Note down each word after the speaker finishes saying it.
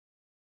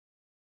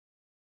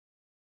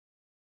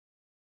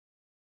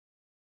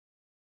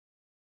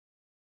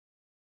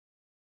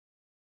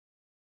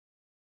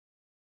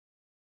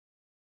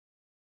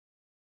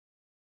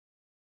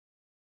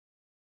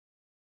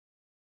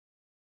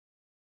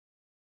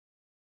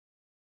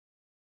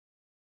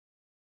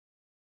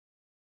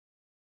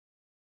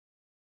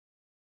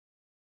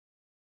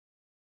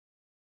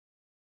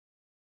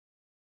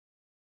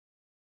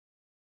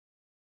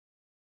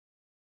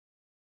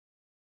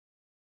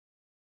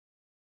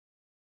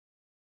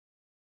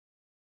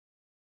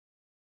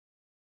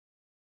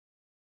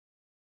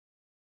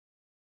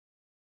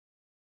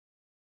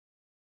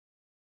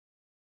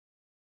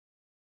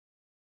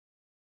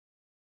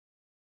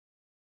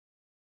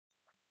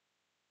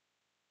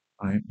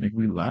All right, make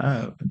me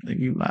live. Make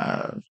me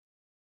live.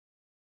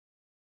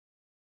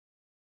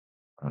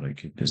 How to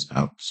get this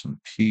out to some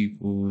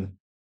people.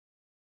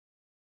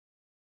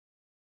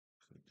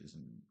 Put this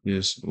in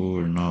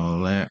Discord and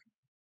all that.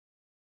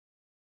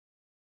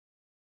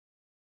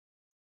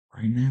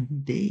 Right now, we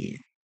dead.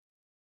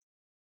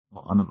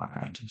 Or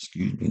unalive,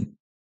 excuse me. Get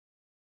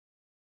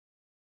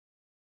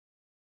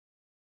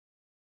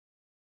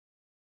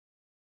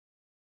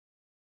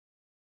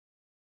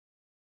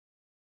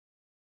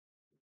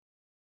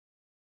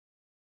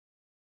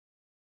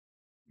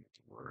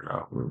the word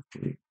out real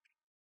quick.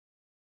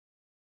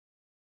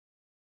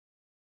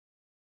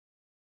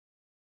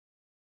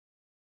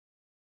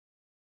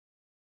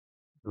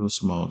 Do a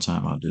small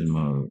time out this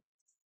mode.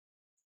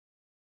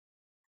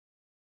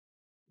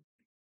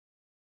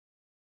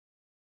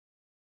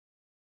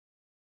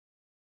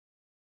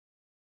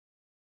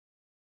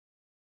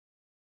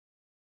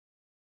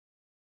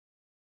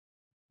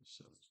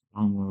 So,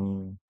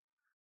 um,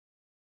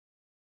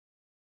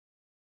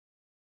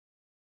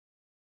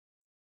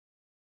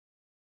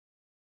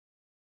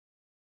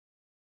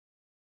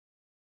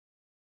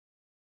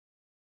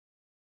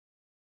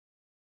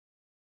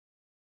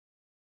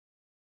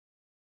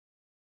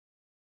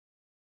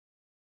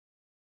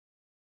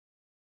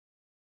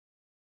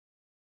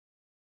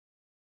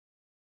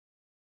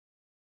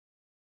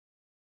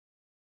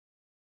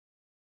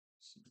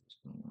 see what's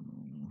going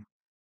on.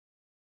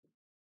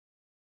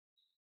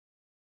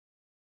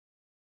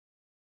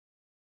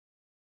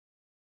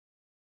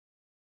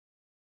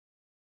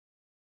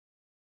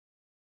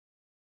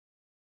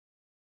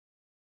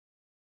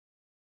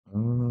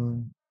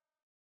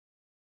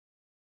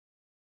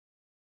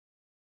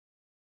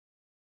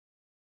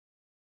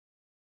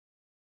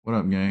 What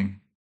up, gang?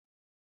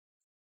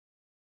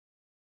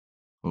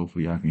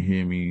 Hopefully, y'all can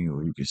hear me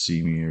or you can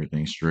see me.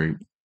 Everything straight.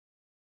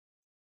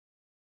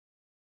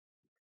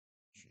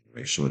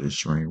 Make sure this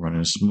stream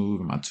running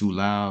smooth. Am I too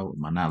loud?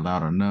 Am I not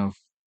loud enough?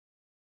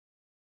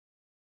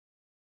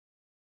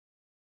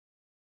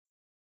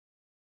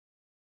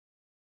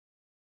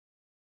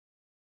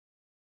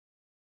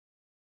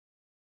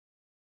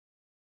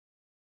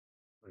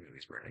 Look at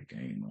this running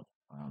game up.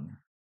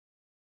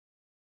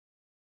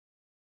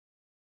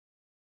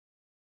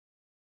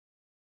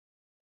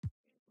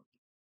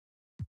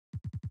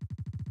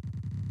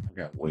 I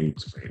got way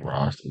too many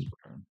rosters,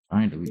 bro.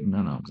 I ain't deleting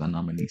none of them because I know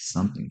I'm gonna need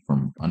something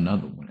from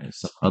another one at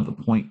some other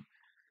point.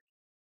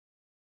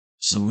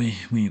 So we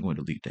ain't gonna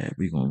delete that.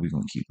 We gonna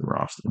keep the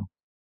roster.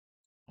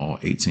 All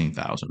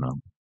 18,000 of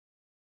them.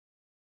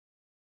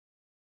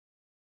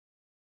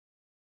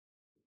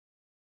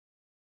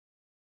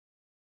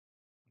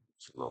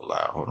 It's a little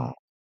loud. Hold on.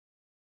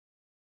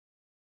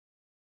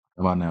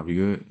 How about now? We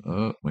good?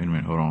 Wait a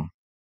minute. Hold on.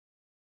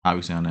 How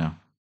we sound now?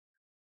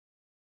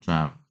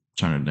 Try to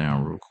turn it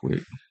down real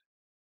quick.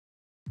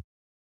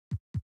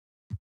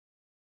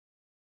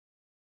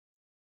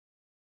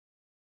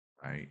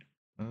 All right.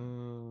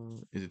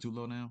 Is it too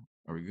low now?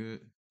 Are we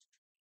good?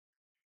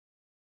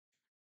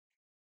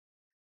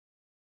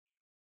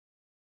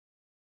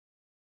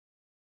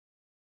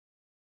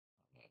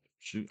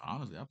 Shoot,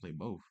 honestly, I play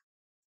both,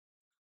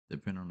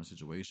 depending on the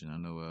situation. I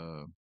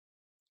know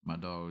my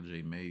dog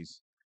Jay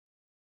Mace,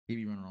 he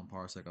be running on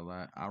Parsec a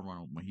lot. I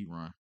run when he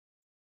run.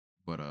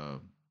 But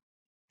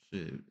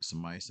shit,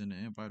 somebody send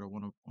an invite or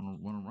wanna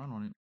run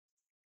on it,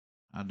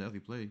 I definitely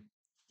play.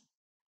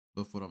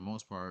 But for the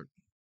most part,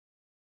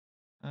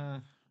 uh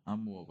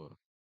I'm more of a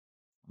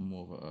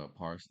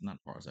not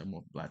Parsec, I'm more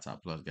of a Black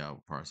Top Plus guy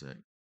with Parsec.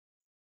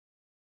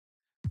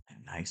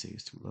 And nice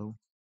is too low.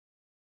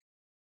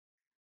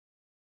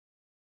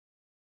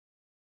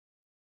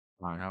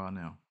 All right, how about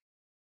now?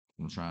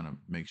 I'm trying to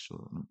make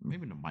sure.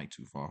 Maybe the mic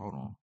too far. Hold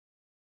on.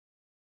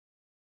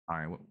 All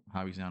right,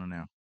 how we sounding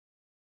now?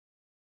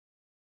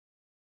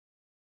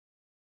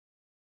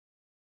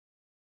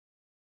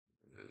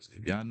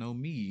 If y'all know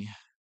me,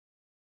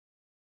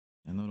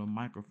 I know the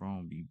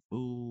microphone be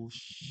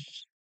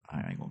bullshit.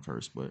 I ain't gonna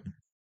curse, but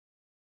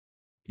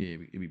yeah,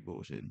 it be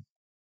bullshit. I'm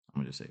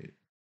gonna just say it.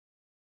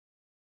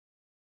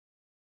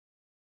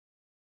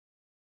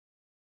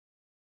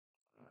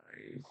 All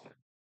right.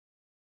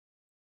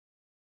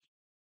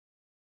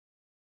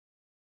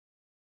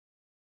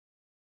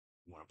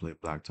 Want to play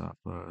Blacktop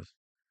Plus?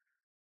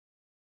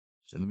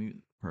 So let me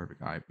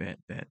perfect. All right, bet.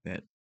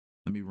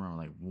 Let me run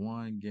like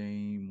one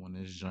game on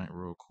this joint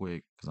real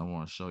quick because I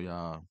want to show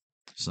y'all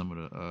some of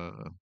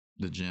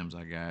the gems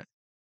I got.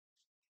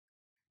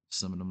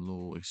 Some of them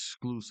little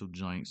exclusive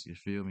joints. You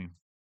feel me?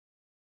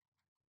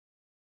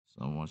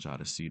 So I want y'all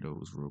to see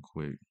those real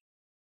quick.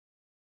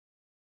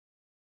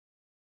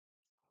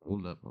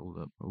 Hold up.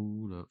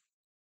 I'm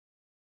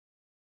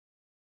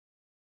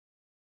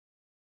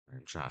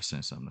try to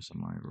send something to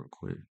somebody real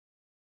quick.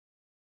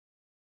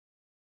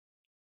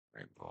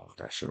 Right, boom.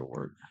 That should have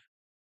worked.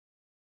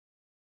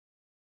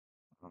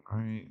 All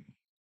right.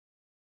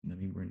 Let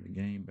me bring the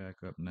game back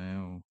up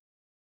now.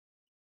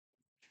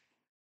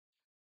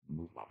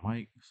 Move my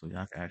mic so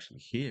y'all can actually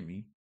hear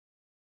me.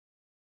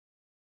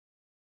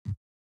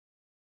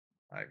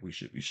 Like we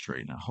should be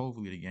straight now.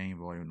 Hopefully the game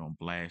volume don't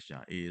blast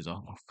y'all ears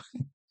off.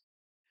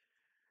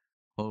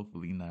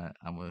 Hopefully not.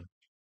 I'm gonna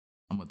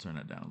turn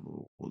that down a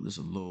little, well, just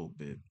a little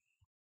bit.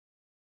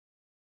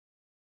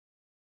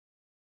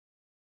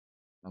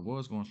 I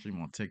was gonna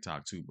stream on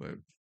TikTok too, but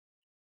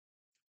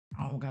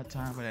I don't got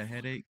time for that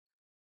headache.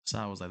 So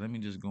I was like, let me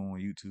just go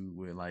on YouTube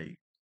where like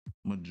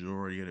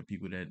majority of the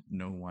people that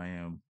know who I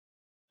am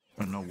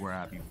or know where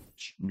I be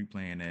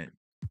playing at.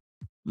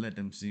 Let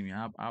them see me.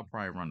 I'll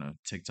probably run a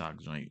TikTok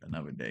joint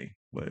another day,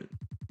 but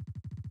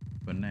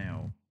for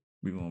now,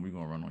 we gonna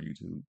run on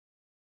YouTube.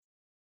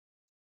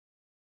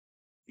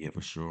 Yeah,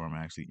 for sure. I'm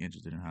actually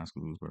interested in high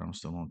schools, but I'm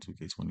still on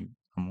 2K20.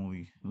 I'm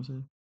only what's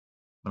it?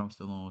 But I'm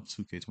still on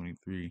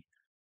 2K23.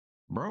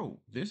 Bro,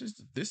 this is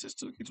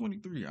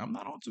 2K23. I'm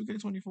not on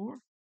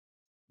 2K24.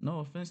 No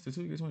offense to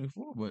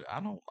 2K24, but I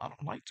don't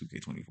like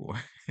 2K24.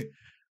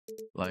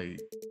 Like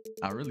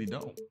I really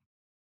don't.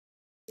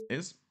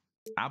 It's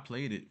I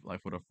played it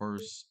like for the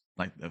first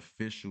like the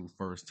official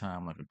first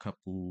time like a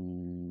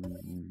couple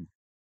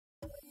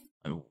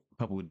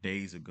of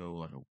days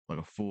ago, like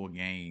a full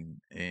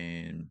game,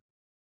 and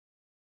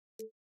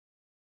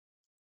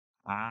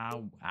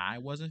I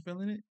wasn't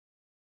feeling it.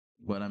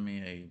 But I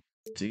mean, hey,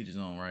 to each his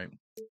own, right?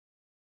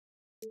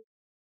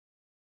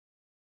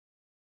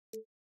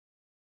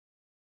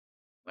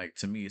 Like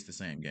to me, it's the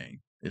same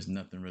game. There's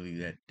nothing really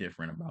that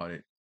different about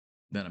it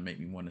that'll make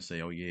me want to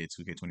say, oh yeah,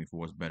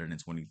 2K24 is better than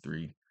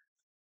 23.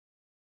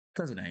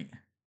 Because it ain't.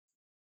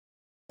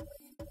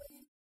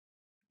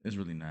 It's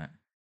really not.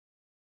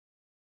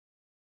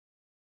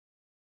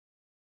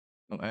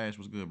 Oh, Ash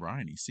was good, bro. I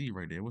ain't even see you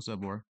right there. What's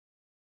up, boy?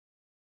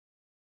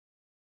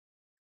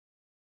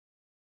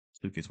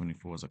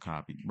 2K24 is a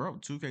copy. Bro,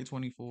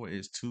 2K24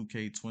 is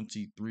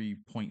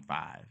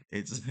 2K23.5.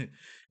 It's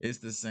it's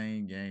the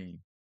same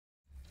game.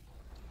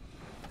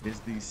 It's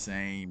the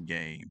same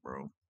game,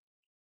 bro.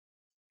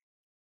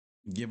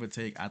 Give or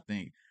take, I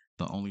think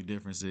the only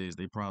difference is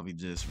they probably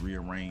just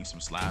rearranged some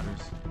sliders.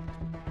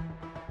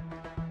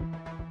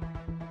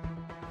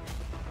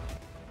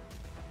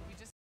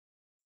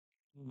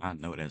 I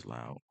know that's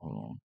loud. Hold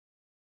on.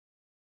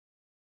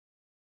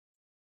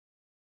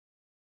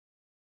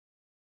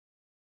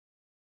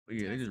 But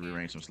yeah, they just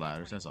rearranged some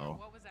sliders. That's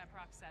all.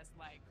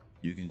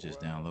 You can just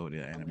download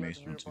the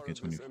animation from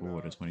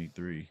 2K24 to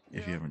 23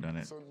 if you haven't done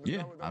it.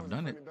 Yeah, I've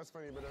done it.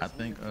 I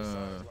think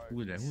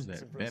who is that? Who's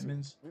that?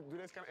 Batman's?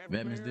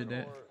 Batman's did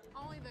that.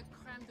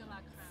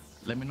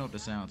 Let me know if the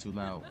sound too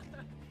loud.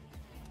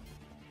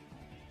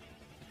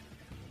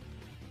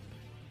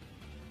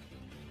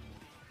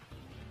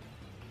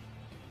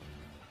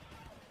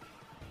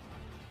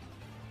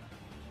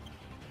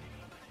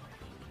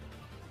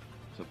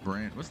 It's a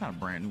brand. What's not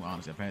brand new?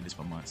 Honestly, I've had this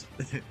for months.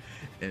 If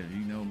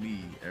you know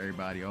me,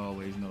 everybody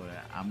always know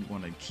that I'm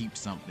gonna keep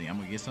something. I'm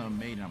gonna get something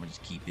made, and I'm gonna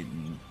just keep it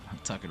and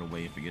tuck it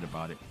away and forget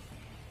about it.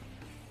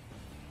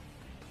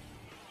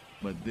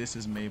 But this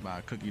is made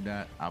by Cookie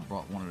Dot. I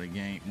brought one of the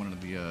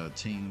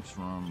teams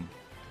from.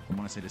 I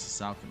want to say this is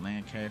South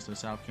Lancaster,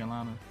 South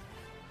Carolina,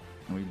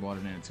 and we bought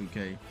it in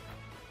 2K.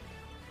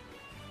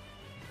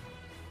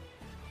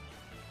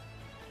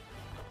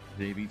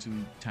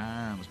 JV2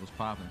 times was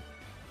popping.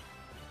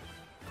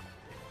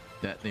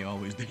 That they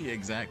always do.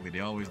 Exactly.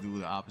 They always do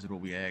the opposite of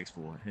what we asked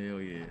for.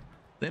 Hell yeah.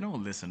 They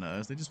don't listen to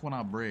us. They just want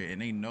our bread,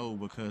 and they know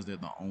because they're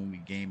the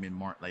only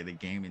like the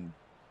gaming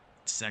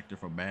sector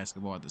for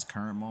basketball at this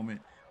current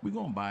moment. We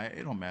gonna buy it.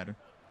 It don't matter,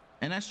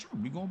 and that's true.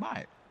 We gonna buy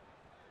it.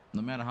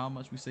 No matter how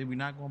much we say we're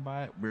not gonna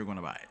buy it, we're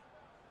gonna buy it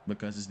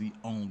because it's the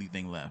only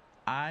thing left.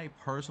 I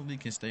personally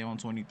can stay on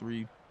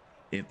 23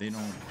 if they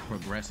don't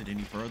progress it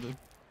any further.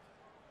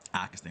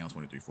 I can stay on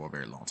 23 for a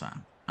very long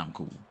time. I'm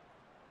cool.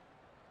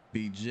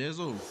 B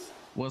Jizzle,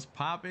 what's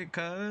popping,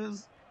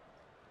 cuz?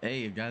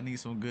 Hey, if y'all need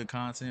some good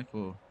content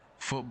for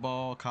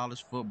football,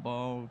 college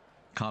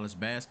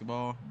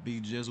basketball,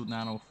 B Jizzle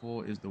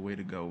 904 is the way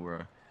to go,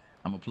 bro.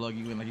 I'm gonna plug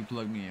you in like you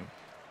plug me in.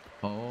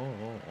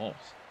 Oh.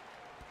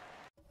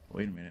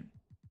 Wait a minute.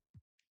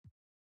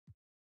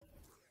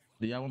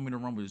 Do y'all want me to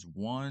run with just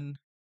one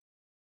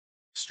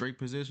straight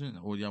position,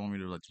 or do y'all want me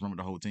to like run with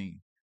the whole team?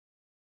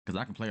 Because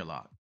I can play a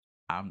lot.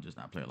 I'm just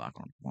not play a lot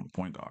on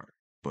point guard.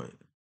 But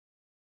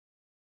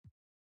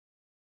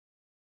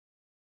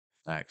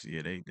facts,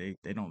 yeah, they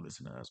don't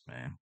listen to us,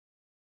 man.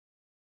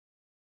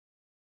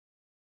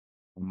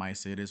 I might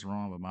say this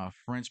wrong, but my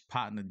French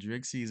partner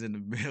Drixie's in the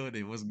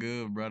building. What's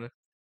good, brother?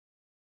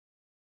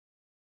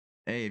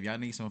 Hey, if y'all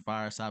need some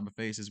fire cyber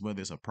faces,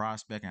 whether it's a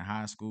prospect in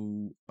high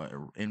school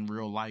or in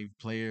real life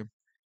player,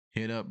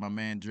 hit up my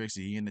man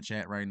Drixie. He in the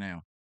chat right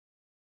now.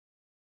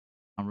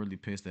 I'm really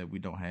pissed that we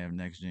don't have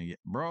next gen yet.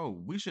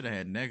 Bro, we should have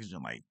had next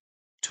gen like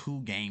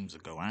 2 games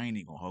ago. I ain't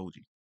even gonna hold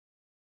you.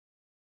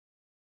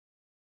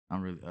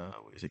 I'm really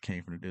it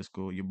came from the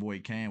Discord. Your boy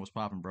Can was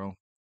popping, bro.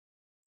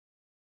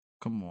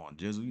 Come on,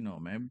 Jizzle, you know,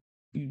 man.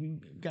 You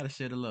gotta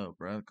share the love,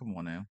 bro. Come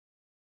on now.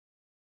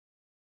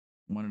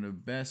 One of the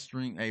best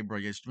string. Hey, bro,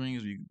 your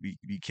strings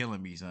be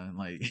killing me, son.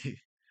 Like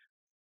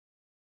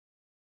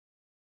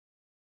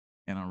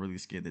and I'm really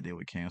scared that they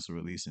would cancel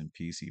releasing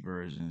PC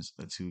versions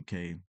of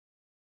 2K.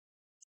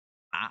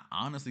 I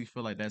honestly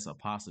feel like that's a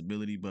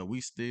possibility, but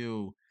we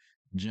still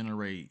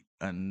generate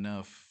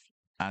enough,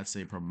 I'd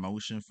say,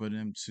 promotion for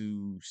them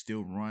to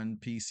still run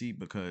PC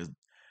because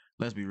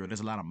let's be real, there's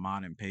a lot of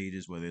modding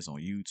pages, whether it's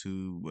on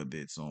YouTube, whether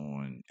it's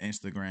on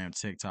Instagram,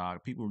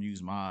 TikTok. People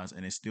use mods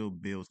and it still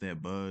builds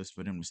that buzz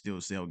for them to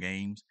still sell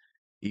games,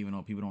 even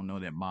though people don't know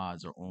that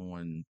mods are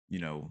on,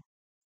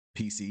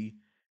 PC.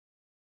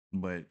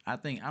 But I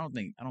don't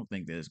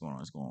think that it's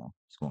going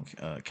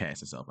to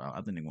cast itself out.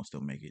 I think they're gonna still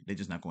make it. They're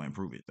just not gonna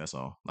improve it. That's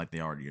all. Like they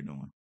already are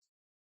doing.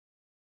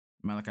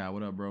 Malachi,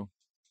 what up, bro?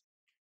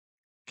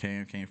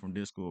 Cam came from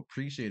Discord.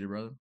 Appreciate it,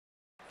 brother.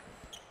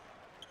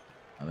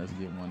 Let's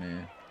get one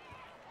in.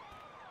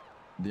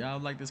 Do y'all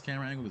like this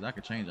camera angle? Because I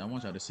could change it. I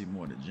want y'all to see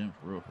more of the gym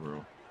for real, for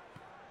real.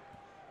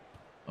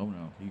 Oh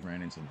no, he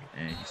ran into me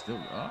and he still.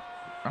 I'll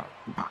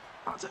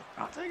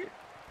take it.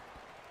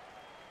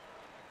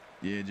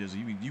 Yeah, just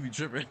you be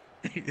tripping.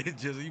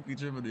 Just you be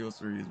tripping your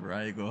threes, bro.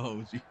 I ain't gonna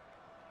hold you.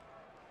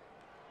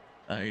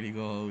 I ain't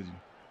gonna hold you.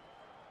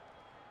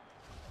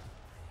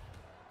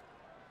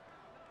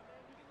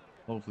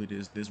 Hopefully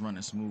this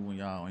running smooth when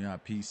y'all on y'all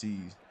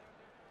PCs.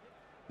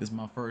 This is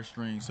my first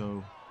stream,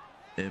 so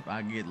if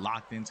I get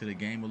locked into the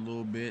game a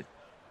little bit,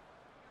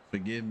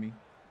 forgive me.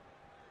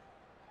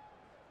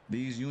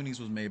 These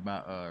unis was made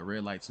by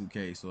Red Light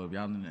 2K. So if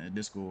y'all in the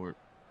Discord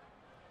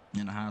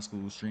in the high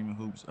school streaming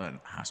hoops, in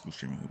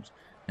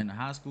the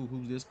high school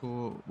hoops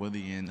Discord, whether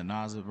you're in the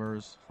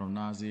Nazaverse from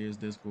Nazir's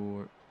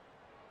Discord,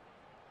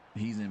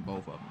 he's in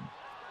both of them.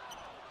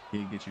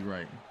 He'll get you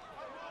right.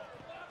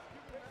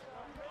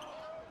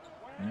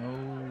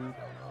 No,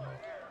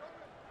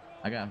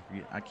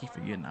 I keep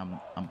forgetting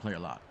I'm player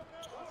locked.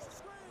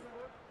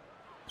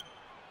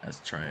 That's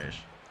trash.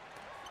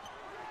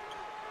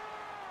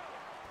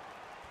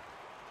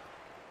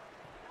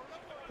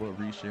 What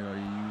reshade are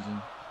you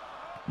using?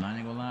 No, I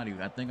ain't gonna lie to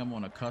you. I think I'm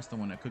on a custom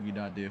one that Cookie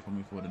Dot did for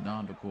me for the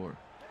Donda Court.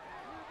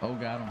 Oh,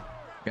 got him.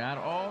 Got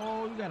him.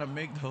 Oh, you gotta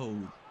make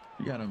those.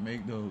 You gotta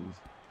make those.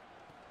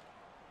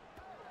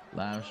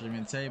 Live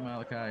streaming Tay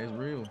Malachi is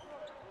real.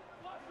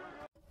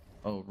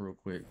 Oh, real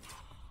quick.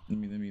 Let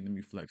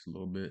me flex a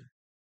little bit.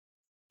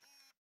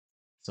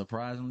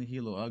 Surprisingly, he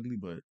a little ugly,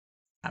 but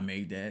I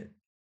made that.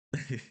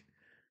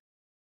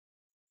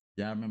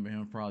 Yeah, I remember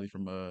him probably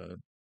from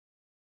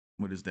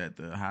what is that?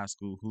 The high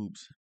school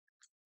hoops.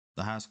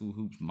 The high school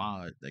hoops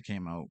mod that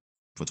came out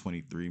for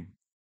 23.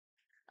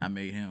 I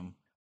made him.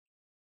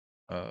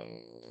 I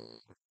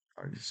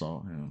already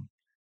saw him.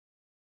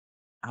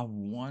 I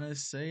want to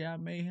say I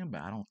made him,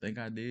 but I don't think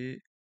I did.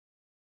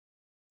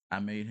 I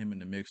made him in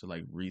the mixer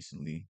like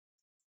recently,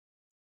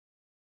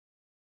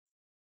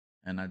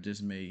 and I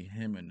just made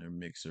him in the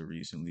mixer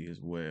recently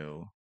as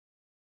well.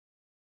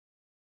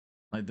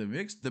 Like the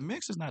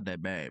mix is not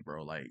that bad,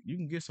 bro. Like you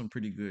can get some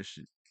pretty good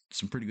shit,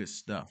 some pretty good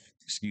stuff.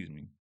 Excuse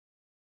me.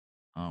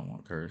 I don't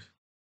want to curse.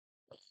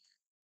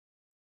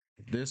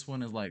 This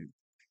one is like,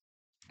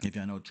 if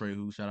y'all know Trey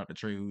Who, shout out to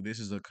Trey Who. This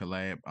is a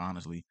collab,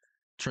 honestly.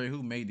 Trey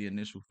Who made the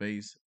initial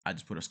face. I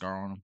just put a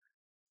scar on him,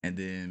 and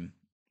then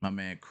my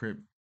man Crip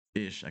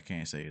Ish, I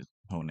can't say his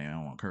whole name. I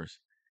don't want to curse.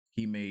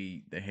 He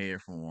made the hair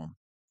for him.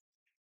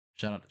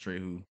 Shout out to Trey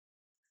Who.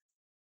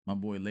 My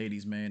boy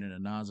Ladies Man in the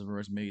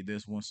Nazaverse made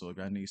this one. So if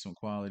I need some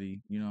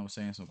quality, you know what I'm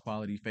saying, some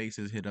quality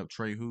faces, hit up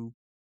Trey Who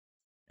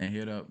and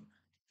hit up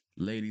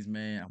Ladies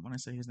Man. I want to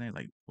say his name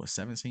like what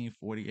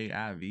 1748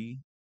 IV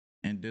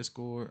in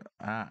Discord.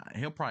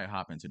 He'll probably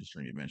hop into the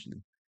stream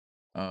eventually.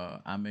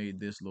 I made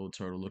this little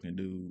turtle looking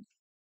dude.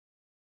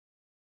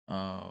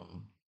 All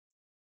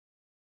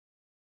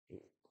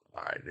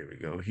right, there we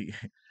go.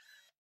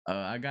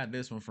 I got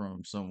this one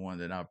from someone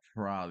that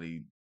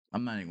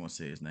I'm not even gonna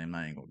say his name.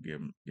 I ain't gonna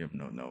give him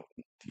no.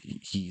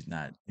 He's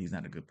not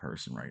a good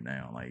person right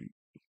now. Like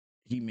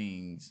he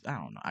means I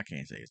don't know. I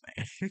can't say his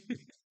name.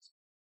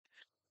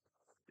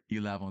 You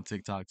live on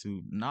TikTok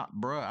too? Not,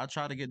 bruh. I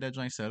tried to get that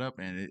joint set up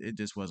and it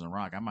just wasn't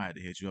rock. I might have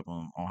to hit you up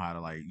on how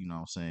to like what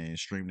I'm saying,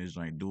 stream this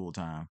joint dual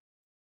time.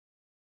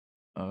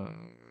 Uh,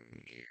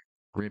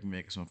 Red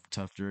making some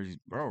tough jerseys,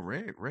 bro.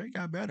 Red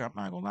got better. I'm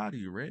not gonna lie to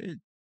you, Red.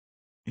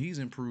 He's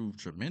improved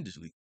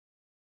tremendously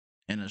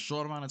in a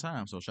short amount of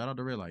time. So shout out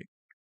to Red. Like,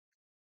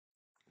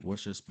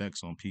 what's your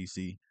specs on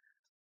PC?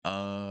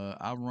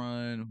 I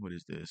run what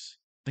is this?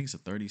 I think it's a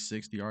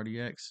 3060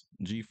 RDX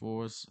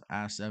GeForce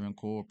i7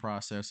 core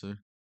processor.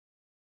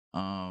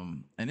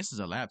 And this is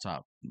a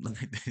laptop.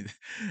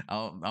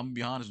 I'm gonna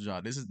be honest with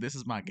y'all. This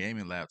is my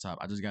gaming laptop.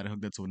 I just got it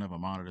hooked up to another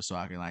monitor so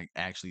I can like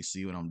actually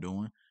see what I'm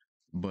doing.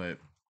 But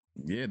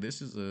yeah,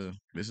 this is a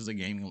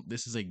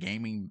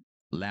gaming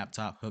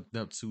laptop hooked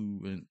up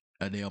to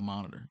a Dell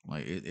monitor.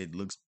 Like it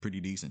looks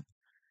pretty decent.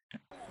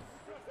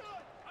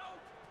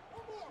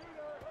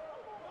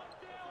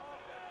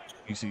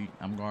 You see,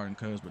 I'm guarding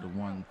Cuz, but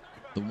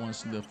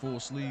the full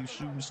sleeve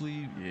shooting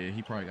sleeve. Yeah,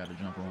 he probably got to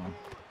jump on.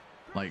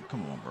 Like,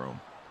 come on, bro.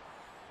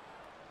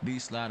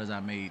 These sliders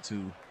I made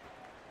too.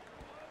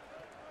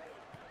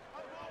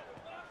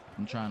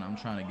 I'm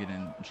trying to get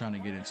in. I'm trying to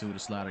get into the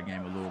slider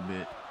game a little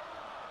bit.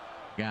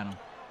 Got him.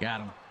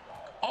 Got him.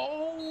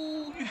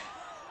 Oh,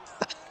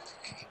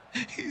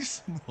 he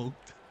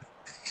smoked.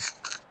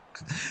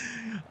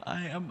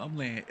 I'm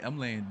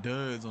laying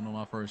duds on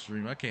my first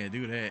stream. I can't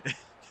do that.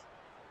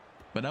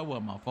 But that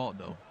wasn't my fault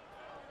though.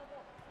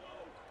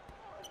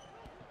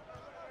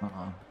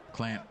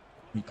 Clamp.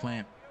 He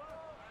clamped.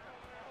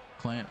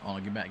 Clamp. Oh,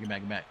 get back, get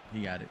back, get back.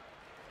 He got it.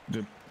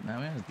 Good. Now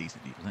that's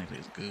decent defense. Actually,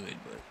 it's good,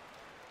 but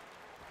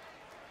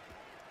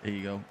there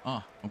you go.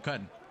 I'm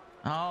cutting.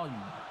 Oh, you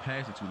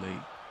passed it too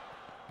late.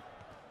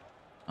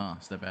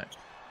 Step back.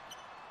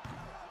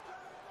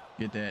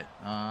 Get that.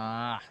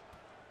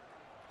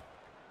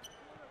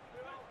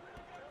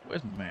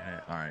 Where's my man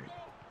at? All right.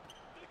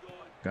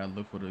 Gotta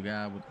look for the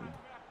guy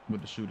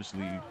with the shooter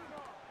sleeve.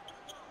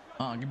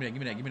 Give me that. Give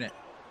me that. Give me that.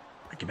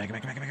 Get back. Get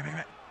back. Get back. Get back. Get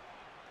back.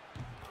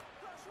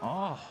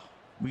 Oh,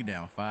 we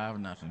down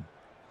 5-0.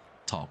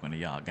 Talking to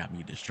y'all got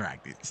me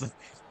distracted.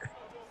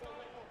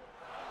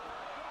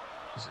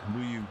 Do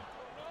you?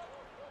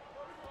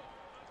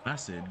 I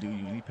said, do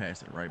you? And he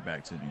passed it right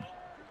back to me.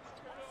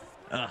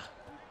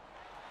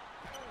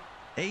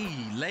 Hey,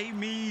 lay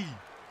me.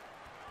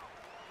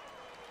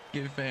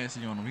 Get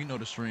fancy on him. He know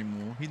the stream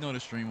more. He know the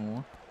stream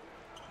more.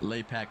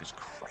 Lay pack is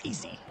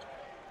crazy.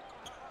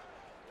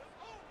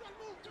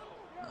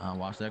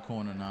 Watch that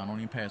corner now. Don't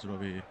even pass it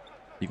over here.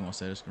 He gonna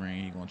set a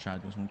screen. He gonna try to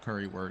do some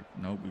curry work.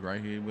 Nope, we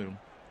right here with him.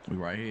 We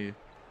right here.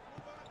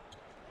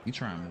 He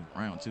trying to move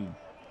around too.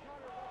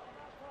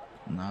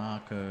 Nah,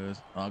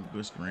 cuz.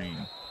 Good screen.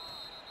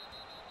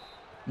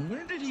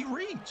 When did he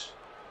reach?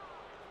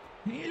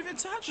 He didn't even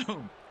touch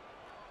him.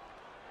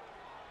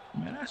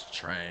 Man, that's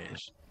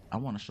trash. I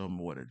want to show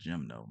more of the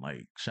gym though.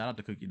 Like, shout out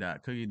to Cookie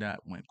Dot. Cookie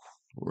Dot went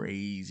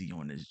crazy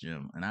on this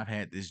gym, and I've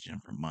had this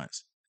gym for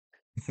months.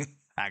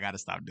 I gotta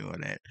stop doing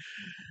that.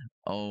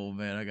 Oh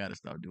man, I gotta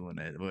stop doing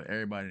that. But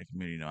everybody in the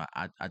community know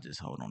I just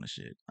hold on to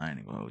shit. I ain't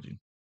even gonna hold you.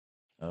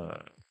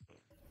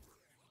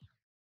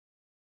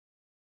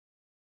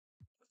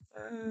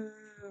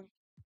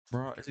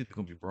 Bro, it's either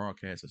gonna be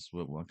broadcast or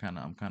swivel. I'm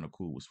kind of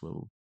cool with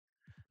swivel.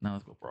 Now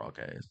let's go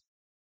broadcast.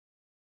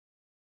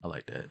 I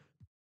like that.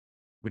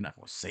 We're not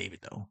gonna save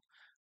it though.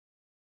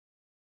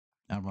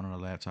 I run on a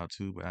laptop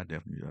too, but I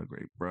definitely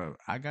upgrade, bro.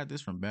 I got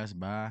this from Best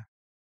Buy,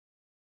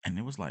 and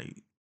it was like,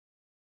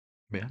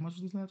 man, how much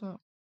was this laptop?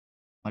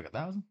 Like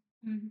 1,000?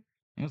 Mm-hmm.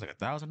 It was like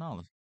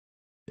 $1,000.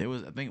 It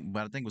was, I think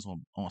it was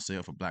on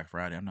sale for Black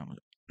Friday.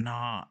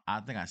 Nah, I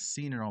think I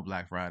seen it on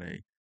Black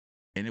Friday,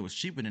 and it was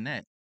cheaper than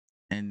that.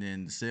 And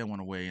then the sale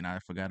went away, and I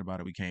forgot about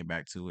it. We came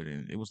back to it,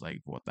 and it was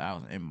like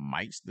 4,000. It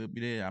might still be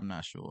there. I'm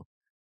not sure.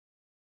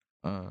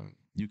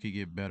 You could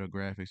get better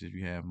graphics if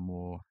you have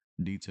more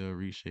detail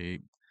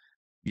reshape.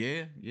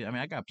 Yeah. I mean,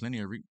 I got plenty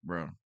of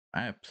bro.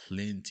 I have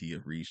plenty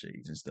of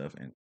reshades and stuff,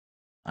 and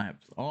I'm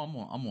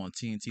on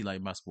TNT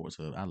like my sports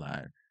hub. I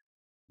lied,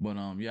 but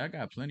yeah, I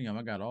got plenty of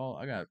them.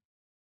 I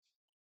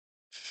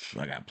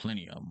got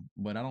plenty of them,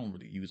 but I don't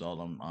really use all of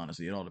them.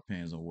 Honestly, it all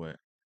depends on what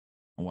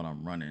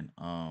I'm running,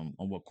 on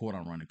what court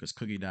I'm running, because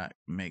Cookie Dot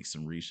makes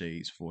some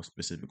reshades for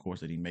specific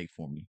courts that he make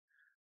for me.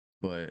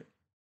 But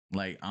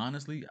like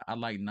honestly, I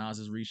like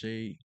Nas's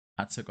reshade.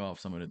 I took off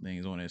some of the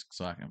things on this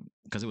so I can,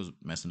 because it was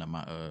messing up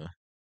my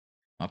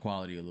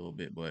quality a little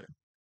bit, but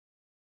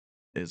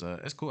it's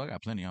cool. I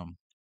got plenty of them.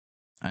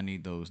 I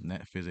need those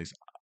net physics.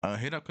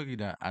 Hit up Cookie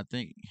Dot. I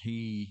think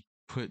he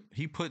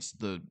puts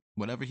the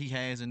whatever he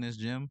has in this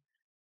gym.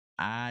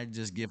 I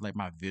just give like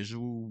my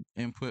visual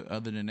input.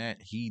 Other than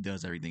that, he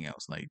does everything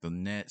else, like the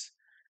nets,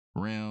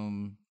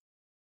 rim,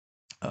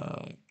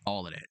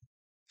 all of that,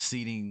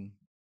 seating,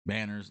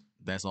 banners.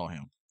 That's all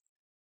him.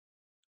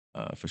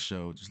 For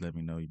sure. Just let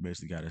me know. You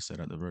basically got to set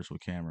up the virtual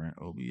camera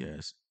in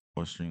OBS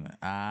or Streamline.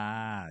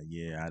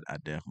 Yeah, I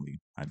definitely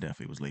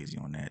was lazy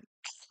on that.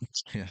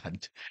 Yeah,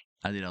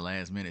 I did a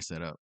last minute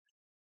setup.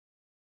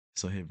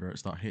 So hit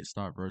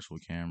start virtual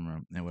camera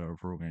and whatever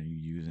program you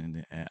using.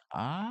 Then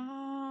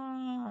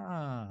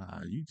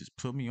you just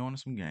put me on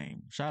some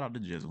game. Shout out to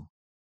Jizzle.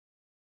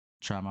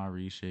 Try my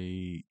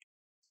reshade.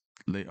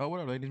 Oh, what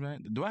up, ladies,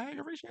 man? Do I have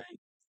your reshade?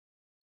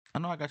 I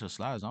know I got your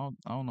slides. I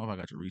don't know if I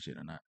got your reshade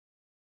or not.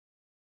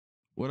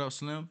 What up,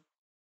 Slim?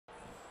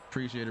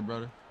 Appreciate it,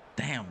 brother.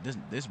 Damn, this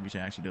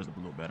reshade actually does look a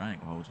little better. I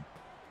ain't gonna hold you.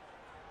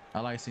 I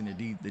like seeing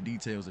the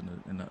details in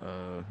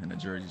the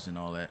jerseys and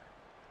all that.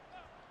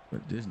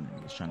 But this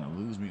nigga is trying to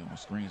lose me on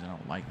screens, and I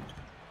don't like it.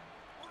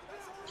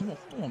 Come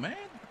on, man.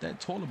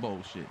 That toilet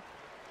bowl shit.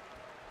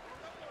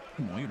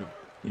 Come on,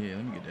 yeah,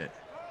 let me get that.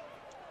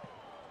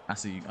 I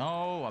see you.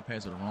 Oh, I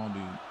passed it to the wrong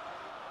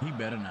dude. He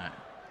better not.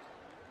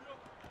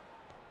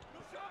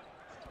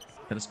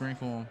 Got a screen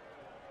for him.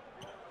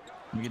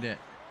 Let me get that.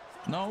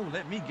 No,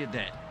 let me get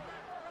that.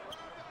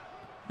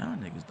 Y'all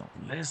niggas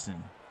don't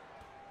listen.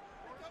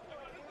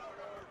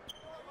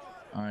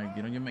 All right,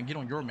 get on your man. Get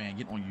on your man.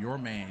 Get on your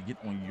man. Get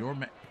on your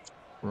man.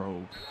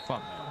 Bro,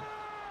 fuck man.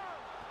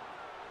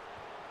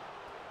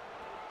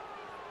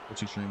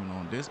 What you streaming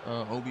on? This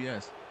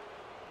OBS.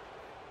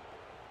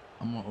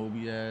 I'm on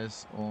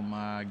OBS on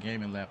my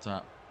gaming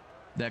laptop.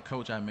 That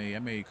coach I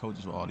made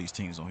coaches for all these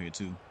teams on here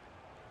too.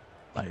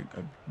 Like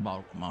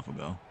about a month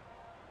ago.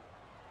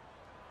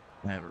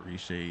 I have a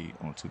reshade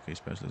on 2K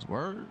Specialist.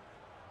 Word.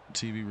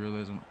 TV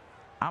realism.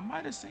 I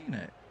might have seen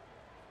that.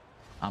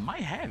 I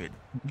might have it.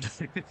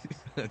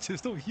 I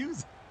just don't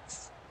use it.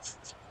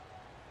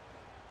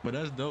 But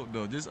that's dope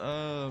though. Just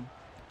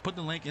put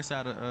the link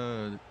inside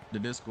of the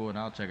Discord and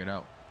I'll check it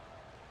out.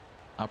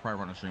 I'll probably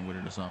run a stream with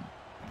it or something.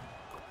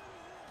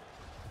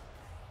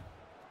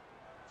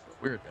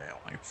 We're down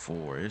like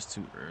 4. It's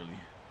too early.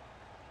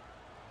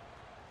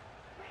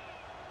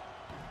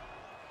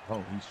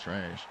 Oh, he's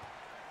trash.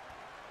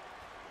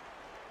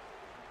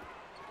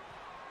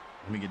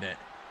 Let me get that.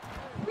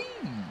 Whee!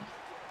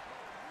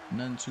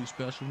 Nothing too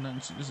special. Nothing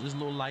too. It's a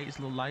little light. It's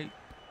a little light.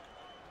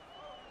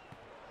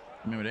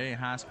 Remember, they in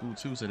high school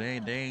too, so they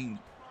ain't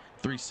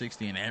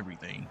 360 and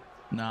everything.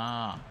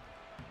 Nah.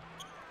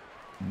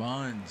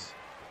 Buns.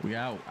 We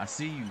out. I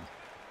see you.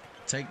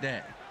 Take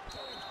that.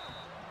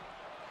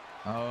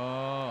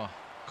 Oh,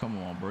 come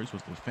on, bro. You're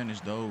supposed to finish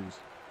those.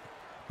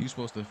 You're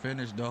supposed to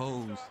finish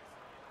those.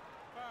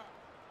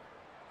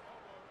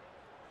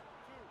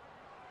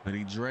 But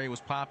Dre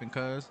was popping,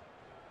 cuz.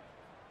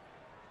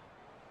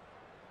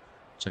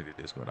 Check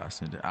the Discord. I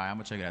sent it. All right, I'm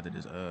gonna check it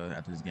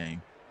after this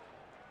game.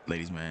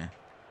 Ladies, man.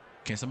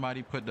 Can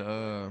somebody put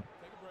the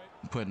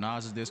put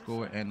Nas's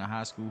Discord and the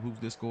high school hoops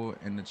Discord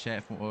in the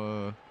chat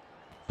for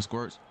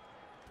Squirts?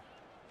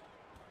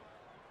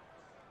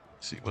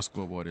 Let's see what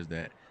scoreboard is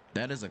that?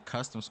 That is a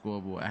custom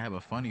scoreboard. I have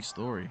a funny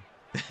story.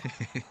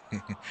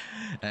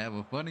 I have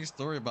a funny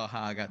story about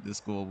how I got this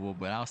scoreboard,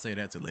 but I'll say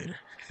that to later.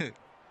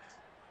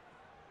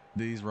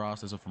 These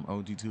rosters are from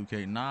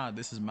OG2K. Nah,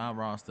 this is my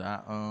roster.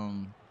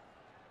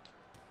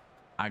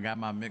 I got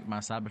my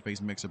Cyberface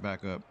mixer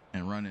back up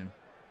and running,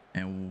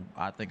 and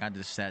I think I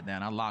just sat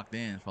down. I locked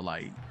in for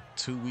like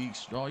 2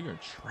 weeks. Oh, you're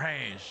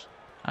trash.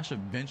 I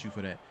should bench you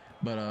for that.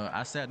 But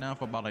I sat down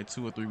for about like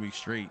 2 or 3 weeks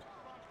straight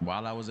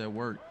while I was at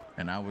work,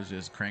 and I was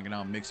just cranking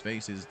out mixed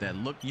faces that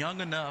looked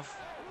young enough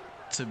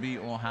to be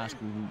on high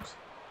school hoops.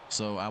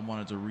 So I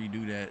wanted to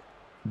redo that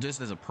just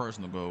as a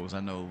personal goal, because I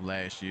know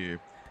last year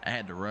I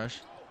had to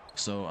rush.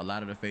 So a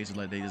lot of the faces,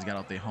 like, they just got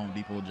off their Home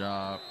Depot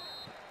job.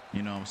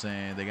 You know what I'm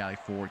saying? They got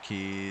like 4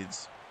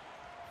 kids.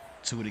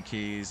 2 of the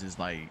kids is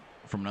like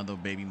from another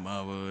baby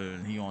mother,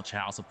 and he on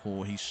child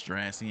support. He's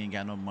stressed. He ain't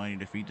got no money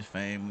to feed the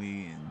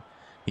family, and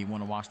he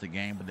want to watch the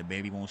game, but the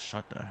baby won't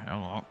shut the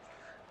hell up.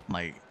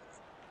 Like,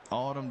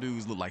 all them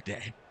dudes look like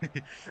that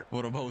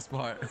for the most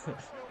part.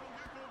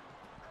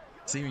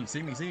 See me.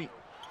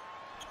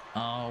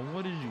 Oh,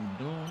 what is you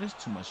doing? There's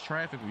too much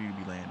traffic for you to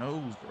be laying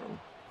those, bro.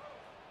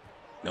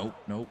 Nope.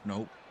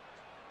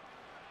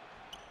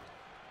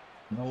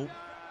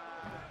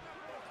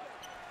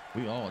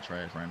 We all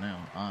trash right now,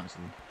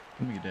 honestly.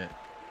 Let me get that.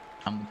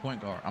 I'm the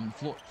point guard. I'm the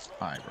floor.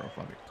 All right, bro.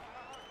 Fuck it.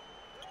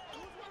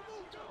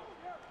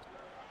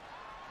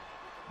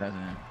 That's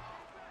in.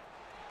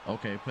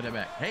 Okay, put it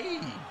back. Hey!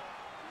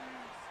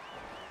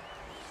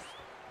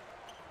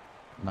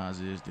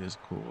 Nas's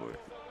Discord.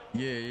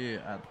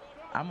 Yeah.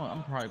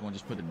 I'm probably gonna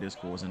just put the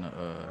Discords in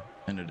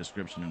the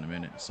description in a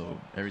minute. So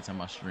every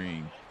time I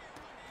stream,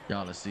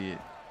 y'all will see it.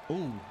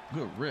 Ooh,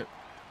 good rip.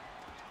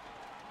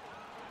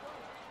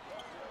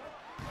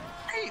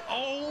 Hey,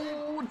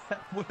 oh,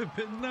 that would have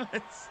been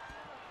nuts.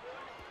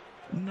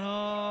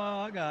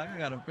 No, I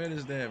gotta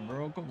finish that,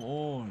 bro. Come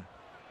on.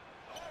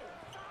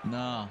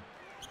 Nah,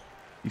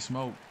 he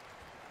smoked.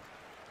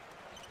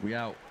 We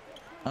out.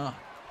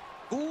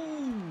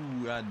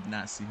 Ooh, I did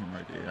not see him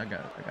right there. I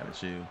gotta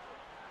chill.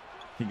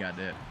 He got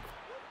that.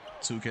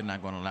 2K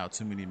not gonna allow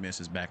too many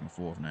misses back and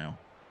forth now.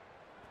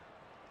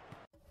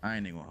 I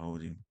ain't even gonna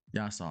hold you.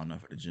 Y'all saw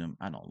enough at the gym.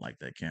 I don't like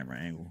that camera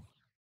angle.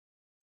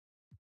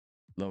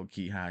 Low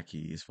key, high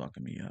key is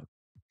fucking me up.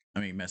 I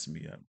mean, messing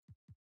me up.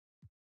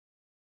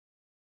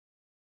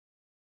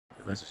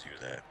 Let's just use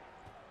that.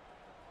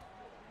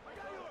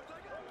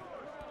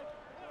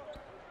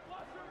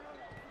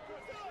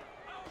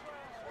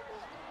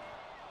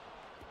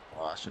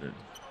 Oh, I should have.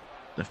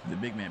 The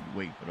big man be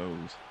waiting for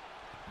those.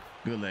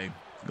 Good lay.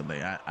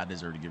 I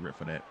deserve to get ripped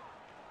for that.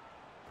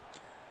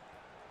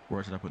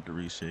 Where should I put the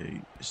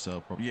reshade?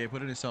 Sell promo. Yeah,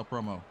 put it in sell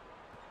promo.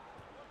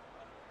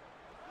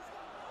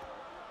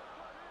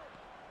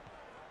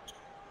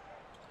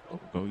 Oh,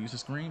 go use the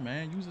screen,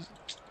 man. Use this.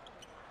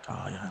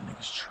 Oh, y'all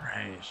niggas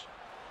trash.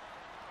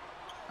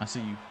 I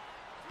see you.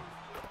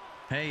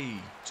 Hey,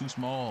 too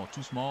small.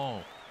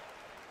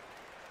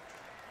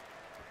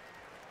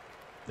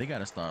 They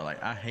gotta start,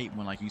 like, I hate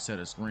when, like, you set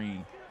a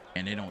screen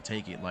and they don't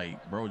take it.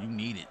 Like, bro, you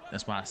need it.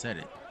 That's why I said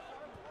it.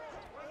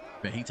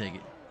 But he take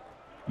it.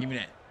 Give me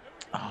that.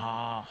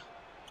 Ah,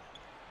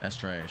 that's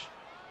trash.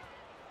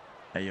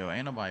 Hey, yo,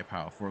 ain't nobody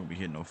power forward be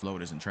hitting no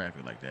floaters in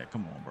traffic like that.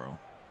 Come on, bro.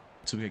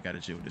 2K gotta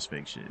chill with this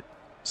fake shit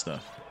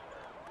stuff.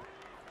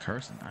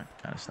 Cursing. I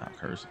gotta stop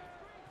cursing.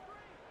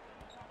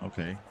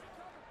 Okay.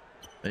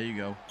 There you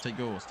go. Take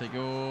yours.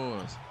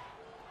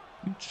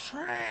 You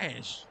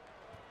trash.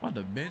 Want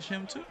to bench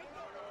him too?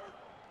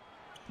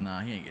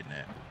 Nah, he ain't getting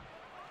that.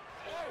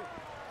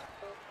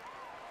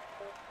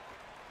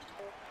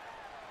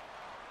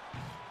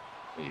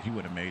 If you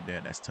would have made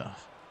that, that's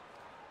tough.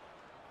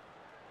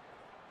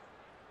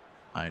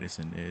 All right, it's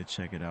in there.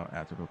 Check it out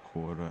after the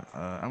quarter.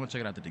 I'm gonna check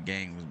it out after the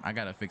game. I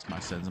gotta fix my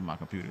settings on my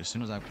computer. As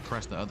soon as I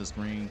press the other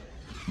screen,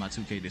 my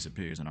 2K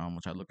disappears, and I'm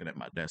gonna try looking at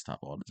my desktop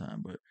all the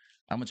time. But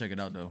I'm gonna check it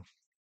out though.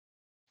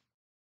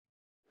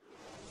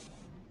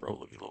 Bro,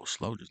 look a little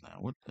slow just now.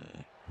 What the?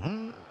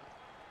 I'm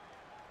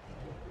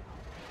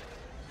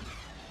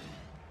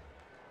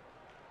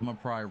gonna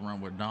probably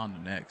run with Don the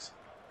next,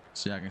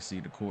 so I can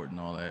see the court and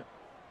all that.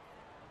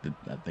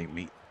 I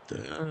think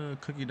the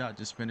Cookie Dot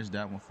just finished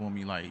that one for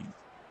me like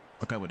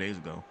a couple days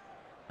ago.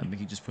 I think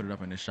he just put it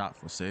up in the shop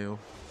for sale.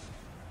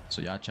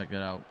 So y'all check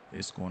it out.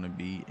 It's going to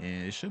be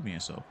in, it should be in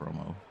sale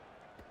promo.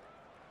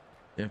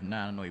 If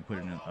not, I know he put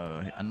it in,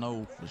 I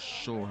know for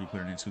sure he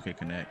put it in 2K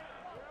Connect.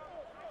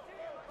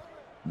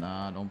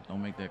 Nah,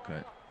 don't make that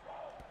cut.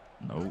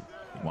 Nope.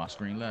 Watch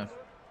screen left.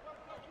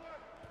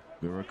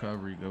 Good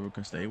recovery. Good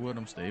recovery. Stay with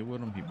him. Stay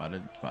with him. He about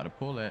to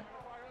pull that.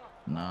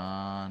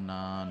 Nah,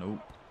 nope.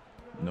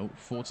 Nope.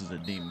 Fultz is a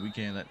demon. We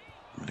can't let.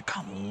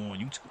 Come on,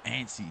 you too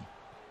antsy.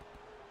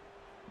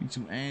 You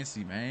too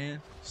antsy,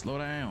 man. Slow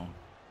down.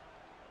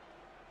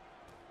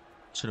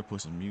 Should have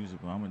put some music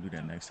on. I'm gonna do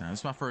that next time.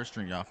 It's my first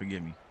string, y'all.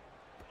 Forgive me.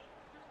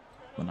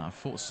 But now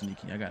Fultz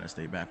sneaky. I gotta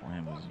stay back on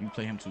him. Because you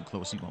play him too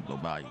close, he gonna blow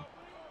by you.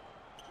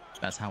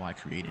 That's how I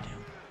created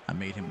him. I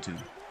made him too.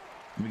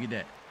 Let me get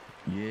that.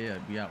 Yeah,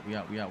 we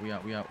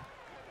out.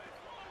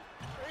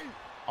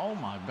 Oh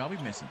my God, we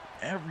missing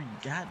every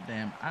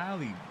goddamn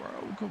alley, bro.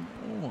 Come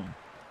on.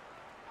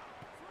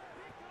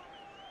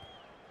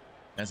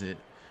 That's it.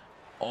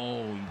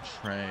 Oh, you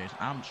trash.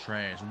 I'm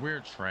trash. We're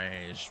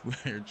trash.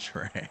 We're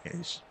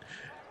trash.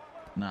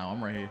 Nah,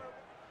 I'm right here.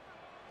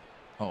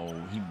 Oh,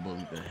 he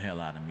bullied the hell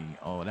out of me.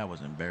 Oh, that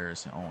was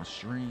embarrassing. On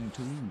stream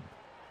too.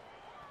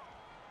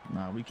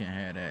 Nah, we can't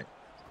have that.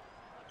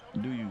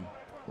 Do you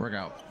work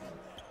out?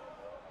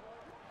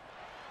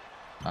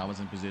 I was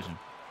in position.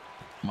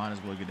 Might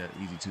as well get that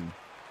easy too.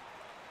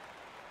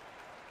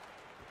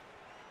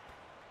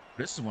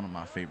 This is one of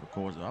my favorite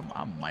cores.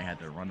 I might have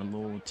to run a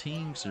little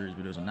team series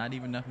videos, and not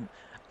even nothing.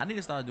 I need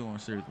to start doing a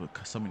series with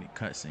so many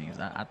cutscenes.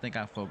 I think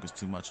I focus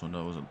too much on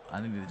those. I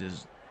need to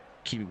just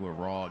keep it with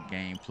raw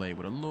gameplay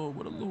with a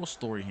little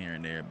story here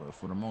and there. But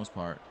for the most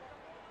part,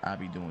 I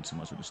be doing too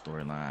much with the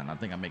storyline. I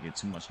think I make it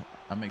too much.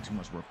 I make too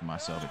much work for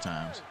myself at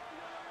times.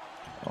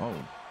 Oh,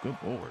 good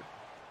board.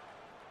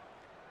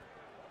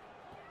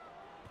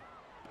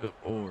 Good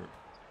board.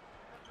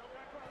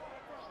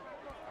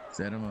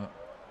 Set him up.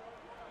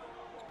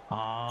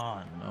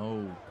 Ah,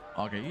 no.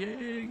 Okay,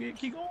 yeah.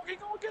 Keep going. Get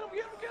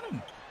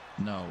him.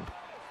 No.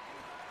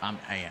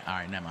 Hey, all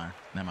right, never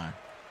mind.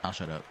 I'll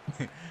shut up.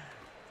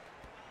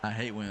 I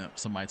hate when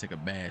somebody take a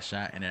bad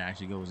shot and it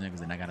actually goes in because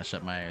then I gotta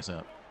shut my ass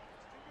up.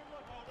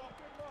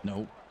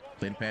 Nope.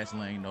 Play the passing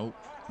lane. Nope.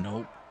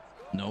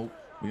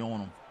 We on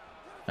them.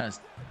 That's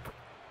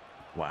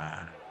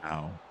wow.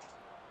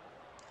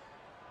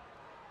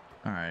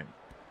 All right.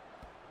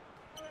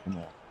 Come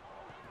on.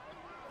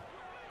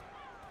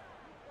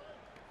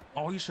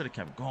 Oh, you should have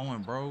kept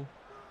going, bro.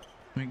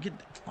 I mean,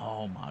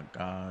 oh my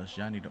gosh.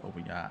 Y'all need to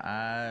open your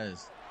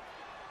eyes.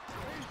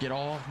 Get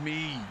off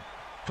me.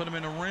 Put him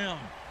in the rim.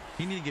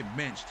 He need to get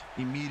benched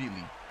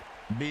immediately.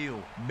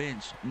 Bill,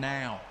 bench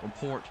now.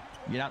 Report.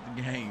 Get out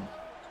the game.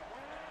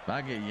 If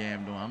I get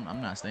yammed on,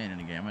 I'm not staying in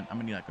the game. I'm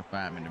gonna need like a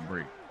 5-minute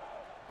break.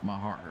 My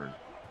heart hurt.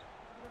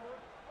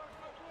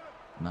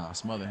 Nah,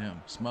 smother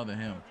him.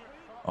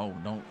 Oh,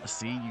 don't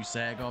see you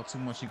sag off too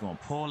much. You gonna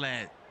pull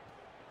that.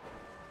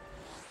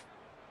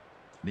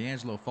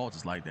 D'Angelo Fultz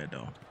is like that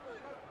though.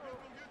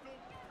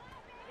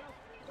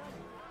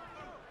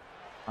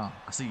 Oh,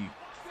 I see you.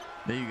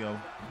 There you go.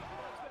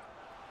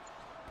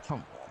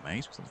 Come on,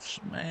 man.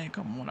 Man,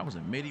 come on. That was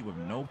a midi with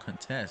no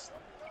contest.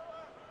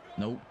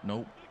 Nope.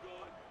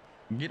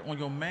 Get on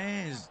your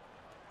mans.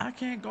 I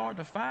can't guard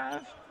the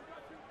 5.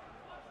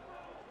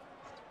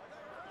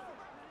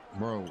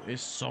 Bro,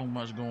 it's so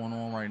much going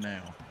on right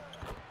now.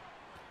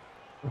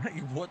 Like,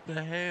 what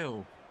the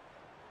hell?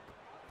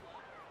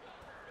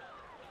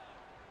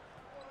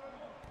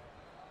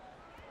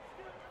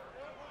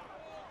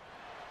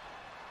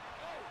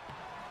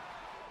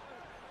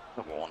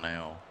 Come on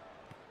now.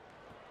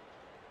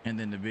 And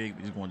then the big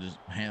is going to just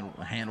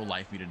handle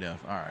life me to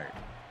death. All right.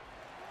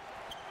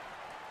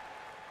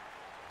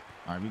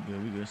 All right, we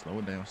good. Slow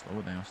it down.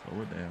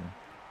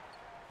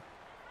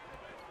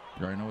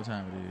 You already know what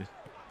time it is.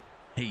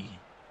 Hey.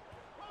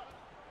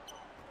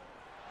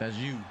 That's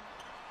you.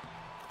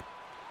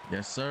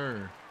 Yes,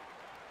 sir.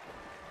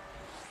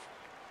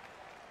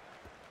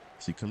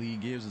 See,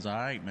 Khalid Gibbs is all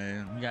right,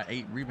 man. We got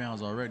 8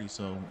 rebounds already,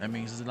 so that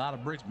means there's a lot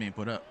of bricks being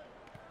put up.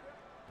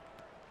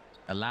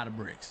 A lot of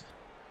bricks.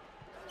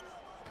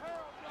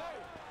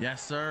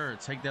 Yes, sir.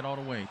 Take that all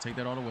the way.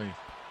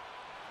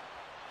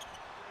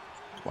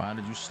 Why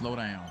did you slow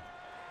down?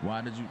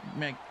 Why did you...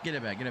 Man, get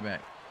it back.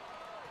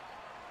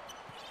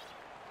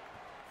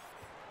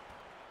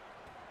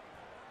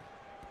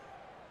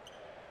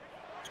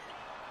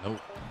 Nope.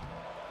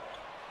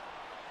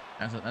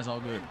 That's all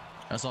good.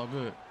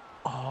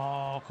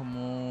 Oh, come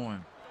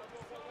on.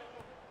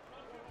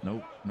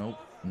 Nope, nope,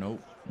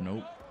 nope,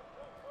 nope.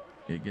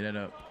 Yeah, get it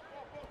up.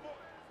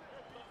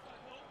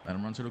 Let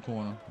him run to the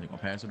corner. They're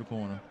gonna pass to the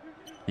corner.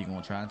 He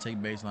gonna try and take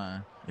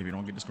baseline. If you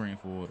don't get the screen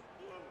for it.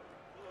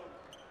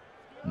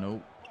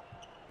 Nope.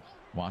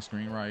 Watch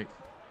screen right.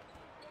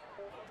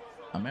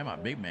 I mean, my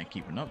big man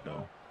keeping up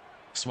though.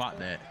 Swat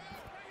that.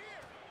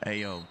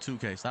 Hey yo,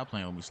 2K, stop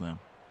playing with me, Slim.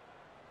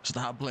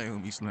 Stop playing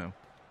with me, Slim.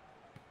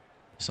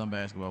 Some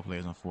basketball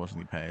players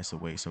unfortunately pass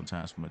away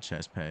sometimes from a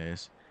chest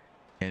pass,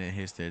 and it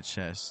hits their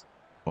chest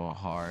or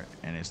heart,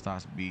 and it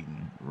starts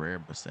beating. Rare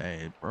but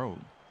sad, bro.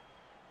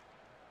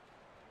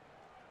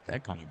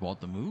 That kind of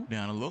brought the mood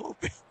down a little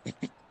bit.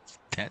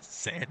 That's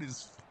sad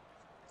as.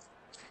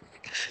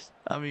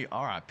 I mean,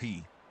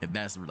 R.I.P. If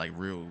that's like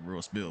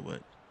real spill,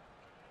 but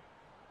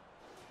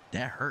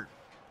that hurt.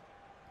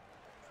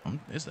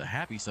 It's a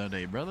happy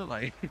Sunday, brother.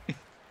 Like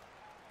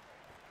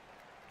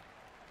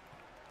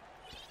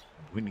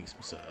we need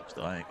some subs,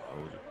 though. I ain't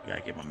gonna hold you.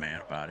 Gotta get my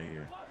man up out of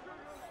here.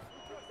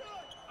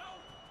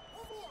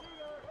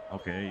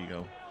 Okay, there you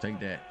go. Take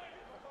that.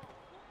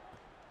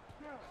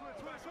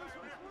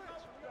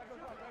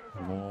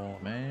 Come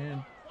on,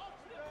 man.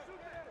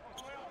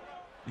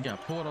 You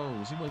got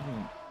Portos. He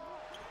wasn't.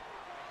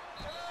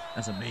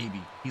 That's a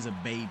baby. He's a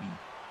baby.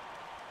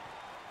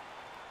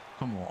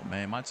 Come on,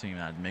 man. My team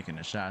not making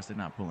the shots. They're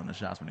not pulling the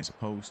shots when they're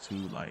supposed to.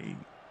 Like,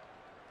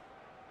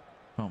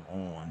 come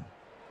on.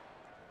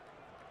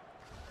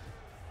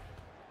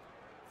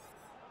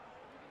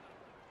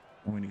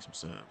 We need some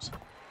subs.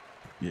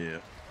 Yeah.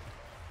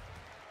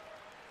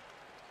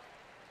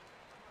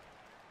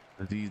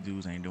 But these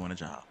dudes ain't doing a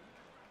job.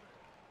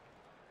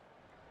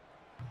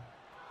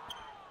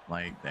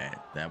 Like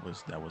that. That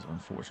was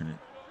unfortunate.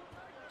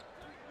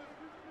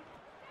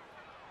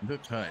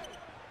 Good cut.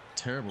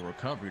 Terrible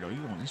recovery though.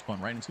 You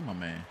spun right into my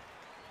man.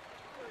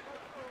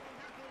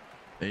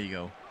 There you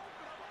go.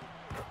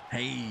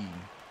 Hey,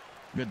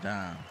 good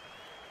dime.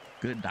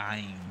 Good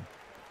dying.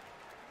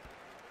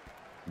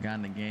 Got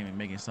in the game and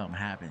making something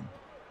happen.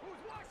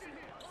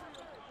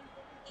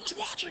 Who's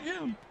watching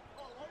him?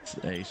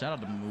 Hey, shout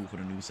out to Move for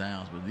the new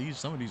sounds, but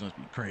some of these must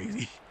be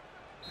crazy.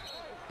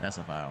 That's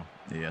a foul.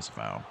 Yeah, that's a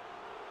foul.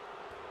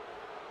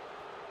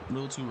 A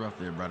little too rough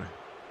there, brother.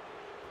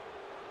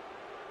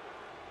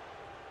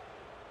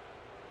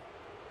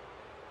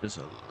 Just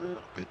a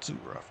little bit too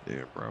rough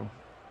there, bro.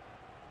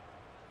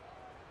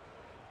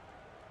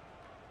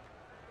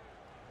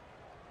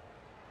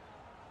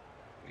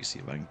 Let me see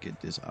if I can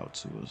get this out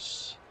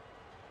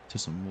to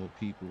some more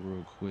people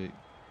real quick.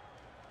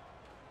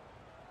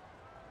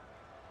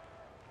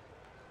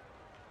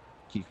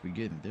 Keep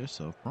forgetting their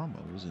self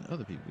promos and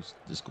other people's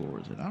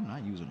Discords, and I'm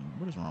not using them.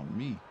 What is wrong with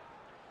me?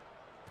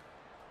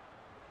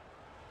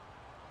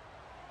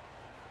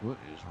 What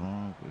is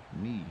wrong with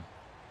me?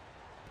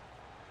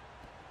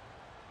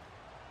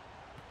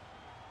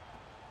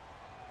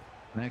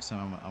 Next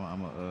time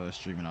I'm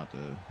streaming out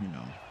the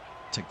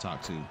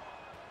TikTok too.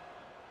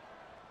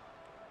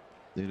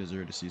 They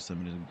deserve to see some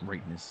of this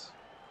greatness.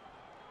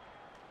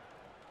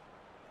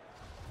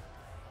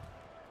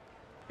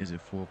 Is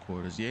it 4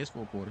 quarters? Yeah, it's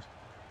 4 quarters.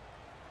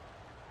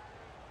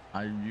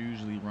 I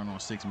usually run on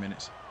 6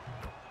 minutes.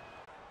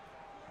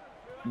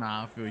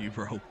 Nah, I feel you,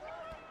 bro.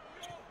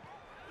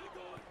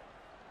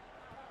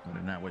 I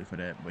did not wait for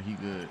that, but he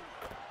good.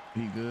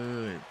 He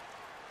good.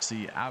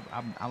 See, I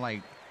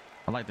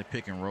like the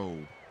pick and roll.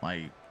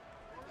 Like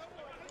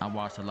I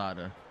watched a lot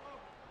of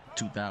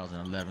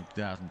 2011,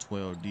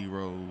 2012 D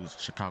Rose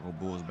Chicago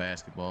Bulls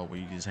basketball where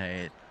you just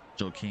had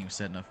Joakim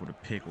setting up for the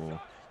pick, or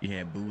you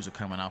had Boozer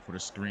coming out for the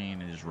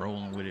screen and just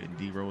rolling with it, and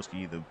D Rose can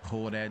either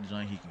pull that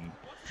joint,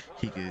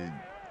 he could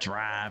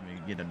drive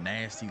and get a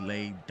nasty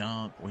lay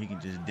dunk, or he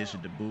can just dish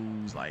it to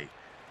Booze. Like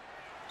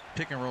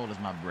pick and roll is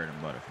my bread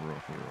and butter, for real,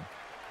 for real.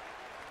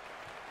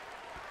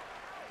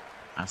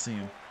 I see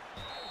him.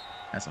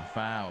 That's a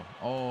foul.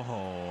 Oh,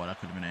 that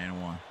could have been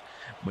an one.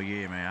 But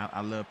yeah, man,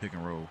 I love pick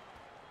and roll.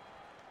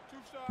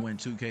 When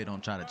 2K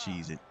don't try to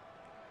cheese it.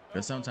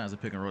 But sometimes the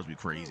pick and rolls be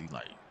crazy.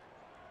 Like,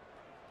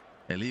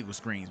 illegal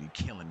screens be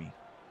killing me.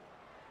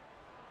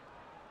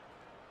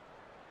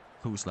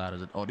 Who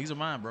sliders? Oh, these are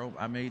mine, bro.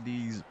 I made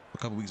these a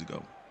couple weeks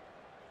ago.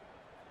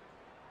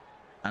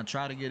 I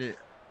try to get it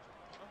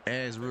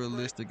as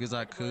realistic as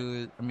I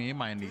could. I mean, it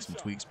might need some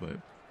tweaks, but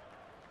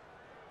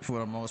for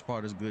the most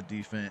part, it's good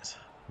defense,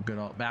 good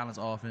balanced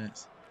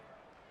offense.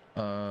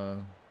 A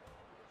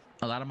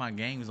lot of my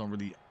games don't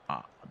really.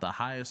 The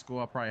highest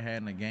score I probably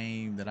had in a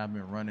game that I've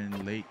been running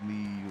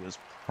lately was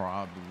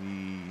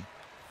probably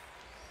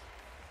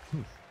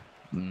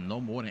no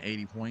more than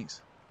 80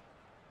 points.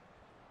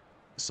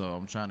 So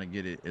I'm trying to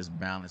get it as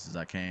balanced as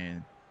I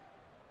can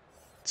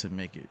to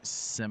make it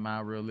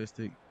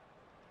semi-realistic.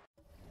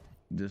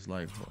 Just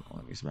like, hold on,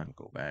 let me see if I can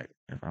go back.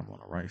 If I'm on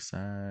the right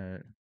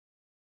side,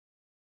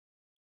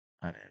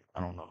 I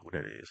don't know who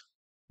that is,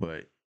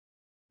 but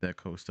that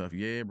coach stuff.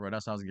 Yeah, bro,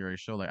 that's how I was getting ready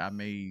to show. Like I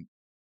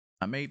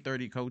made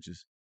 30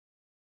 coaches.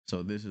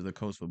 So this is the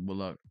coach for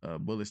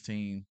Bullock's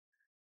team,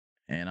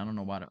 And I don't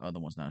know why the other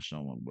one's not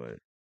showing, but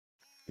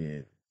yeah,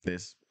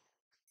 this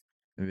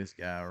this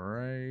guy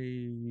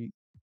right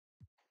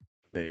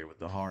there with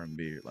the heart and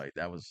beard, like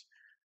that was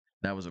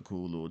a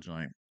cool little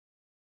joint.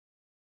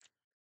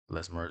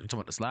 Let's merge. You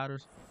talking about the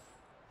sliders?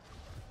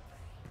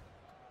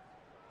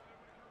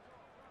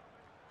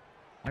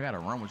 I gotta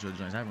run with your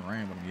joints. I haven't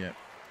ran with them yet.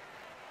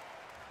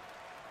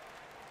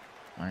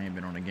 I ain't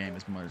been on the game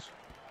as much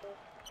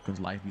because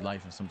life be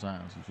life, and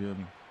sometimes you feel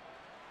me.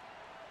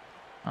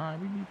 All right,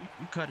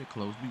 we cut it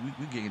close.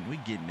 We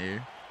getting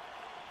there.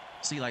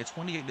 See, like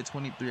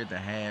 28-23 at the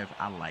half.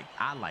 I like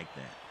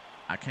that.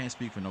 I can't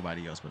speak for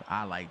nobody else, but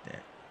I like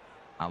that.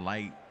 I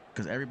like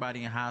because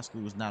everybody in high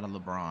school is not a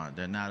LeBron.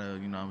 They're not a,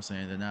 you know what I'm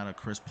saying? They're not a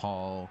Chris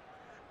Paul.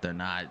 They're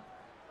not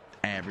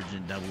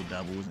averaging double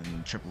doubles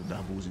and triple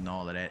doubles and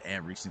all of that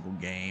every single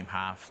game,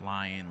 high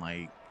flying.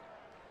 Like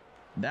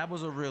that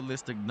was a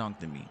realistic dunk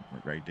to me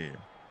right there.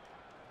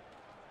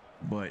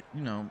 But you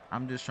know,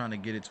 I'm just trying to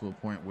get it to a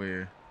point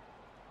where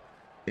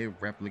it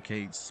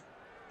replicates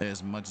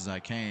as much as I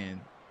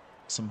can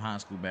some high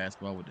school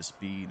basketball with the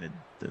speed.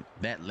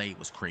 That late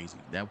was crazy.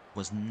 That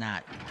was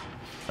not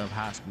of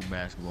high school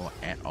basketball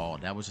at all.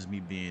 That was just me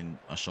being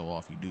a show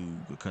offy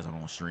dude because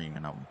I'm on stream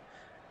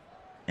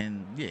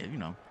and yeah, you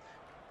know,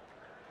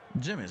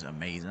 gym is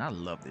amazing. I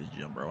love this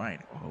gym, bro. I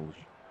ain't gonna hold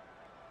you.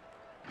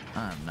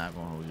 I'm not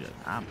gonna hold you.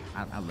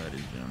 I love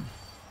this gym.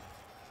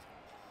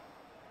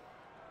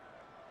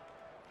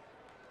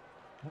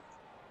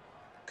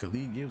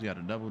 Khalid Gibbs got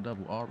a double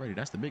double already.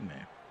 That's the big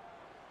man.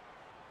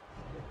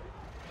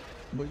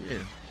 But yeah,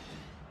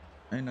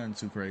 ain't nothing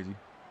too crazy.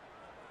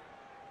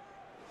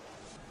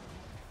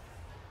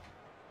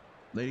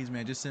 Ladies,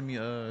 man, just send me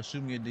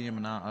shoot me a DM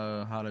and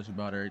I'll holler at you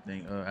about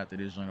everything after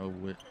this joint over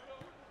with.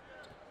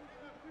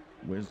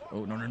 Where's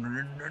oh no.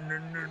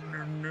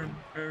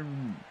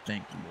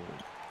 Thank you,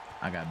 Lord.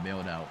 I got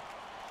bailed out.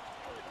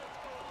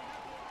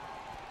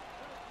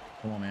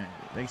 Come on, man.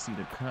 They see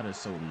the cutter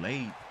so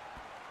late.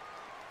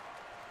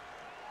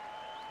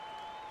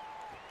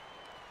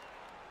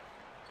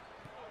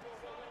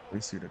 They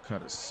see the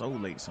cutter so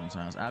late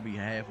sometimes. I be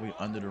halfway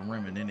under the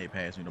rim and then they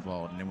pass me the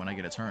ball. And then when I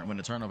get a turn, when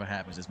the turnover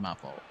happens, it's my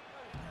fault.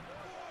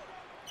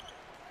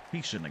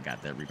 He shouldn't have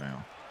got that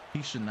rebound.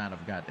 He should not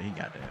have got that. He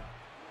got that.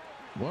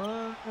 What?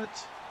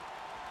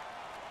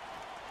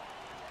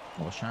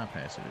 I was trying to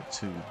pass it at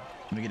 2.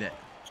 Let me get that.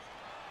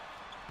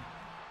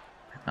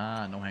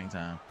 Ah, no hang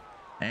time.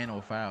 Ain't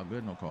no foul.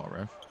 Good no call,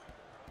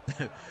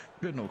 ref.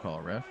 Good no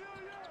call, ref.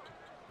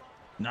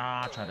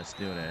 Nah, I tried to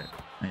steal that.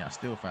 And I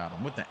still fouled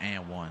him with the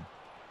and one.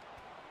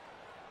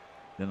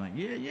 They're like,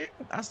 yeah.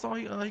 I saw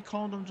he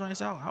called them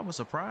joints out. I was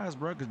surprised,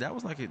 bro, because that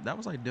was like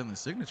Dylan's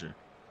signature.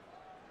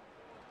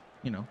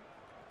 You know,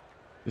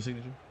 the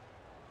signature.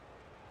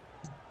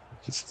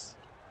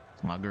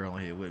 My girl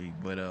on here with me,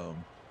 but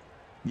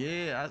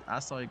yeah, I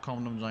saw he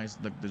calling them joints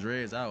the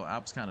dreads out. I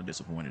was kind of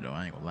disappointed though.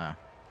 I ain't gonna lie,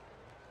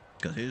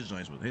 because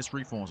his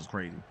free forms was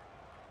crazy.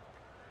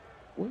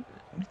 What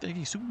you think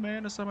he's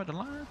Superman or something at the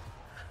line?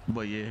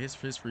 But yeah, his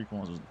free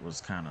forms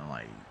was kind of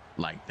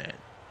like that.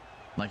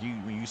 Like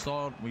when you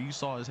saw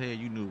his head,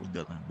 you knew it was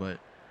Dylan. But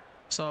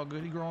it's all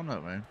good. He growing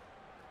up, man.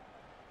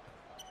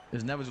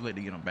 It's never too late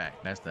to get him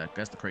back. That's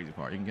the crazy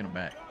part. You can get him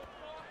back.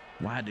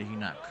 Why did he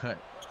not cut?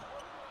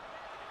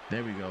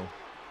 There we go.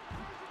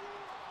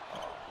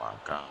 Oh my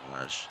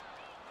gosh.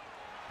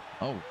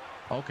 Oh,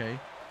 okay.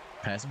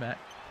 Pass it back.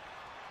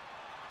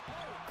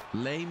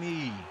 Lay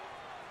me.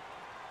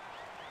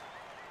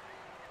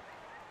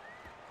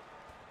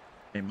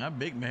 Hey, my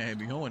big man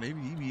be going. He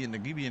be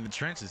in the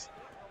trenches.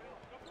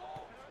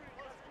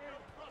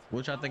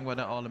 What y'all think about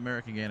that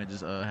All-American game that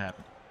just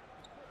happened?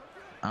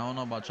 I don't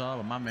know about y'all,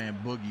 but my man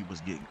Boogie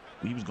was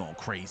going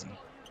crazy.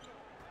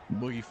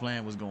 Boogie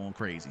Flam was going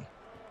crazy.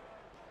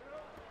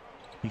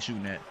 He's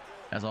shooting that.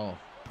 That's all.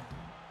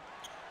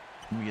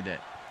 Let me get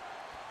that.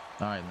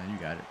 All right, man, you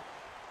got it.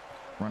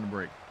 Run the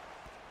break.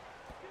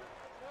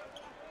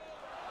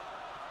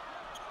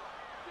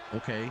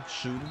 Okay,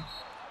 shooting.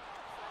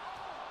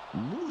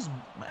 Lose,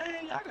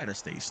 man. I gotta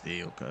stay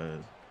still,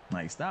 cause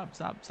like stop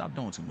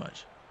doing too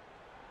much.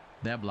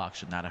 That block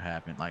should not have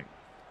happened. Like,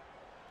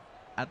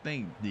 I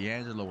think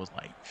D'Angelo was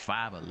like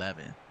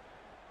 5'11",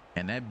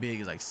 and that big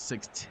is like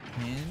 6'10".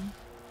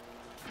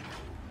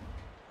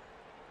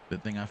 The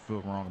thing I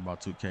feel wrong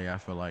about 2K, I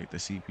feel like the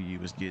CPU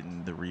was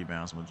getting the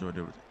rebounds majority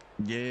of it.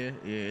 Yeah,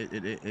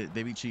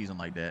 they be cheesing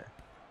like that.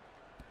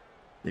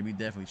 They be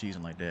definitely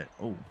cheesing like that.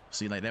 Oh,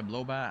 see, like that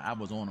blow by, I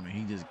was on him and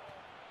he just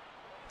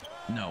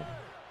no.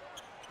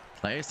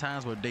 Like there's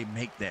times where they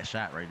make that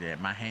shot right there.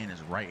 My hand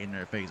is right in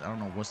their face. I don't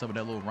know what's up with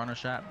that little runner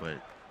shot, but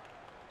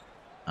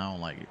I don't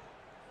like it.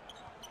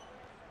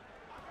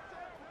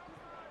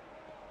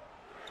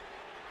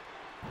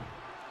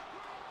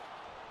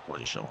 Boy,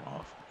 he's showing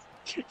off.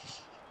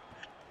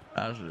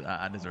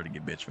 I deserve to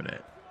get bitch for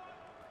that.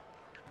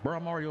 Bro,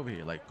 I'm already over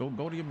here. Like, go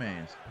to your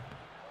mans.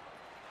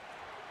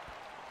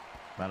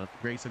 By the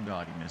grace of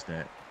God, he missed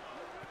that.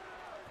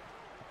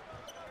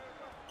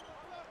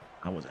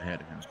 I was ahead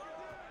of him.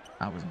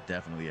 I was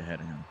definitely ahead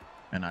of him.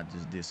 and I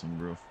just did some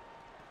real.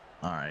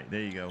 All right,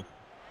 there you go.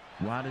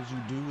 Why did you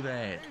do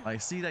that?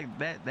 Like, see, like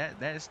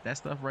that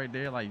stuff right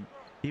there. Like,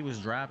 he was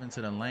driving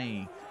to the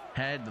lane,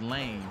 had the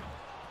lane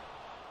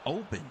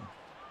open,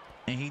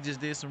 and he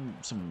just did some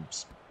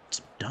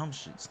dumb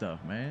shit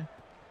stuff, man.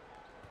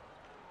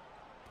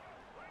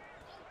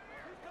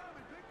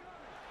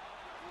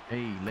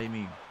 Hey, lay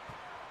me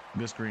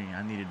good screen.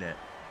 I needed that.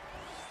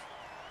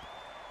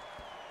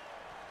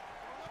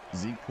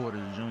 Zeke Porter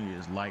Jr.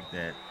 is like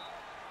that,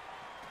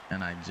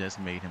 and I just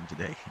made him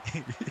today.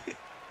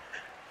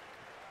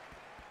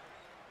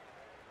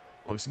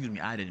 Oh, excuse me,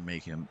 I didn't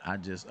make him. I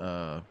just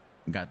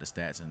got the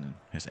stats and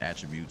his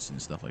attributes and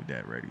stuff like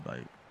that ready,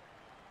 like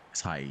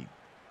his height,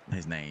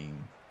 his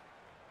name.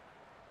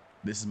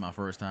 This is my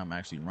first time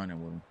actually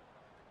running with him.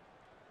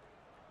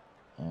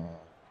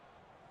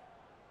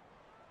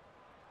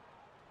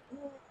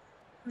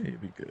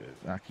 It'd be good.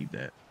 I'll keep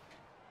that.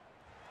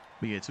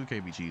 But yeah,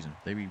 2K be cheesing.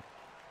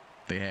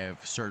 They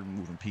have certain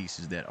moving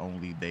pieces that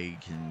only they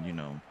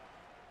can,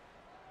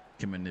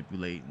 can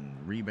manipulate, and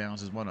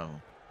rebounds is one of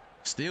them.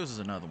 Steals is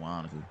another one,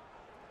 honestly.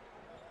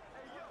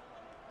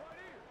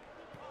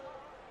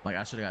 Like,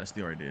 I should have got a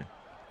steal right there.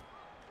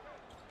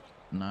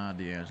 Nah,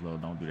 D'Angelo,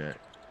 don't do that.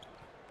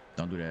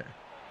 Don't do that.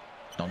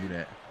 Don't do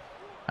that.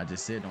 I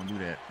just said don't do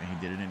that, and he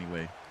did it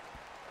anyway.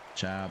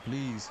 Child,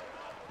 please.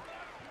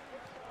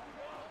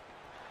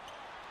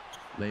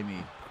 Lay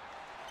me.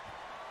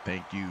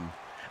 Thank you.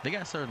 They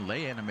got certain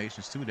lay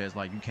animations too that's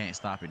like you can't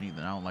stop it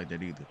either. I don't like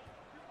that either.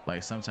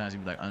 Like sometimes you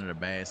be like under the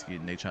basket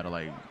and they try to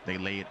like they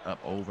lay it up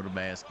over the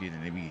basket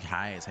and they be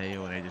high as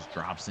hell and it just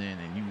drops in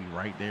and you be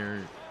right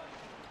there.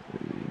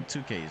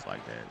 2K is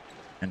like that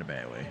in a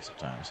bad way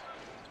sometimes.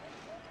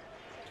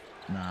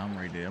 Nah, I'm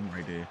right there. I'm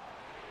right there.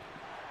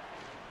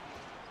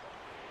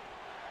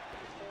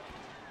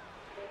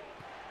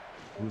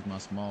 Who's my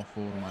small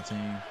forward on my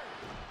team?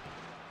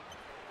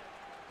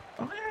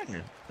 Oh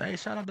yeah. Hey,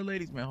 shout out the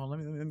ladies, man. Hold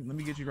on, let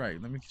me get you right.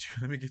 Let me get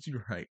you let me get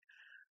you right.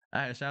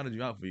 I had shouted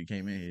you out before you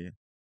came in here.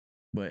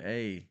 But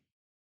hey,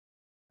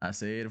 I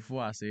said it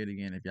before, I say it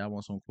again. If y'all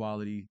want some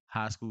quality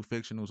high school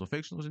fictionals or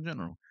fictionals in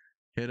general,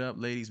 hit up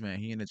ladies, man.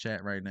 He in the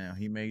chat right now.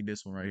 He made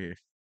this one right here.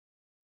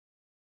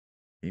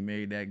 He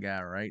made that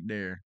guy right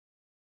there.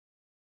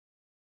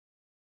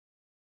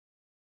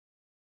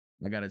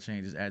 I gotta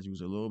change his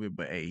attributes a little bit,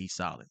 but hey, he's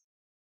solid.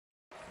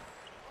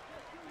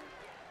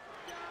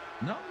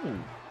 No,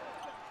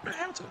 man,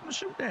 I'm telling him to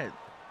shoot that.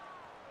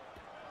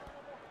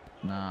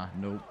 Nah,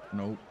 nope,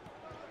 nope,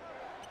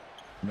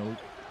 nope.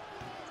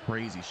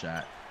 Crazy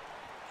shot.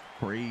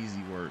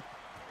 Crazy work.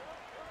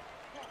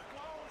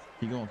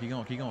 Keep going, keep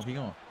going, keep going, keep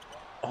going.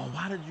 Oh,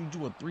 why did you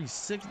do a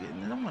 360?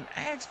 No one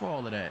asked for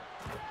all of that.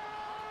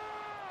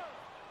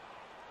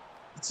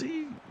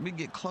 See, we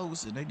get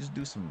close and they just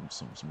do some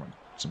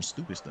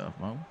stupid stuff,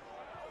 bro.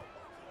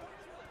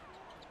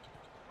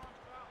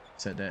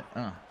 Said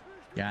that.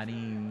 Got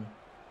him.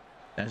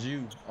 That's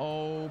you.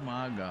 Oh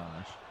my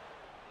gosh.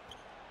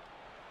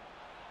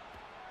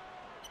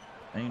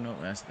 Ain't no.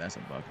 That's a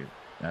bucket.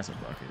 That's a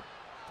bucket.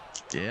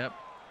 Yep.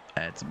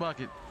 That's a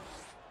bucket.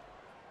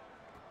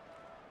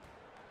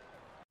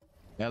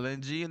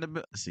 LNG in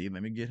the. See,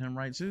 let me get him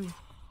right too.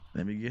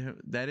 Let me get him.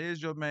 That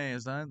is your man,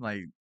 son.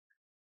 Like,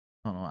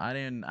 hold on. I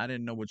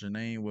didn't know what your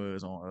name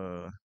was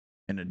on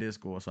in the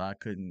Discord, so I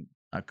couldn't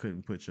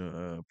put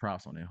your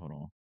props on there. Hold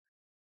on.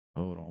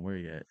 Hold on. Where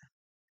you at?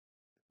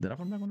 Did I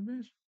put him back on the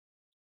bench?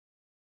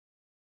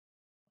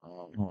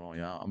 Hold on,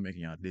 y'all. I'm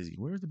making y'all dizzy.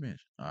 Where's the bench?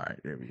 All right,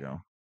 there we go.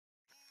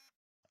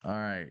 All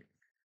right.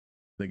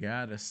 The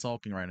guy that's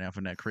sulking right now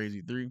from that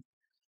crazy three,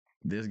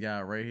 this guy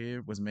right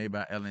here was made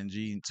by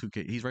LNG and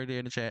 2K. He's right there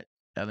in the chat.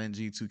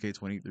 LNG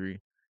 2K23.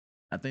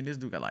 I think this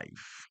dude got like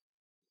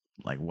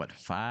what,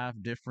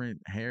 five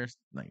different hairs,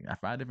 like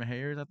 5 different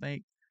hairs, I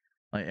think.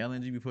 Like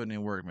LNG be putting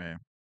in work, man.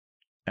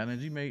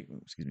 LNG made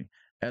excuse me.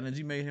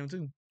 LNG made him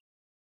too.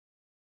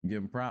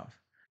 Give him props.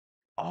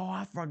 Oh,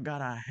 I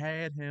forgot I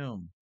had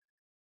him.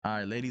 All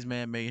right, ladies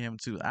man made him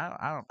too.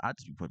 I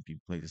just be putting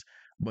people places.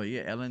 But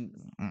yeah,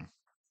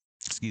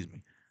 excuse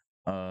me.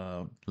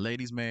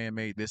 Ladies man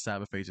made this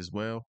cyberface as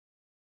well.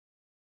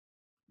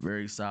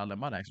 Very solid. I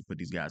might actually put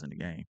these guys in the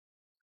game.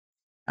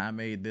 I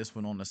made this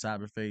one on the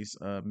cyberface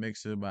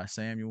mixer by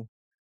Samuel.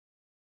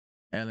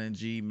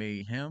 LNG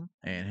made him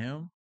and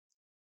him.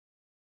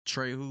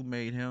 Trey who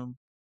made him.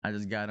 I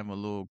just got him a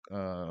little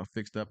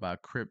fixed up by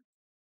Crip.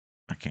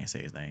 I can't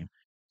say his name.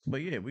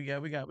 But yeah, we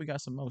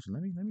got some motion.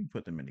 Let me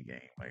put them in the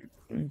game. Like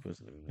let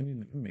me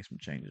make some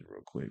changes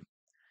real quick.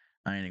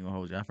 I ain't even gonna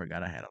hold you. I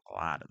forgot I had a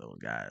lot of those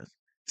guys.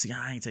 See,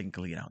 I ain't taking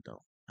Khalid out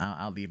though.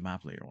 I'll leave my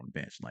player on the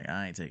bench. Like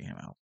I ain't taking him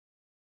out.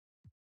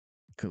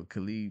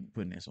 Khalid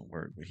putting in some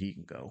work, but he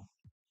can go.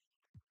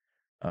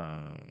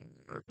 Uh,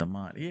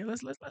 Damani. Yeah,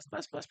 let's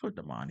put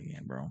Damani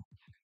in, bro.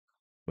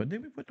 But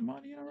did we put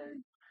Damani in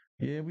already?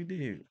 Yeah, we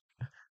did.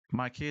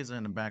 My kids are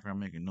in the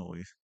background making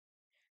noise.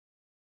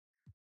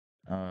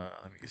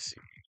 Let me see.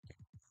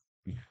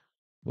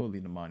 We'll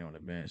leave Damani on the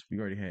bench. We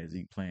already had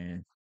Zeke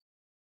playing.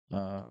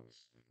 Uh,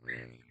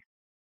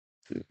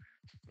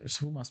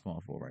 Who am I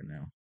spawn for right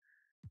now?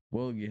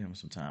 We'll give him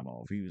some time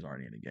off. He was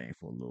already in the game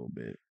for a little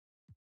bit.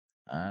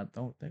 I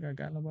don't think I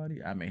got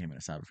nobody. I made him in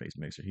a cyberface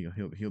mixer.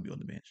 He'll be on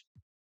the bench.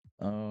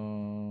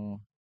 Uh,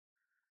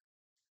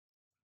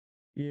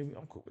 yeah,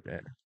 I'm cool with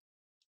that.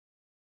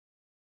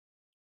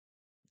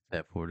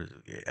 That Porter,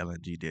 yeah,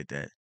 LNG did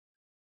that.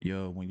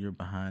 Yo, when you're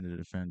behind the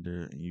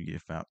defender and you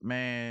get fouled,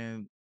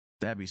 man,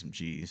 that'd be some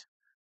cheese.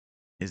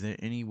 Is there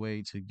any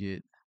way to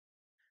get?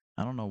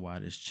 I don't know why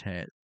this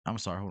chat. I'm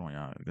sorry, hold on,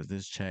 y'all, because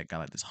this chat got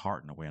like this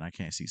heart in the way, and I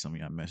can't see some of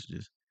y'all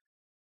messages.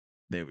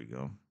 There we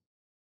go.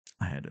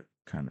 I had to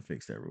kind of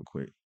fix that real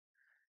quick.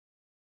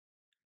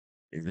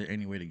 Is there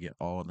any way to get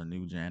all the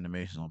new gen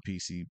animations on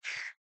PC?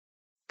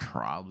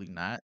 Probably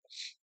not,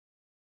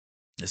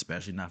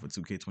 especially not for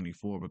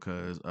 2K24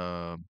 because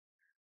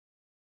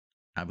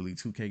I believe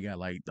 2K got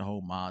like the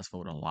whole mods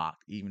folder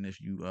locked. Even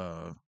if you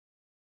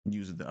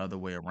use it the other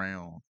way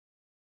around,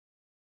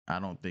 I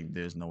don't think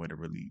there's no way to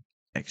really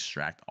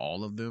extract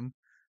all of them.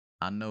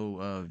 I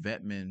know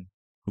Vetman,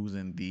 who's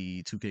in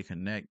the 2K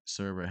Connect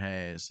server,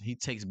 he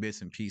takes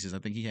bits and pieces. I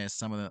think he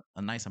has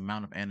a nice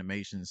amount of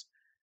animations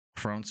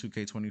from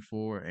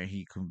 2K24 and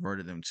he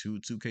converted them to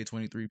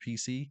 2K23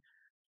 PC.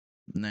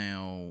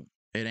 Now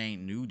it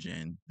ain't new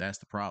gen, that's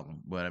the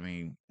problem. But I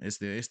mean, it's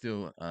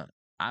still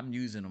I'm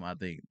using them. I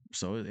think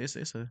so. It's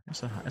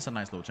a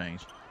nice little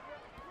change.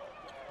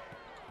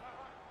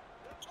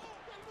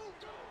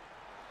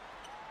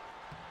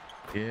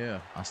 Yeah,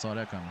 I saw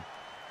that coming.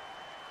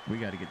 We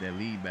got to get that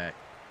lead back.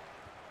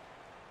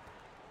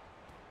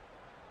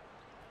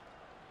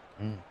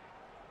 Mm.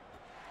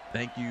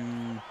 Thank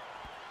you.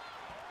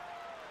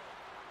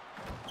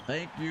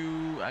 Thank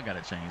you. I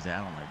gotta change that.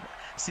 I don't like that.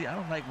 See, I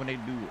don't like when they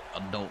do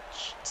adult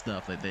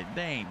stuff like that.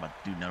 They ain't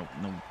about to do no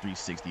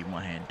 360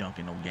 one hand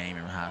dunking no game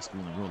in high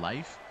school in real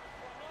life.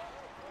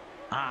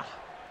 Ah,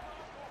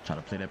 try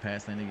to play that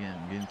pass lane again.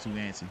 I'm getting too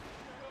antsy.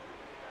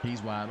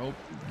 He's wide open.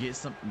 Get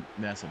some.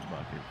 That's a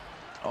bucket.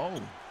 Oh,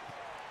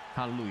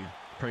 hallelujah.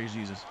 Praise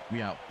Jesus.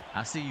 We out.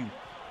 I see you.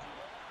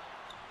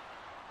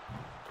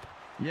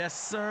 Yes,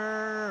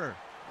 sir.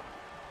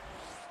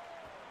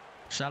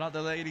 Shout out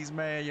the ladies,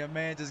 man. Your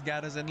man just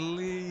got us in the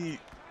lead.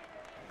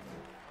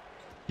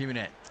 Give me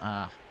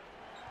that.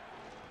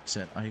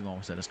 He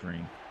gonna set a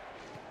screen.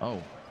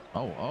 Oh.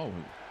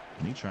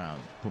 He trying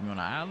to put me on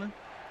the island?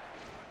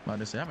 About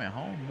to say, I'm at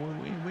home. Boy,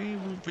 we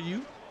ain't rooting for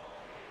you.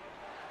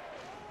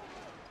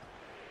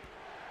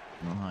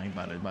 He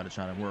about to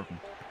try to work him.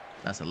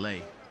 That's a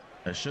lay.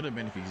 That should have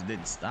been if he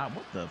didn't stop.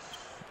 What the?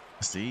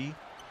 See,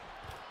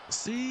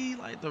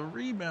 like the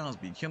rebounds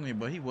be killing me,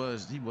 but he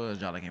was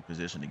y'all like in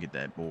position to get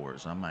that board,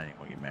 so I'm not even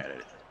gonna get mad at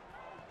it.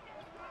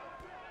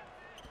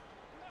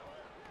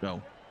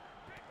 Go.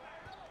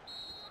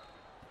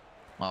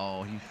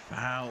 Oh, he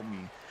fouled me.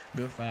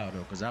 Good foul though,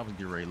 because I was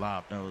getting ready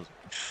lob. That was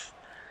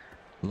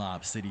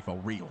Lob City for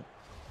real.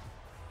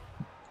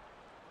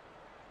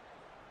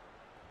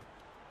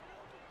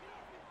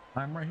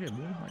 I'm right here,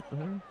 boy. Like the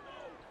hell?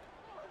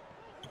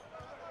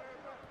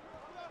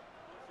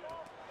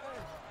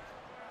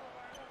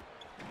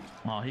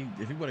 Oh,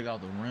 if he would have got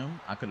the rim,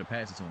 I could have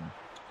passed it to him.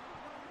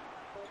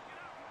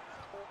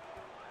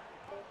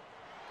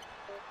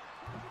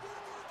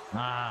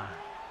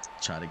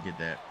 Try to get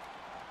that.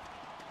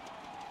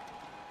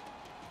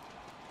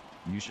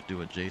 You should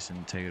do a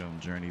Jason Tatum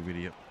journey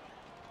video.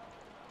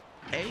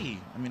 Hey,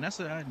 I mean that's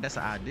an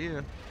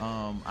idea.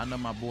 I know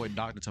my boy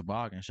Dr.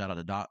 Toboggan. Shout out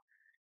to Doc.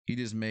 He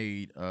just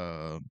made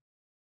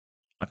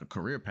like a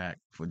career pack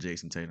for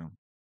Jason Tatum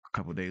a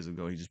couple days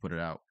ago. He just put it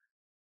out.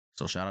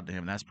 So shout out to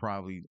him. That's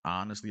probably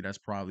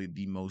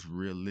the most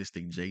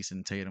realistic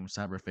Jason Tatum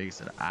cyberface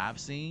that I've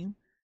seen.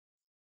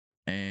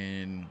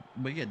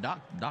 But yeah, Doc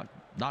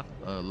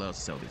loves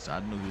Celtics. I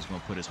knew he was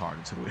gonna put his heart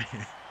into it.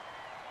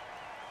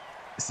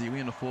 See, we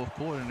in the fourth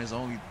quarter and it's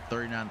only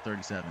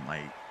 39-37.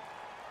 Like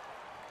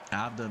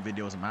I've done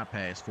videos in my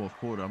past fourth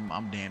quarter.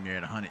 I'm damn near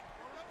at 100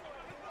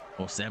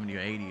 or 70 or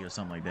 80 or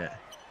something like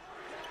that.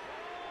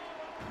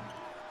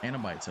 Ain't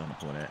nobody telling me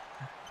for that.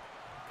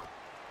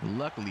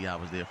 Luckily, I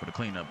was there for the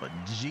cleanup, but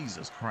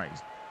Jesus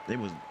Christ, it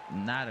was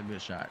not a good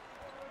shot.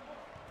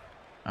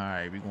 All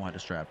right, we're gonna have to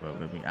strap up.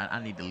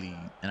 I need the lead,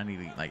 and I need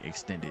to like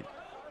extend it.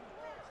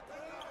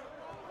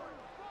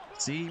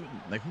 See,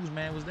 like whose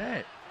man was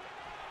that?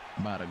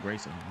 By the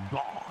grace of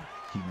God,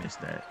 he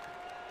missed that.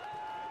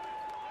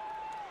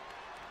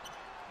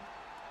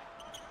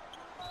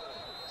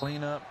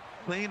 Clean up,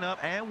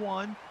 and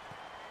one.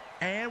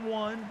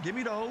 Give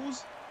me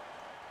those.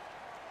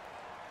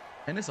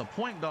 And it's a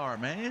point guard,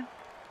 man.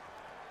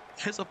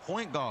 It's a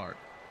point guard.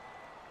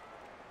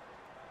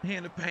 He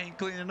in the paint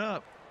cleaning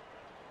up.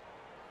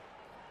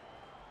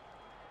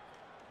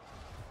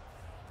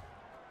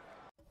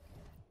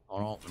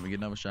 Hold on, let me get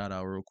another shout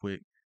out real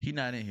quick. He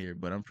not in here,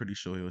 but I'm pretty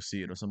sure he'll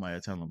see it or somebody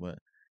will tell him. But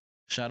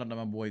shout out to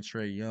my boy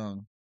Trey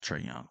Young.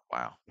 Trey Young,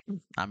 wow.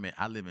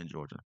 I live in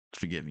Georgia.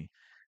 Forgive me.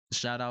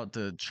 Shout out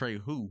to Trey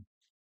Who.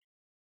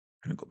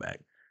 Let me go back.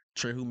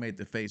 Trey Who made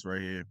the face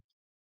right here.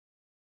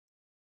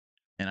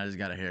 And I just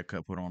got a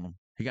haircut put on him.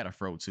 He got a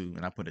fro too,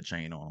 and I put a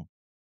chain on him.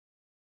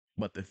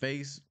 But the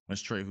face was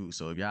Trey Who.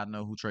 So if y'all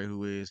know who Trey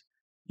Who is,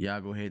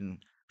 y'all go ahead and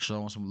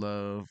show him some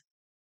love.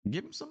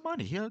 Give him some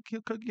money. He'll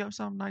cook you up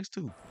something nice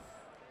too.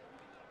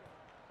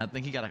 I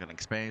think he got like an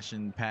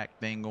expansion pack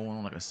thing going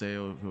on, like a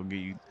sale. He'll give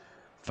you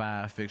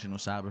 5 fictional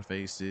cyber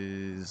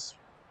faces.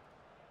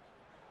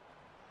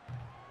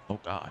 Oh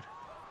God,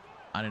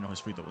 I didn't know his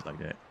free throw was like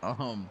that. I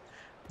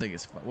think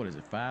it's what is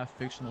it? 5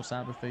 fictional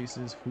cyber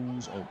faces.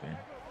 Who's open?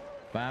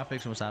 5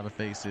 fictional cyber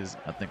faces.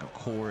 I think a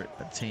court,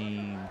 a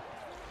team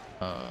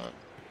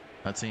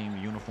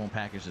uniform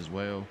package as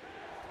well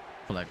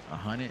for like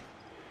 100.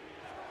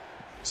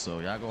 So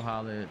y'all go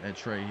holler at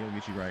Trey. He'll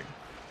get you right.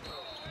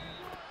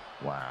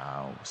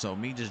 Wow. So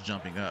me just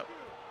jumping up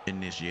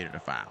initiated a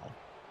foul.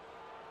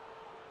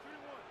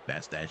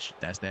 That's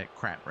that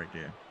crap right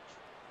there.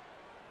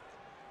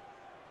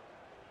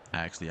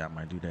 Actually, I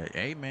might do that.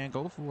 Hey man,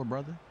 go for it,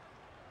 brother.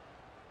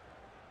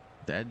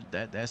 That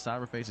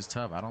cyber face is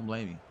tough. I don't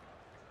blame you.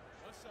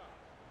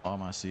 All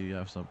my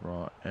CFs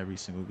abroad, every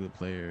single good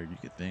player you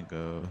could think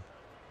of.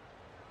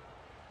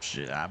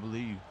 Shit, I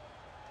believe.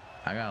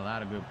 I got a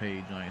lot of good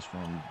paid joints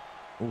from.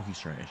 Oh, he's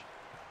trash.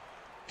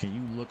 Can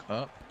you look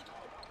up?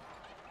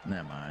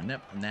 Never mind.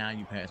 Now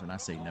you pass when I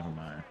say never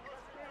mind.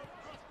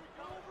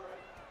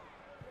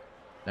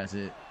 That's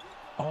it.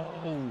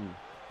 Oh,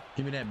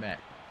 give me that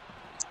back.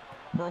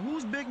 Bro,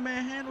 who's big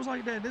man handles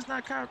like that? This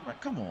not Kyrie.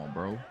 Come on,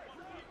 bro.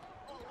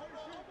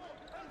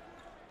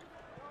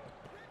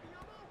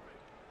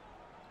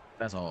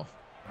 That's off.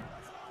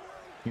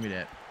 Give me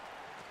that.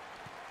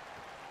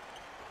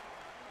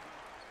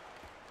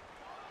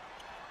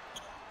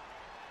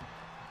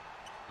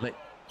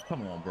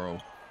 Come on, bro.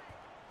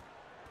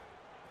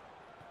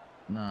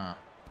 Nah.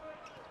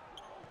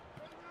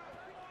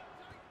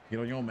 Get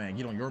on your man.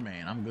 Get on your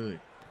man. I'm good.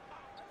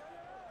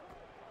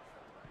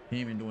 He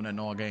ain't been doing nothing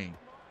all game.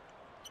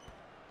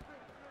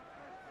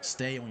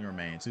 Stay on your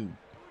man, too.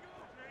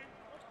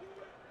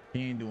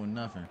 He ain't doing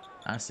nothing.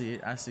 I see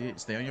it. I see it.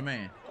 Stay on your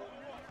man.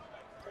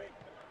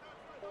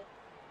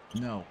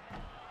 No.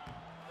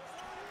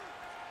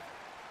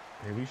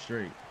 Hey, we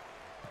straight.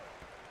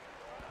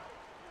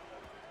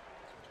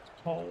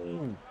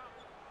 Oh.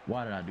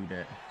 Why did I do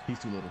that? He's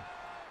too little.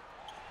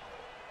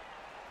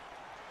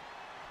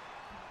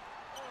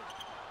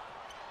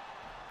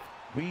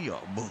 We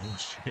are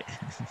bullshit.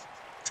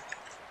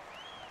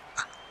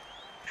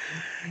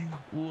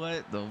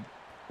 What the? All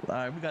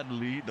right, we got the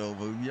lead though,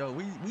 but yo,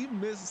 we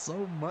missed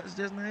so much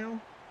just now.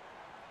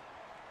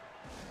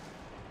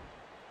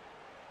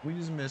 We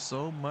just missed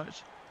so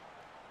much.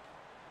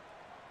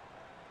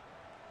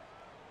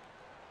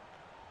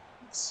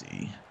 Let's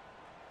see.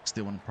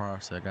 Still in the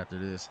process after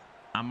this.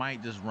 I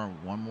might just run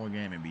one more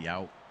game and be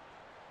out.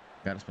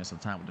 Got to spend some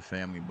time with the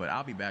family, but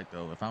I'll be back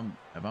though. If I'm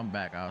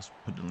back, I'll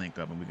put the link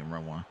up and we can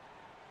run one.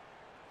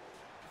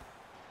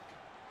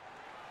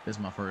 This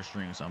is my first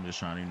stream, so I'm just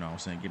trying to, you know what I'm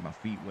saying, get my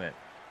feet wet.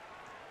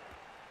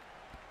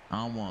 I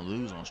don't want to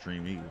lose on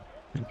stream either.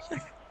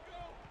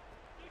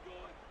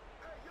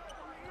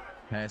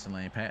 Passing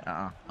lane,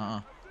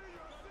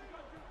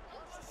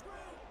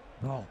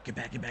 Oh, get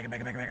back.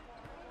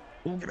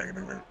 Oh, get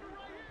back.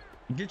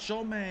 Get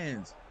your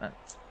mans.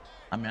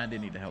 I mean, I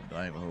didn't need the help though.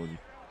 I ain't gonna hold you.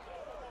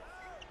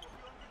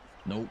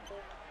 Nope.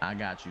 I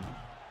got you.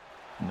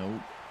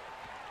 Nope.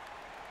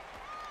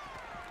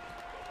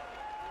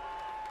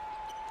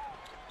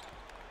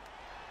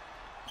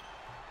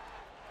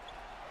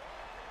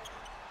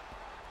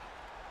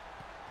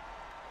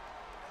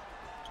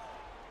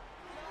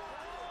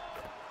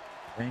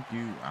 Thank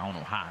you. I don't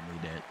know how I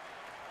made that.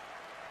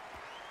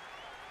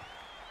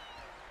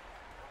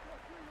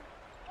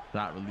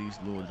 Dot release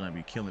Lil Jon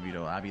be killing me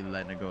though. I be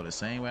letting it go the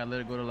same way I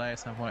let it go the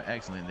last time for an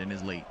excellent, then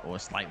it's late or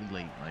slightly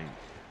late. Like,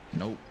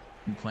 nope.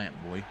 You plant,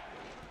 boy.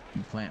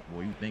 You plant,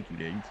 boy. You think you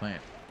there. You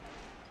plant.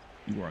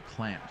 You are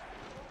clamped.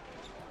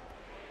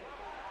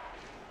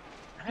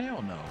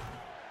 Hell no.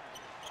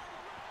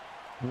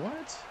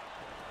 What?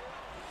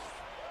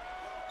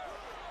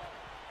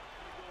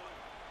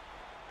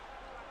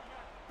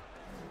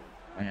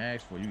 I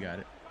asked for it. You got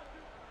it.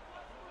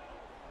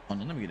 Oh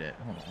no, let me get that.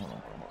 Hold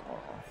on.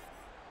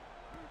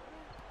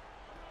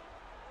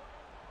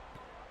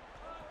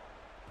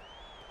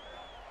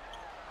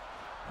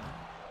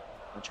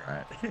 I'll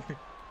try it.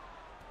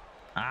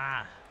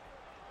 Ah.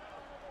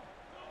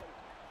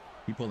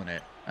 He pulling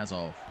that. That's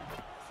off.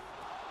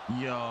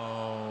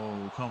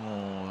 Yo, come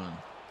on.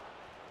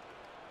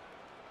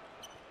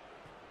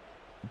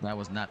 That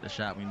was not the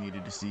shot we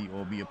needed to see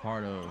or be a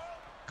part of.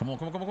 Come on.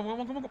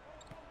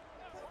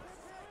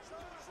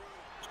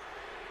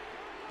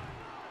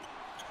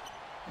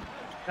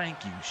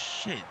 Thank you.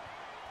 Shit.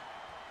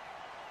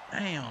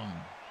 Damn.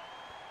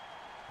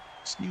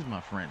 Excuse my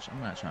French. I'm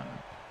not trying to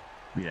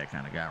be that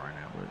kind of guy right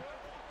now, but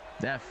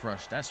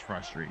that's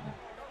frustrating.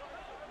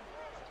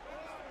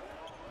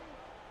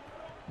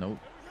 Nope.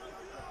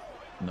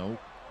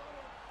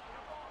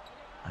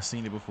 I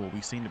seen it before.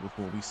 We seen it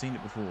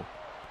before.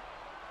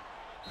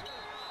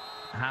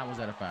 How was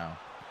that a foul?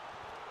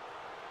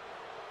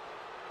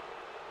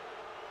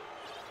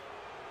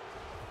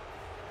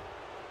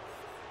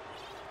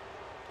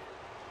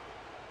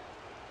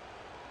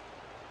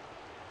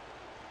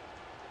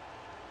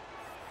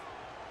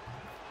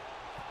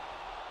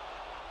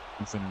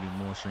 I'm finna do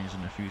more streams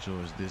in the future.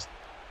 Or is this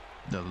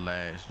the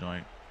last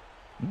joint?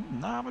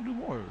 Nah, I'm gonna do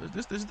more.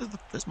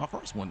 This my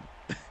first one.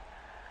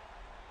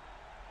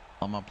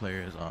 All my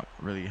players are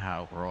really high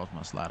overalls.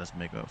 My sliders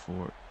make up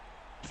for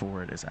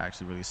it. It's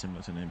actually really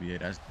similar to the NBA.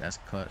 That's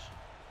clutch.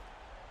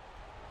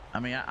 I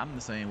mean, I'm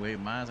the same way.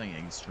 Mine's ain't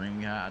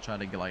extremely high. I try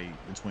to get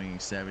like between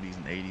 70s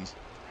and 80s.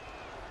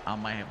 I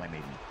might have like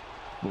maybe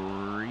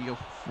 3 or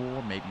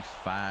 4, maybe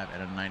 5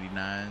 at a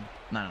 99.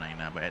 Not a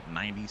 99, but at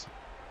 90s.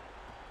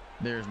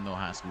 There's no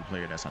high school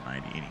player that's a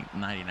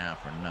 99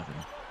 for nothing.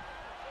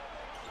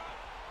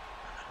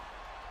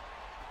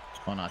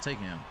 Oh no, take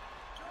him.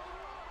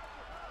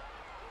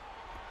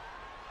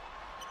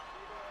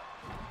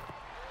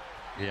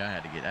 Yeah, I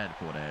had to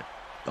pull that.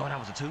 Oh, that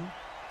was a 2?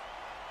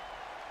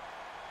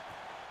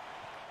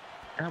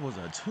 That was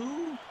a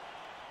 2?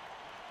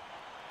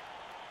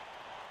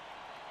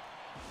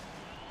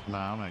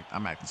 Nah,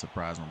 I'm acting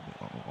surprised on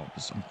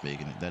this. I'm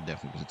faking it. That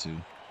definitely was a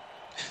 2.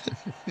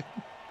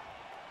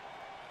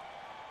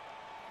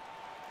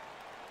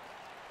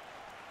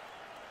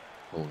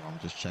 Hold on, I'm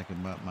just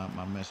checking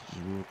my messages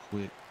real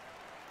quick.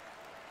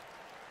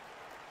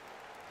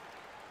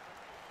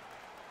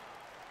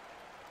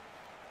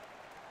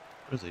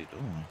 What is he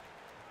doing?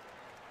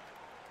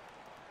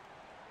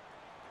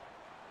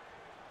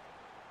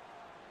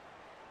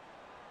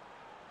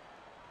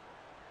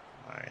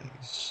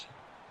 Nice.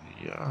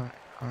 Yeah,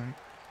 all right.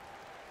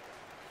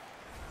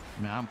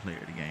 Man, I'm player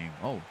of the game.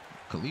 Oh,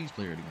 Khalid's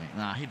player of the game.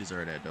 Nah, he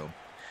deserved that though.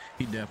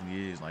 He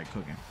definitely is like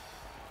cooking.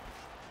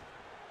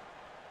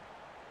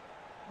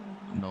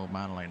 No,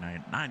 mine are like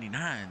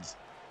 99s.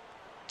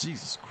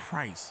 Jesus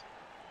Christ.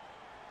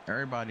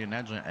 Everybody in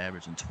that joint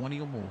averaging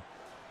 20 or more.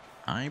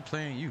 I ain't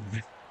playing you.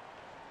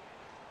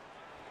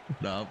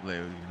 No, I'll play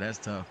with you. That's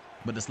tough.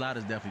 But the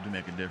sliders definitely do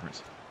make a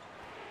difference.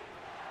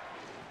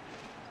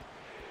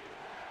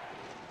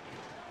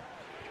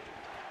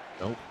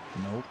 Nope,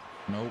 nope,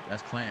 nope.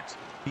 That's clamped.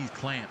 He's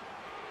clamped.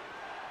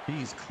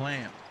 He's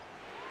clamped.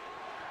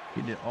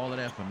 He did all of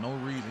that for no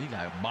reason. He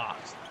got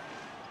boxed.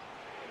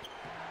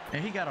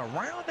 And he got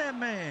around that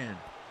man.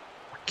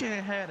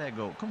 Can't have that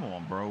go. Come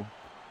on, bro.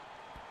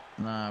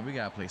 Nah, we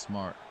gotta play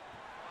smart.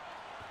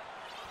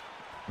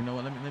 You know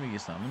what? Let me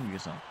get something. Let me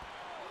get something.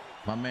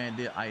 My man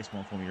did ice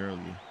one for me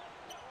earlier.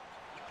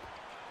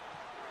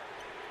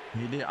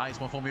 He did ice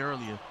one for me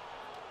earlier.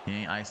 He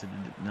ain't iced it.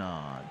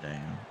 Nah,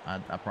 damn.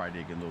 I probably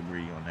did get a little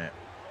greedy on that.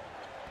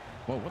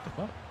 Whoa, what the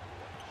fuck?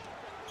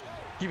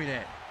 Give me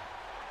that.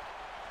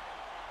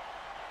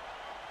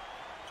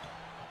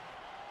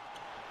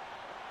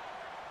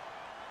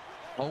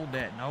 Hold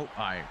that. Nope.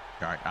 All right.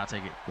 All right. I'll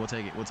take it. We'll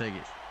take it. We'll take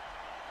it.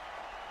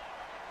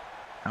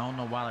 I don't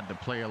know why like the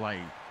player like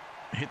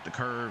hit the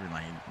curve and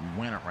like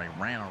ran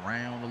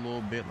around a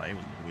little bit. Like it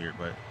was weird,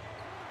 but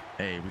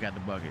hey, we got the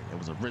bucket. It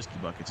was a risky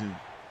bucket too.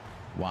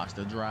 Watch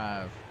the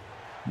drive.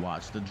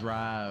 Watch the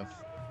drive.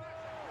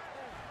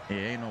 Yeah,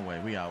 ain't no way.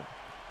 We out.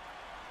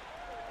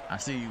 I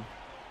see you.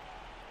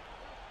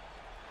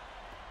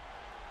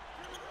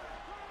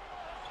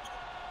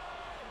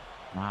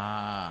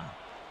 Ah,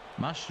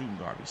 my shooting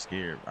guard be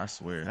scared. I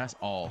swear. That's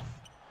off.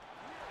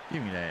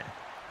 Give me that.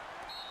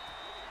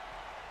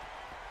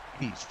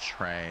 He's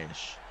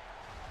trash.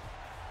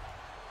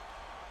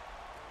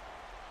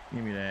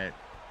 Give me that.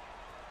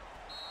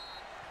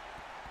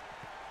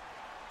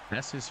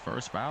 That's his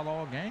first foul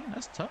all game?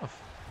 That's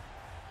tough.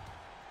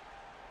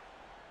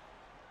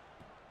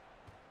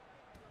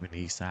 We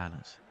need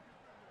silence.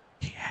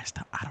 He has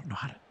to. I don't know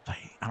how to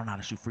play. I don't know how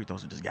to shoot free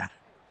throws with this guy.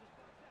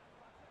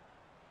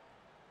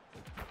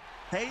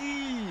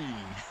 Hey,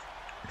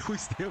 we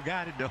still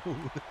got it though.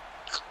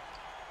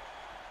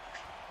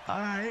 All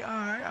right, all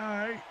right, all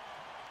right.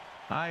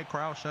 All right,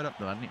 crowd, shut up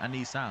though. I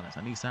need silence.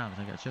 I need silence.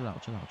 I got chill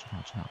out, chill out, chill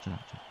out, chill out, chill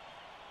out, chill out.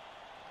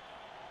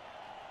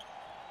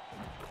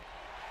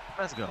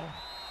 Let's go.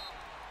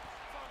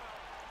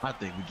 I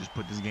think we just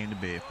put this game to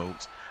bed,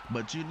 folks.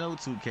 But you know,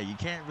 2K, you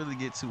can't really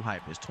get too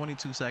hyped. There's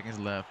 22 seconds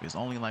left. It's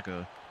only like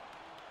a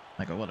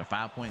what, a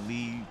 5-point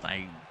lead.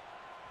 Like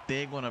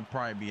they're gonna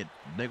probably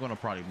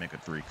make a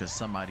 3 because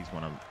somebody's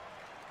gonna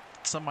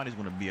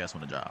BS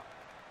on the job.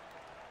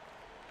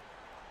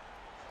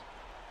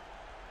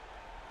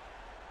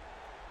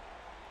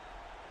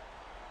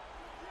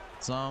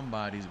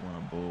 Somebody's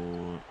gonna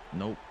bull.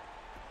 Nope.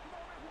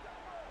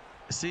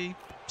 See,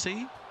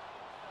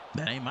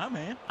 that ain't my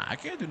man. I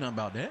can't do nothing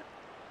about that.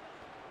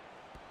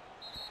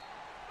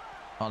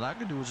 All I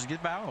can do is just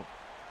get fouled.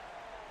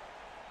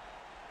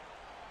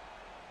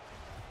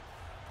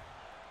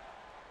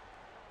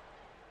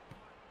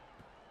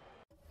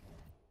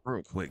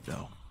 Real quick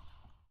though.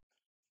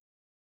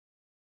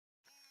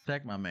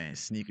 Check my man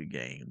sneaker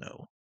game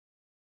though.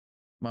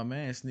 My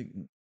man sneak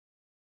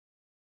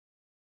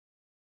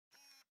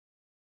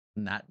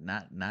not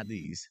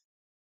these.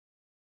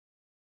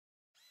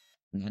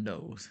 Not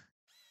those.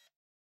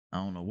 I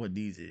don't know what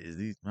these is.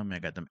 These my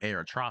man got them air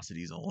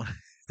atrocities on.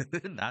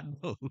 Not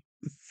those.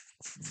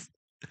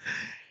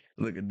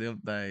 Look at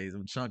them things,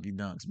 them chunky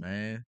dunks,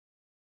 man.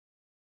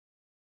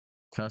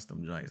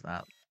 Custom joints.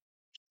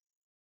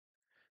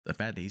 The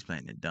fact that he's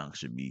playing the dunk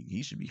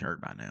he should be hurt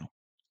by now.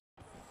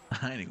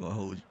 I ain't gonna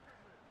hold you.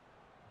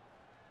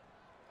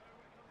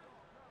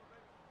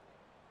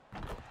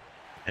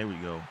 There we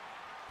go.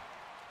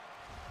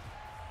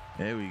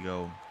 There we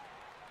go.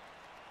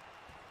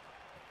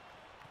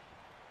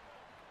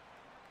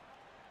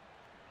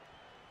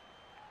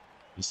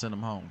 You send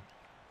him home.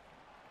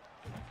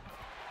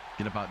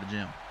 Get up out the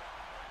gym.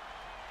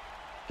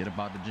 Get up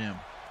out the gym.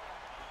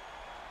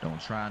 Don't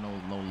try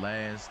no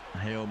last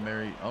Hail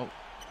Mary. Oh,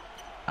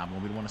 I'm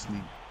gonna be the one to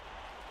sleep.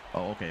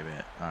 Oh, okay,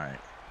 man. All right.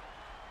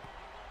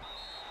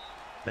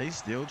 They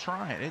still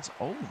trying. It's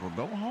over.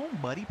 Go home,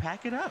 buddy.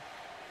 Pack it up.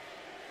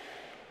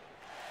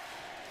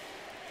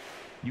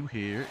 You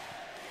hear it.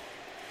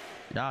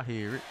 Y'all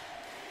hear it.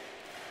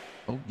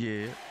 Oh,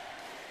 yeah.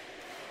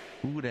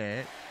 Who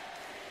that?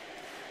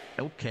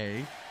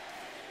 Okay.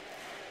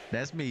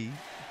 That's me.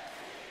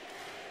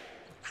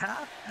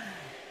 Ha!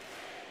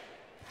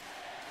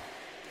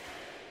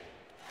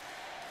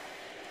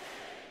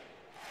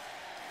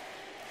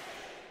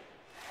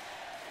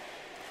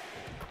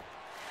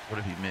 What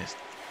if he missed?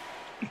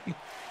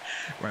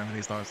 Right when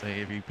they start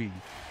saying MVP.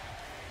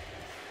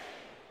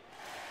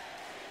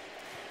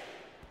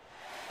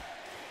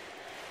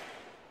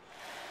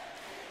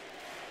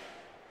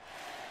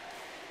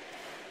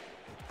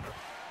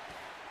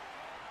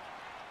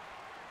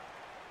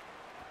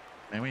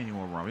 Man, we ain't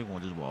even run. We gonna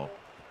just walk.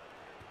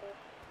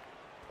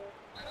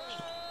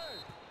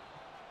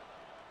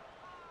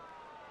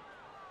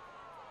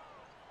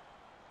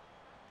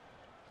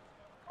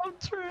 I'm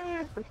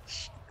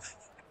trash.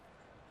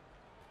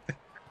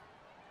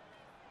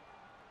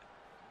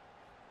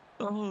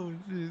 Oh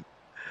shit!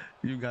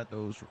 You got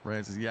those for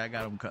Francis? Yeah, I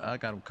got him. I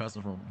got him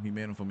custom from. He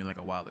made them for me like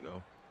a while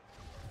ago.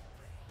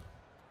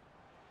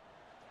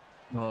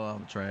 Oh,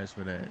 I'm trash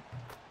for that.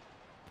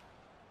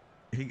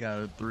 He got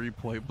a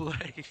 3-point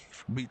play.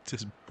 Beat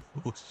this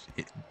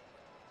bullshit.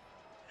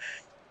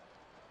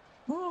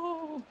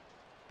 Oh,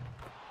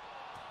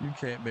 you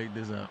can't make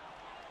this up.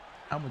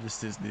 I'm gonna just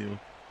sit still.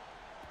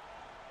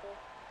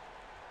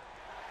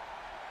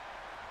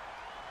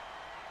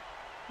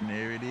 And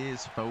there it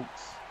is,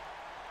 folks.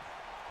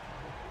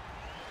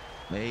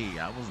 Hey,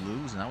 I was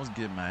losing. I was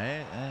getting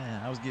my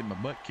I was getting my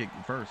butt kicked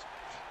first.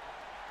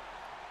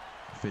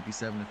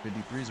 57 to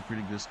 53 is a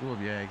pretty good score if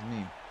you ask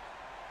me.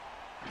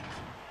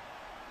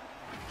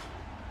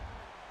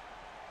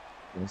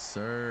 Yes,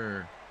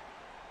 sir.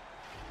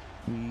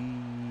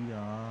 We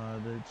are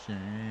the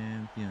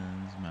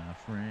champions, my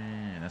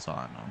friend. That's all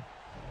I know.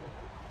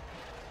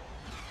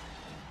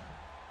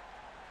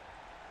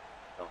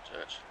 Don't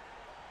judge.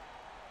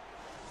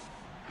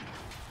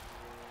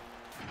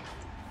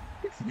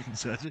 You can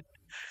judge it.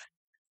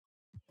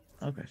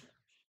 Okay,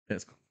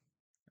 that's cool.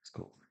 That's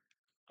cool.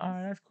 All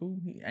right, that's cool.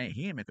 He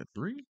ain't make a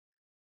three.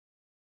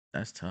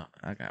 That's tough.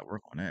 I got to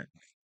work on that.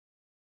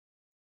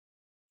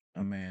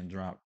 A man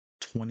dropped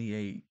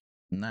 28,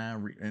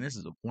 9, and this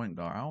is a point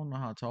guard. I don't know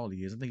how tall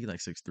he is. I think he's like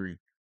 6'3".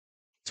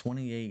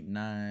 28,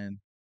 9,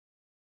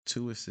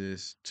 2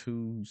 assists,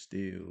 2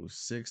 steals,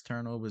 6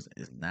 turnovers.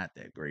 Is not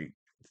that great.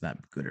 It's not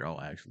good at all,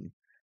 actually.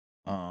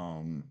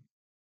 Um,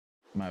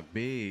 my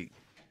big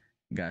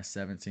got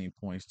 17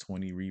 points,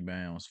 20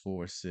 rebounds,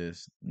 4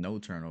 assists, no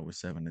turnovers,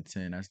 7 to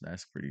 10.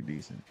 That's pretty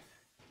decent.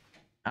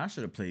 I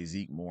should have played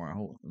Zeke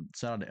more.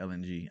 Shout out to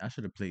LNG. I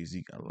should have played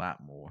Zeke a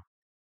lot more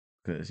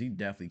because he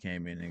definitely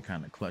came in and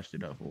kind of clutched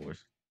it up for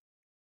us.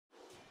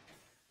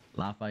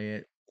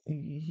 Lafayette,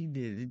 he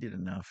did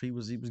enough. He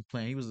was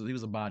playing. He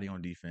was a body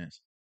on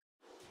defense.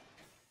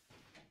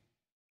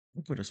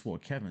 We could have swore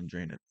Kevin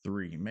drained a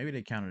three. Maybe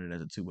they counted it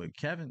as a two, but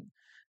Kevin,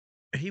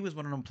 he was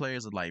one of them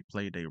players that like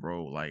played their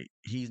role. Like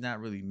he's not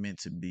really meant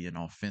to be an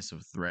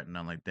offensive threat,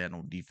 nothing like that.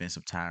 No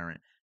defensive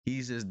tyrant.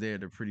 He's just there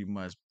to pretty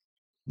much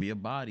be a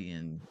body,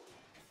 and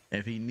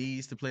if he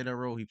needs to play that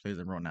role, he plays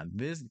that role. Now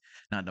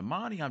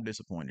Damani, I'm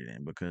disappointed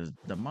in because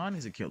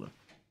Damani's a killer,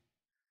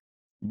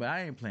 but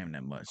I ain't playing him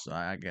that much, so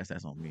I guess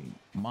that's on me.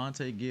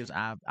 Monte Gibbs,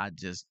 I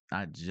just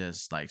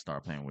like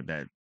start playing with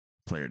that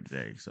player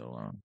today,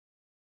 so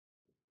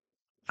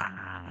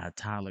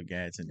Tyler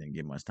Gadsden didn't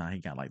get much time. He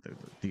got like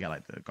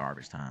the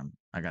garbage time.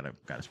 I gotta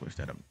switch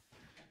that up.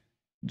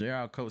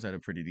 J.R. Coates had a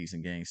pretty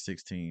decent game,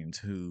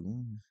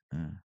 16-2.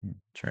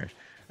 Trash.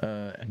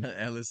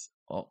 Ellis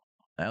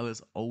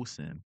Ellis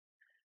Olsen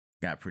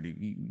got pretty,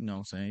 you know what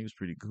I'm saying? He was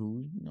pretty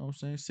cool. You know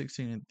what I'm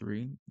saying?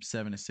 16-3,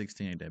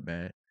 7-16 ain't that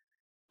bad.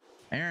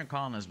 Aaron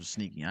Collins was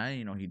sneaky. I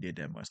didn't know he did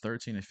that much.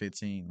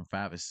 13-15,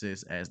 5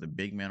 assists as the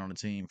big man on the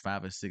team,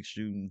 5 of 6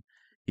 shooting.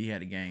 He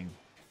had a game.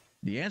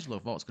 D'Angelo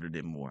Fultz could have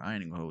did more. I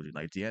ain't even gonna hold you.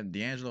 Like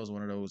D'Angelo is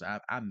one of those.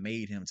 I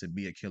made him to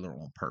be a killer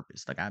on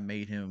purpose. Like I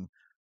made him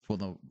for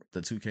the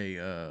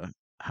 2K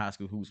high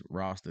school hoops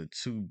roster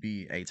to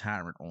be a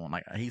tyrant on.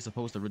 Like he's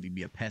supposed to really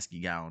be a pesky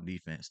guy on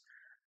defense,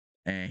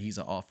 and he's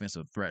an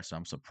offensive threat. So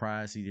I'm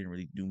surprised he didn't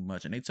really do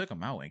much. And they took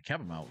him out and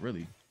kept him out.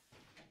 Really,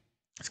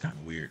 it's kind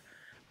of weird.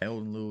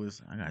 Eldon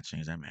Lewis, I gotta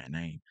change that man's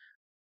name.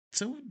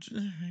 So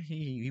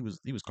he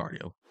was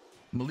cardio.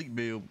 Malik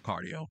Bill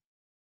cardio.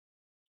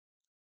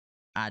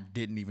 I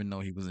didn't even know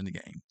he was in the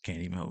game.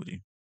 Can't even hold you.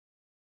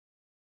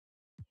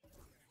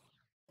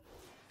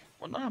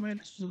 Well, nah, man,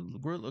 this was a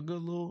good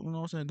little, you know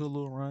what I'm saying, good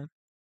little run.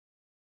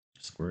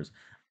 Squirts.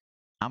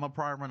 I'm gonna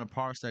probably run a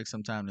parsec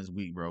sometime this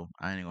week, bro.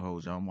 I ain't gonna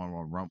hold you. I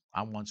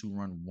want to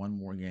run one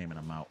more game and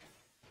I'm out.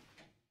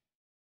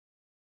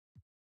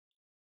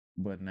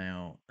 But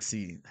now,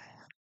 see,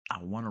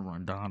 I want to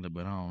run Donda,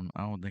 but I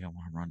don't think I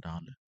want to run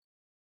Donda.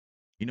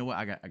 You know what?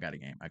 I got a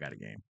game. I got a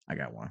game. I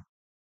got one.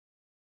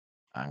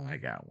 I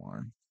got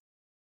one.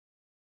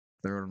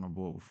 Third on the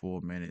board with 4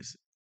 minutes.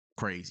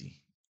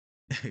 Crazy.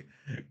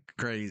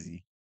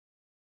 Crazy.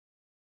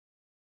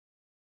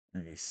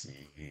 Let me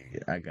see.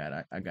 I got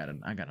a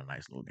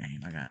nice little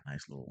game. I got a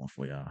nice little one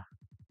for y'all.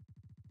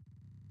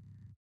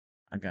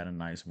 I got a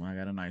nice one. I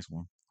got a nice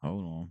one.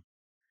 Hold on.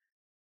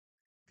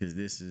 Because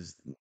this is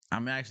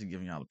I'm actually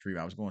giving y'all a preview.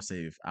 I was going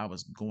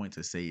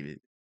to save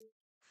it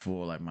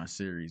for like my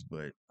series,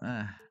 but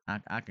I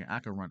can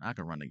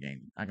run the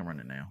game. I can run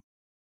it now.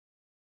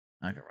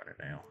 I can run it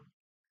now.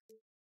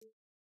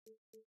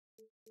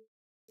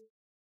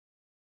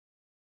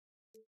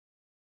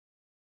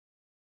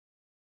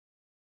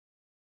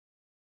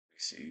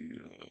 See,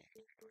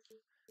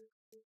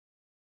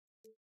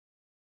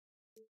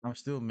 I'm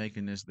still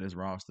making this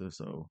roster,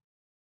 so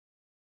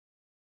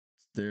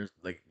there's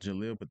like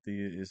Jaleel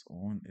Bethia is he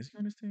on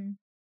this team?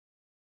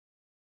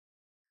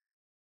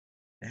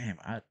 Damn,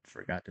 I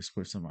forgot to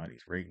switch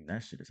somebody's rating.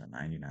 That shit is a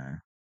 99.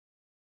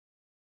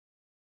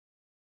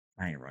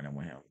 I ain't running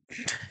with him.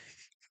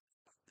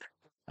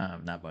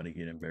 I'm not about to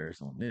get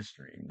embarrassed on this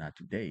stream, not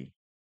today.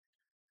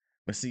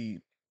 But see,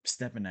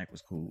 Stepanak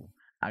was cool.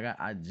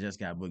 I just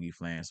got Boogie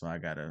Flan, so I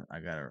gotta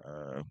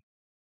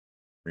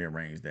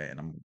rearrange that, and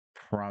I'm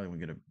probably gonna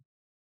get a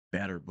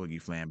better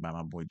Boogie Flan by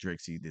my boy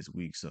Drixie this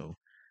week. So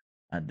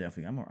I'm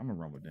gonna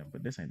run with them,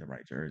 but this ain't the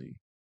right jersey.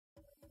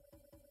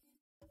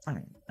 I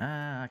mean,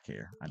 I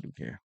care. I do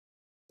care.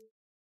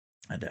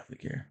 I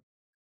definitely care.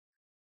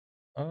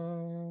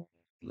 Uh,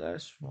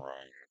 let's run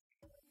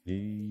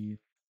the.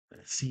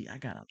 See, I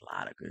got a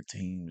lot of good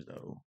teams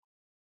though.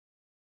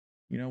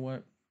 You know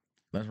what?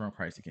 Let's run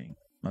Christ King.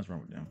 Let's run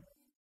with them.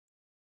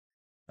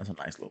 That's a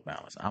nice little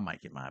balance. I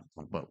might get my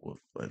butt wolf,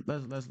 but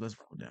let's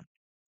run with them.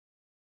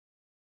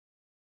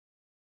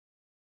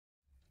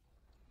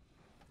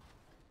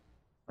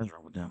 Let's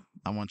run with them.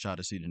 I want y'all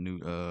to see the new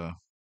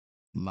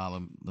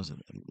Lala. Was it?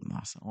 I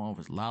don't know if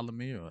it's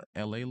Lalamir or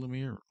L.A.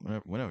 Lemire,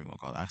 whatever you want to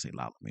call it. I say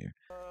Lalamir.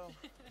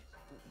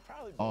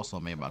 Probably both. Also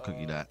made by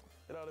Cookie Dot.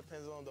 It all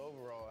depends on the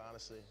overall,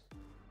 honestly.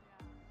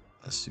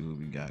 Let's see what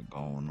we got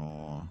going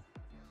on.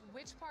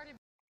 Which part of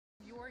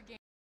your game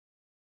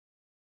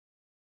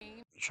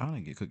I'm trying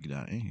to get Cookie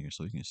Dot in here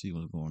so you can see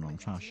what's going on. I'm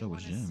trying to show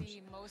his gems,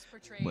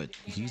 but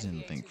he's in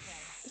I think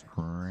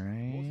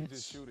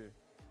France,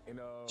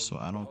 so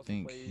I don't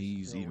think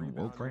he's even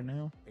woke right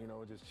now. You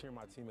know, just cheer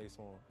my teammates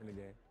on in the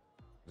game.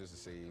 Just to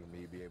see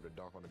me be able to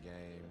dunk on the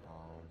game,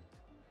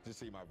 just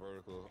see my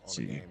vertical on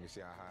the game and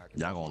see how high I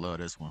can. Y'all gonna love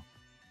this one.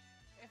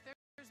 If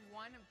there's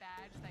one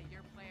badge that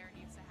your player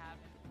needs to have,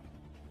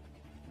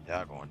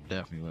 Y'all gonna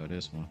definitely love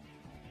this one.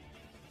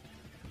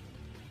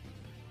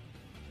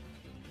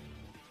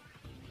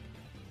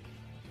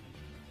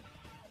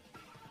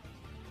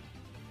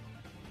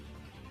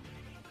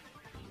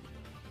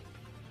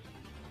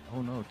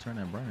 Oh no, turn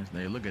that brightness.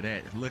 Hey, look at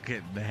that. Look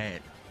at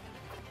that.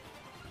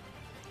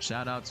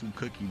 Shout out to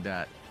Cookie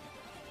Dot.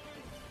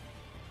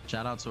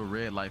 Shout out to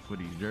Red Light for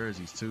these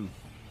jerseys too.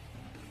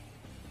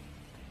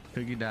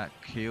 Cookie Dot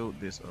killed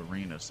this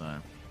arena,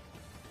 son.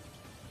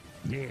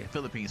 Yeah,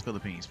 Philippines.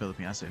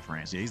 I said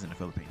France. Yeah, he's in the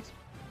Philippines.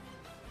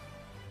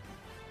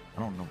 I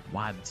don't know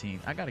why the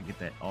team. I gotta get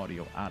that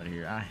audio out of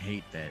here. I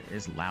hate that.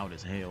 It's loud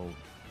as hell.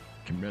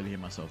 Can barely hear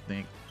myself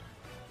think.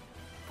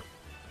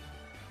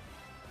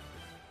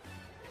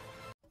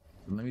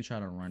 Let me try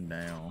to run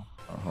down.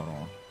 Oh, hold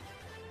on.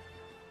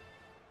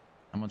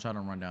 I'm gonna try to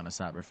run down the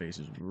cyber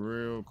faces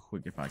real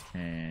quick if I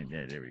can.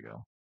 Yeah, there we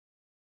go.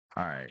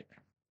 All right.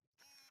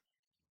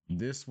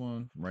 This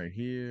one right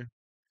here.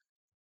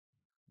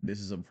 This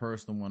is a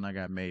personal one I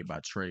got made by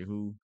Trey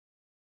Who.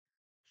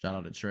 Shout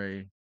out to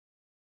Trey.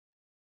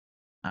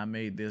 I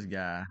made this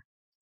guy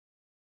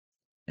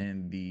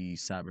in the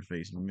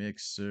Cyberface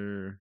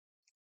mixer.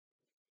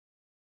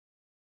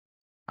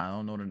 I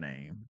don't know the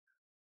name,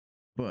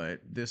 but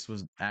this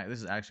is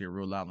actually a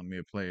real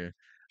Lalamir player.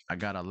 I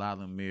got a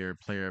Lalamir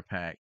player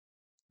pack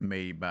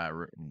made by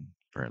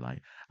Red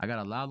Light. I got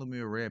a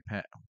Lalamir red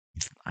pack.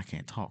 I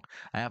can't talk.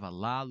 I have a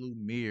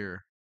Lalamir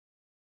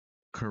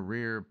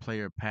career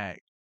player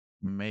pack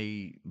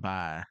made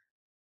by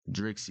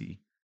Drixie.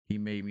 He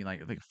made me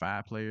like I think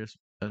 5 players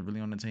that's really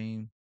on the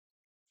team.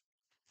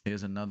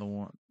 Here's another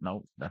one.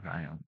 Nope, that's not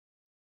him.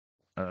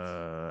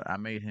 I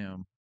made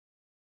him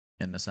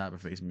in the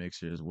Cyberface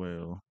mixer as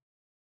well.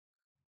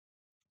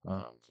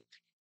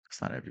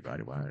 It's not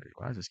everybody. Why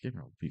is it skipping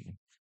over people?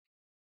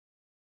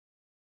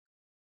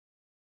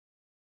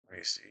 Let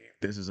me see.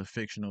 This is a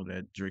fictional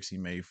that Drixie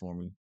made for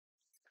me.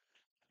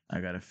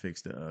 I gotta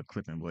fix the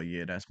clipping, but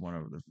yeah, that's one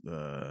of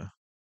the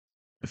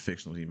the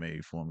fictionals he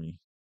made for me.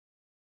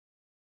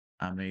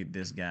 I made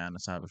this guy in the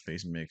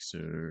Cyberface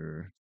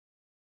mixer.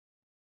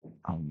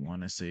 I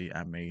want to say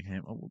I made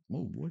him. Oh,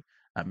 boy.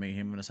 I made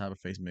him in the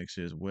Cyberface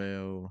mixer as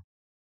well.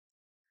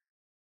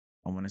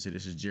 I want to say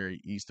this is Jerry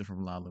Easter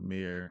from La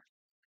Lumiere,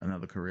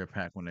 another career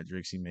pack one that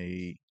Drixie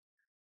made.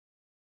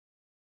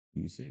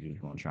 You said you was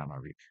gonna try my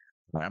read.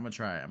 Right, I'm gonna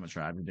try it. I'm gonna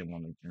try. I just didn't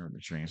want to interrupt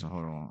the stream, so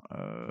hold on.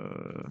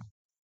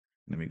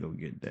 Let me go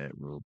get that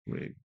real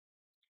quick.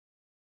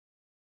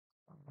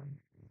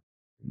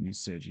 You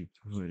said you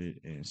put it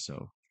in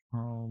self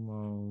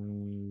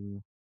promo.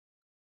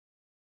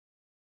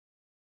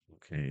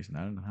 Okay, it's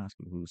not in the high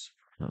school who's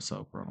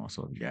self promo,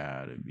 so it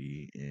gotta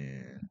be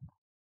in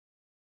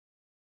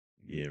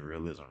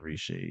realism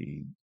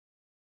reshade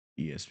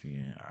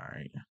ESPN. All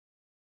right,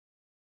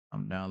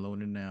 I'm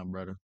downloading it now,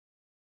 brother.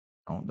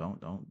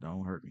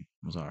 Don't hurt me.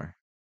 I'm sorry.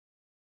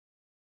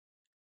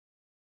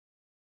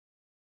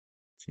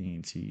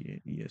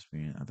 TNT and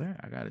ESPN. I think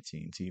I got a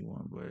TNT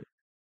one, but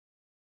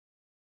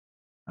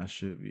I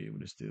should be able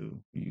to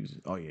still use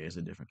it. Oh yeah, it's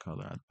a different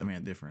color. I mean,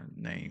 a different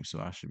name, so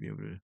I should be able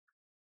to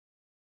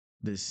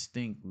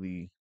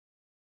distinctly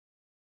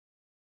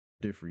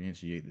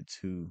differentiate the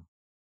two.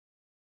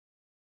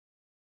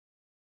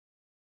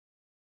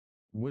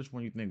 Which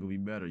one you think will be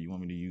better? You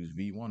want me to use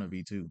V1 or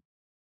V2?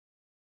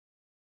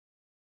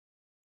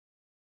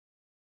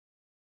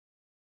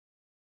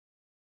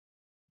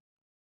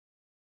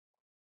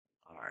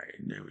 All right,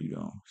 there we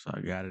go. So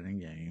I got it in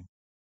game.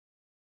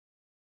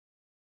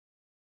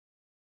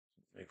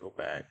 Let me go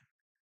back.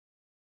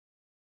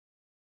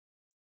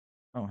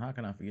 Oh, how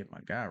can I forget my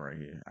guy right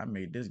here? I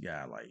made this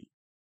guy like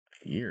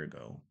a year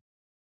ago.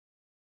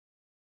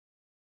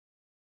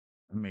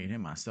 I made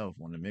him myself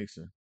on the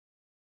mixer.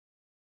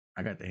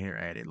 I got the hair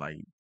added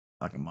like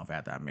a month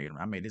after I made him.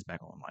 I made this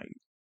back on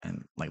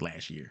like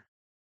last year.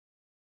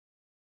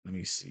 Let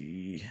me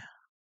see.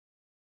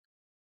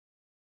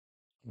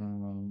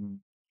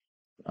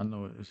 I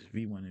know it's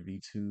V1 and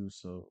V2,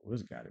 so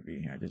it's got to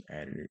be. I just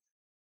added it.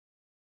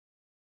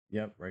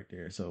 Yep, right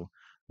there. So,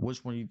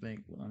 which one you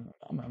think? Well,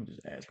 I'm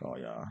just ask all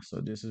y'all. So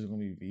this is gonna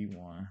be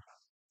V1.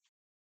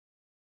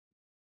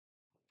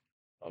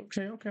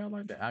 Okay, I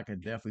like that. I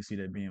could definitely see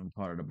that being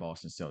part of the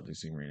Boston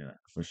Celtics arena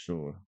for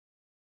sure.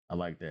 I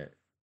like that.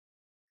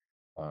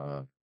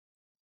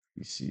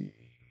 You see,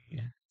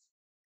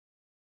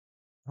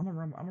 I'm gonna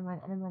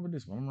run with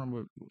this one. I'm gonna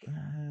run with.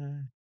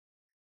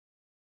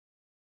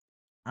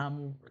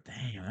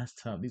 Damn, that's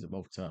tough. These are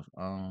both tough.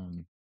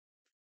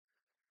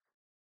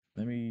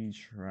 Let me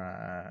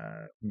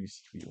try. Let me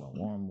see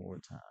one more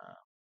time.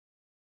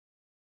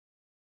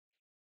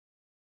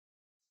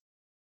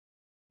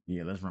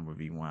 Yeah, let's run with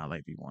V1. I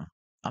like V1.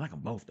 I like them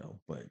both though,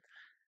 but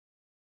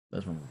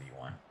let's run with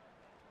V1.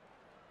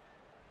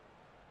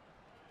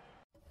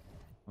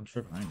 I'm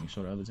tripping. I ain't even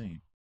show the other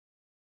team.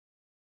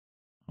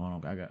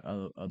 Hold on, I got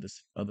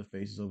other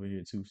faces over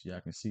here too, so y'all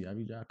can see. I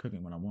be y'all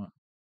cooking when I want.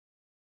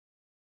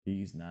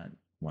 He's not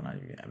one I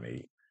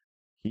made.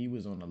 He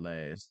was on the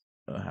last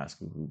high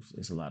school hoops.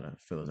 It's a lot of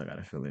fillers I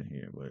gotta fill in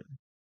here, but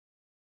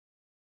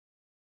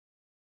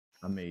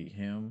I made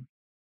him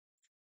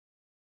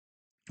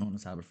on the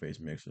Cyberface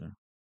mixer.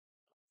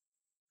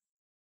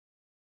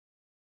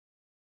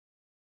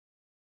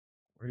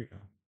 Where'd he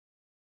go?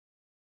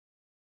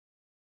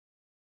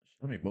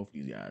 I made both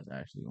these guys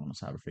actually on the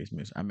Cyberface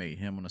mixer. I made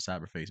him on the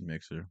Cyberface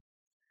mixer.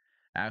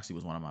 Actually,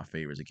 was one of my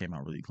favorites. It came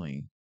out really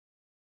clean.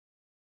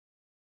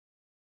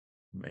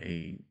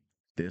 Made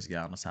this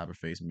guy on the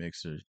Cyberface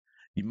mixer.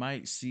 You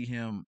might see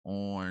him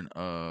on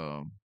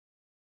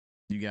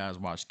you guys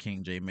watch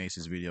King J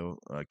Mace's video,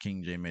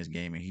 King J Mace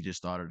Gaming. He just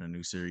started a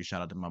new series.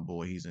 Shout out to my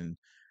boy. He's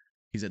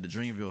at the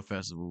Dreamville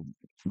Festival,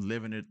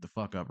 living it the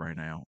fuck up right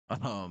now.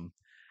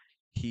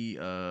 He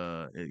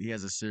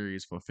has a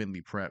series for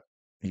Finley Prep.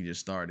 He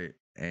just started,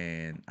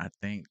 and I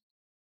think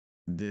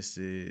this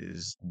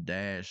is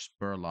Dash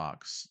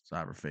Spurlock's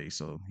Cyberface,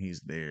 so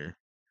he's there.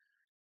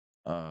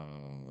 Uh,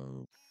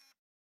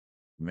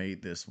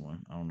 Made this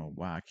one. I don't know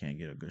why I can't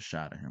get a good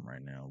shot of him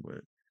right now, but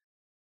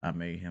I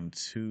made him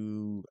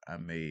two. I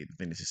think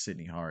this is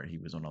Sidney Hart. He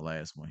was on the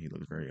last one. He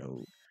looks very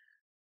old.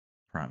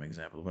 Prime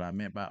example of what I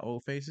meant by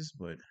old faces,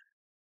 but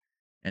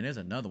and there's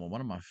another one.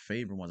 One of my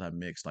favorite ones I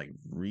mixed like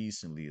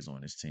recently is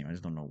on this team. I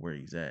just don't know where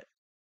he's at.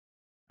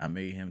 I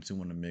made him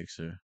two in the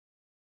mixer.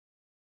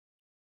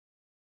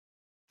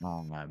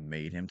 I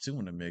made him two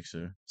in the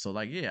mixer. So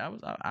like, yeah,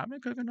 I've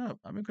been cooking up.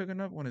 I've been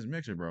cooking up on his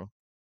mixer, bro.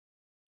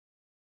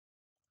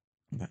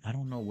 But I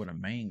don't know where the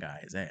main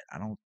guy is at.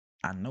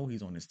 I know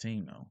he's on this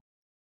team though.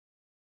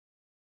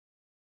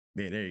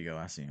 Yeah, there you go.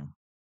 I see him.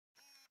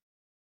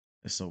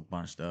 It's so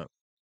bunched up.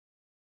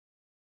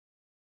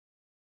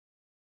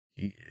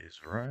 He is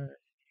right.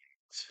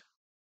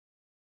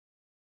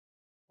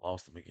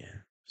 Lost him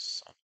again.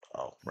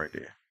 Oh, right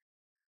there.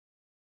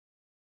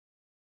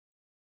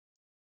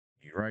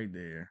 He right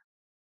there.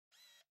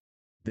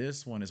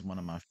 This one is one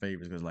of my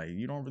favorites because like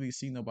you don't really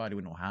see nobody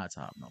with no high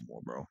top no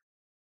more, bro.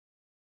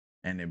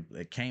 and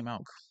it came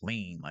out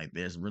clean. Like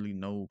there's really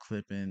no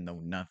clipping, no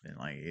nothing.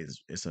 Like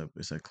it's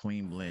a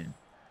clean blend.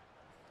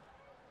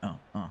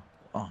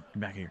 Get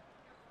back here.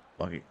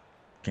 Fuck it.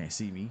 Can't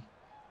see me.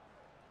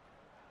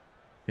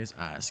 His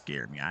eyes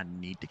scare me. I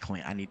need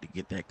to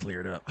get that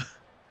cleared up.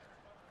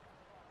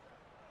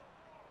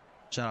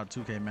 Shout out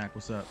 2K Mac.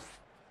 What's up?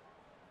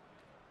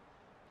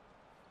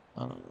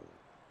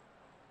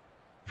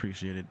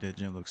 Appreciate it. That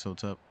gym looks so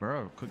tough.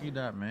 Bro, Cookie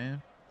Dot,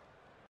 man.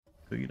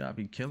 Cookie Dot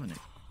be killing it.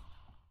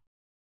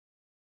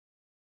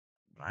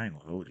 I ain't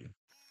gonna hold you.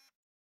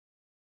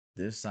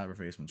 This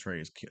Cyberface from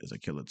Trey is a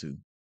killer too.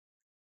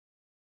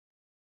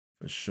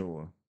 For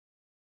sure.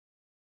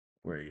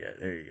 Where you at?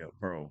 There you go,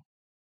 bro.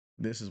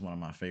 This is one of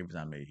my favorites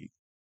I made.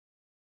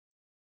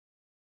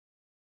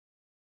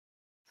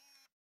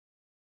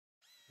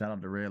 Shout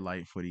out to Red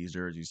Light for these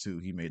jerseys too.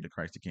 He made the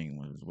Christ the King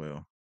one as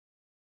well.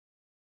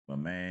 But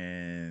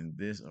man,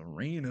 this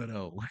arena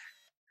though.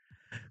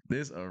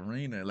 This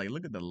arena, like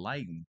look at the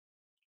lighting.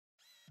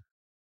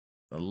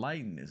 The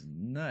lighting is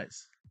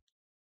nuts.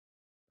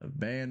 The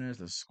banners,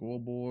 the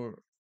scoreboard,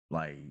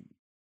 like,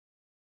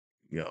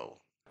 yo.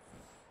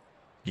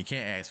 You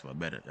can't ask for a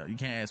better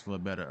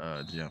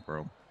jump,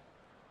 bro.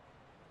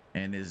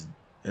 And it's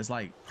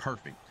like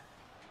perfect.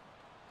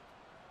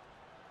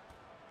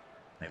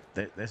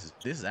 Like this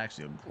is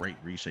actually a great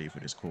reshape for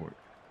this court.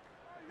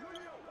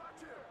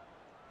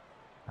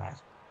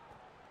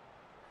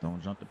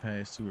 Don't jump the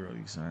pass too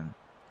early, son.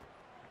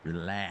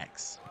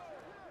 Relax.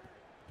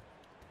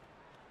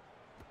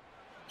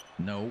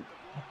 Nope.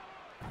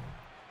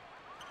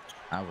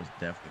 I was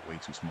definitely way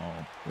too small,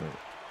 but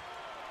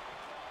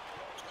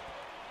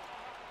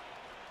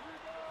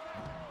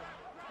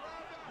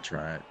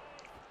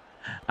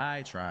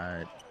I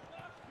tried.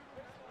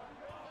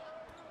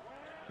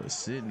 But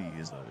Sydney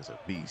is a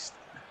beast.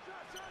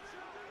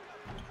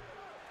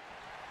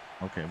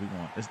 Okay, we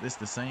going. It's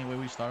the same way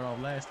we started off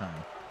last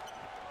time.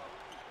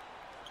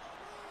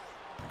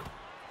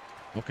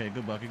 Okay,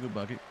 good bucket, good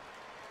bucket.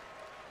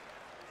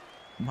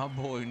 My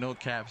boy No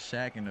Cap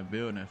Shaq in the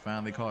building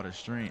finally caught a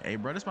stream. Hey,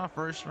 bro, this is my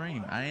first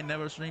stream. I ain't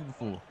never streamed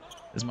before.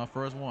 This is my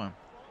first one.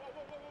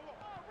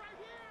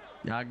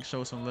 Y'all can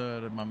show some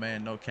love to my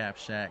man No Cap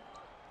Shaq.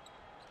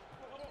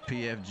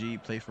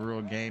 PFG, Play For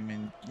Real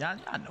Gaming. Y'all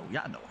know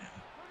him.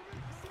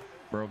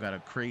 Bro got a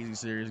crazy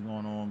series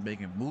going on,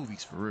 making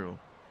movies for real.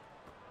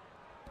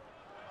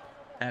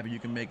 Happy you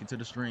can make it to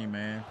the stream,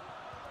 man.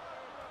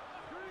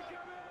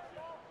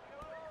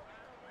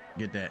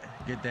 Get that.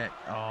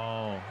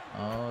 Oh,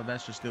 that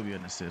should still be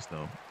an assist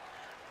though.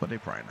 But they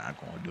probably not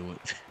gonna do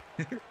it.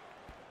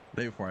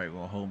 They probably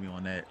gonna hold me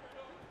on that.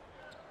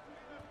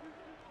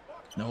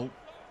 Nope.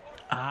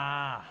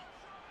 Ah.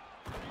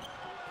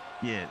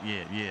 Yeah,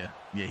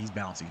 he's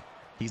bouncy.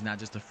 He's not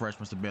just a fresh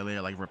Mr.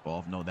 Belair like rip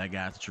off. No, that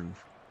guy's the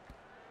truth.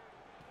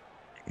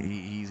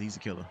 He's a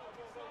killer.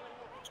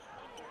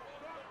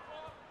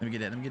 Let me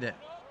get that.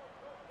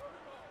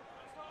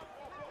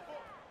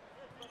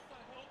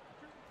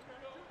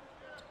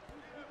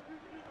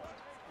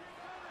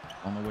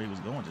 I don't know where he was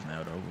going just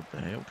now, though. What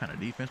the hell? What kind of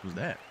defense was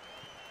that?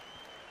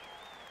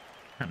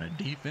 What kind of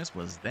defense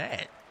was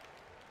that?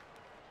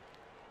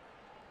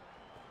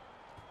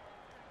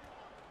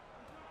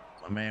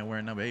 My man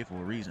wearing number 8 for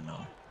a reason,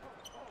 though.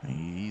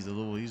 He's a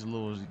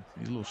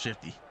little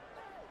shifty.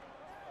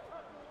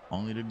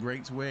 Only the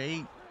greats wear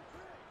 8.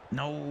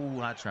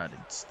 No, I tried to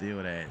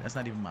steal that. That's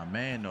not even my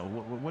man, though.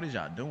 What is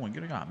y'all doing?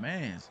 Get our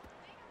mans.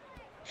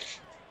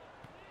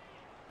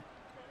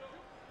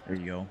 There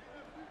you go.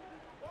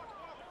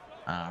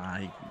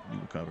 He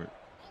recovered.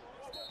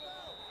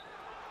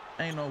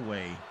 Ain't no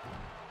way.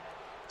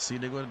 See,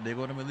 they go to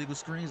them illegal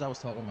screens I was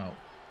talking about.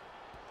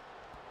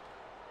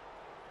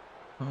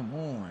 Come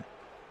on.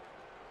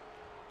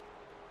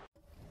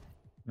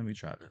 Let me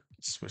try to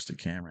switch the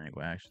camera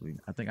angle, actually.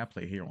 I think I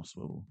play here on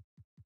swivel.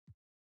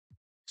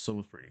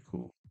 Swivel's pretty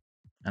cool.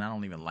 And I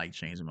don't even like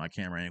changing my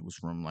camera angles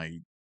from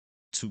like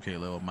 2K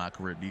level, my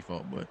career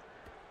default, but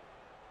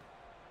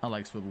I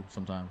like swivel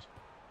sometimes.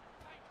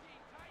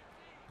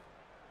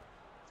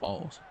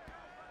 Falls.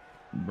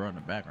 Bro in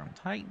the background.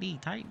 Tight D.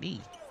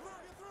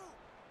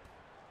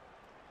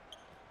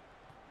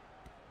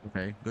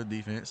 Okay, good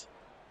defense.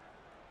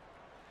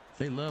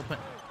 They love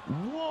playing.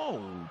 Whoa,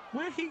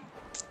 where he?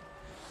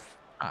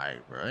 All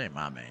right, bro, ain't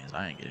my man's.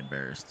 I ain't get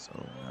embarrassed, so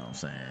you know what I'm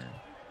saying.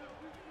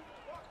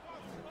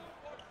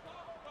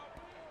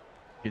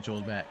 Get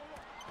yours back.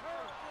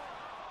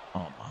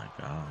 Oh my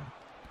God.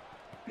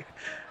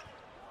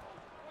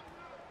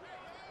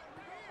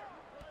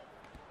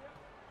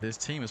 This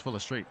team is full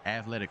of straight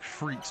athletic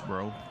freaks,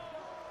 bro.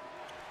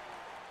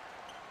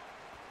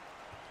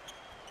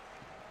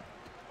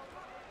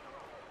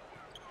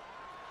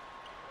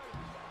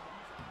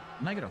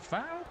 Did I get a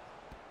foul?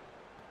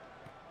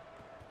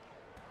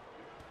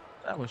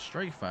 That was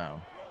straight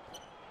foul.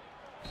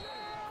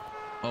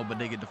 Oh, but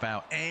they get the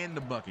foul and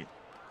the bucket.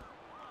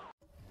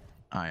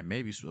 All right,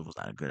 maybe swivel's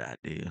not a good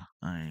idea.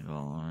 I ain't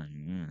gonna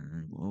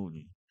hold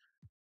you.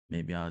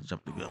 Maybe I'll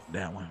jump to go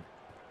that one.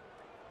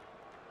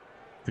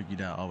 Cookie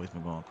Dot always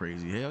been going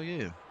crazy. Hell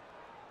yeah.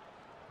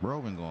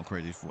 Bro been going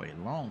crazy for a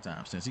long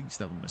time since he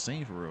stepped on the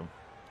scene for real.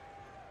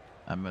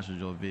 I messaged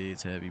your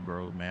vids heavy,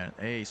 bro, man.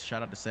 Hey,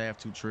 shout out to Sav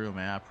 2 Trill,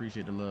 man. I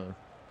appreciate the love.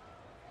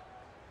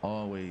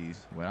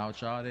 Always.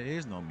 Without y'all, there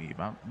is no me. If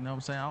I'm, you know what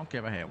I'm saying? I don't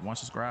care if I had 1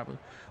 subscriber or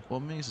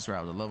 1 million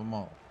subscribers. I love them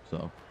all.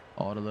 So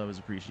all the love is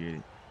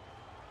appreciated.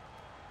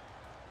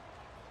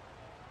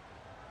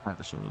 I have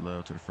to show the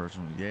love to the first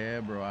one. Yeah,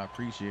 bro, I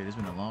appreciate it. It's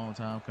been a long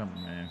time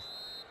coming, man.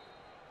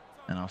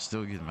 And I'm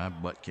still getting my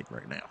butt kicked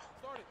right now.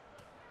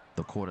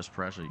 The quarters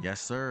pressure.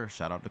 Yes, sir.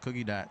 Shout out to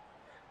Cookie Dot.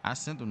 I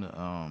sent him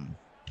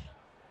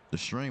the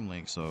stream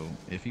link, so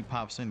if he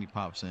pops in, he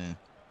pops in.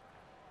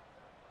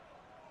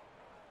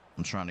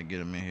 I'm trying to get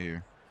him in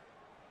here.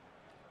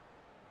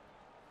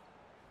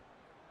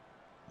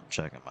 I'm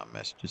checking my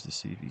messages to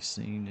see if he's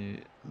seen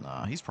it.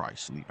 Nah, he's probably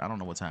asleep. I don't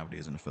know what time it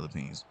is in the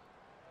Philippines.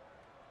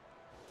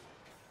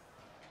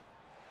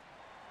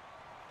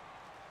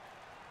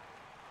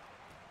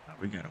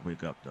 We gotta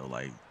wake up though.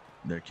 Like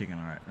they're kicking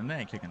our, and they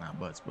ain't kicking our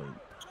butts, but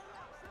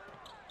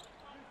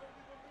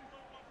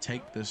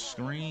take the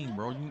screen,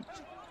 bro.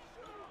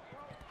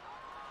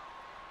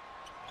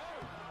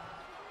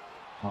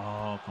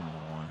 Oh, come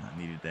on. I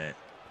needed that.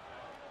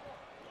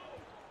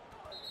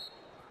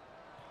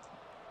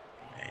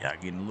 Man,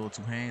 y'all getting a little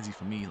too handsy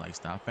for me. Like,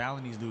 stop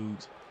fouling these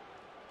dudes.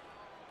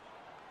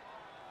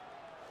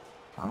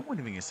 I wouldn't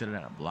even consider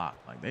that a block.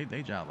 Like,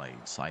 they job like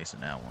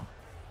slicing that one.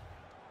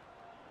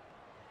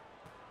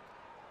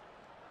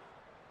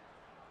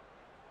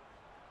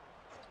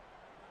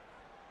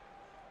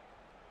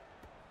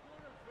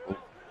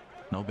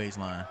 No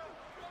baseline.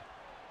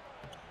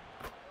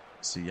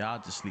 See, y'all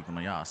just sleeping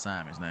on y'all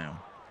assignments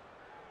now.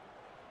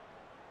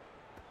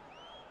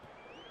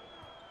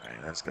 All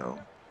right, let's go.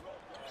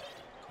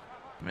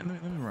 Man,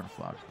 let me run a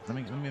flock. Let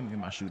me get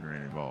my shooter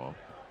involved.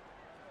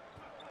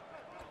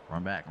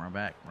 Run back, run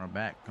back, run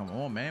back. Come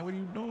on, man. What are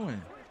you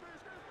doing?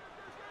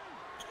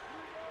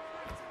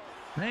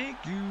 Thank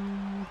you.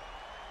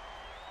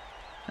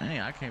 Dang,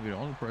 I can't be the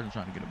only person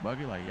trying to get a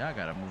bucket. Like, y'all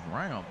gotta move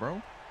around, bro.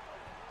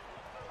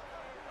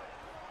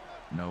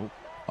 Nope.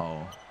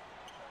 Oh.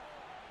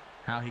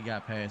 How he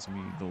got past me,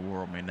 the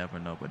world may never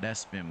know, but that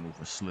spin move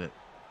was slip.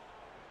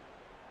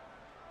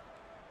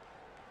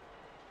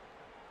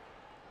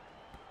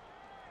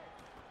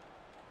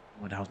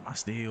 Oh, that was my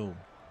steal.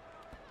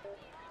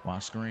 My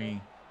screen.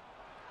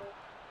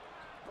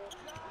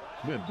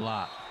 Good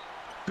block.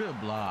 Good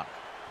block.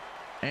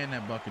 And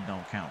that bucket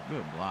don't count.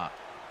 Good block.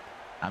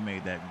 I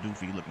made that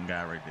doofy looking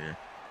guy right there.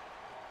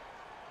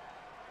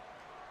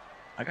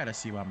 I gotta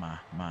see why my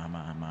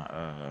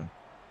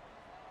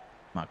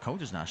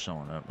coach is not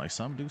showing up. Like,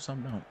 some do,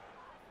 some don't.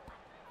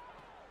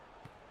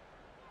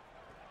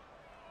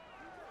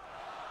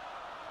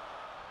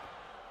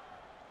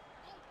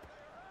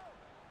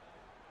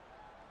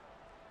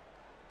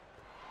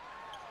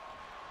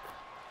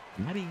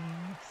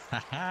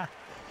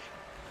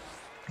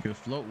 Good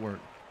float work.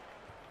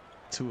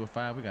 2 of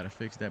 5. We gotta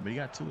fix that. But he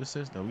got 2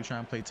 assists though. We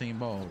trying to play team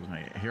ball.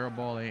 Like, hero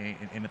ball ain't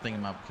anything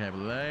in my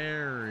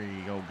vocabulary.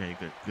 Okay,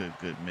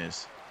 good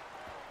miss.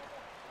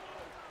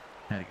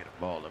 Had to get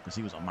a ball up because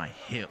he was on my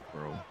hip,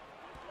 bro.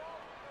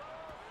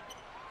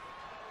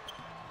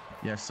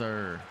 Yes,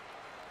 sir.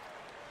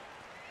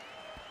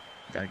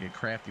 Gotta get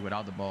crafty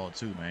without the ball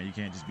too, man. You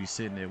can't just be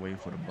sitting there waiting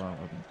for the ball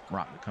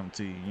rock to come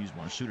to you. You just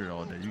want to shoot it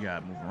all day. You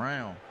gotta move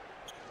around.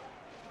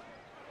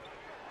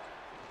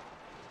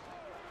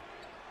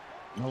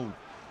 No.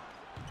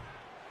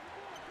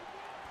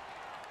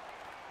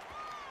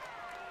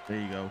 There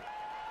you go.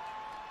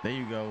 There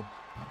you go.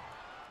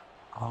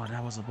 Oh,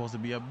 that was supposed to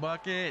be a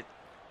bucket.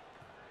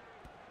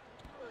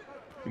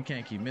 We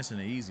can't keep missing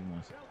the easy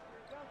ones.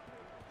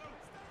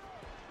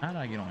 How did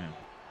I get on him?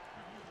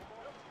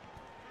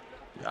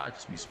 Y'all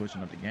just be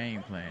switching up the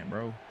game plan,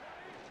 bro.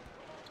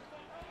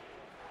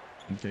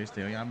 Okay,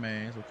 stay on y'all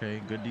mans.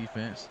 Okay, good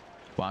defense.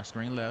 Watch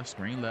screen left,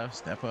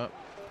 step up.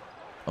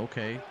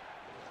 Okay.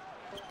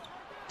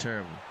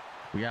 Terrible.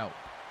 We out.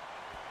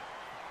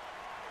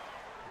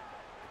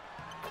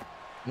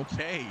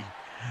 Okay.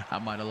 I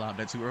might have lobbed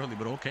that too early,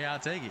 but okay, I'll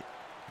take it.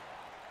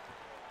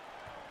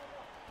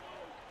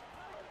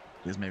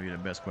 This may be the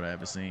best quote I've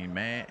ever seen,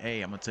 man.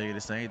 Hey, I'm gonna tell you the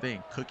same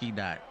thing. Cookie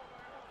Dot.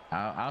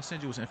 I'll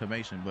send you some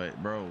information,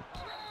 but bro,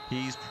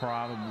 he's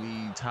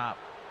probably top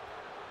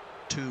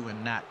 2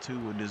 and not 2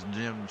 with this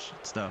gym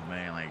stuff,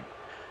 man. Like,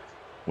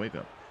 wake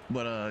up.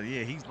 But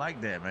yeah, he's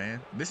like that,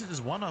 man. This is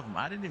just one of them.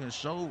 I didn't even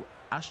show.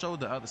 I showed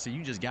the other. See,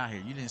 you just got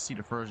here. You didn't see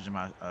the first gym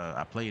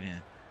I played in.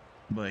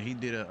 But he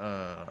did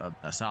a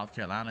South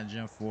Carolina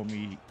gym for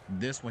me.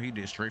 This one he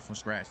did straight from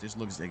scratch. This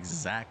looks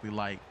exactly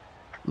like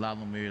La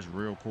Lumiere's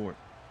real court.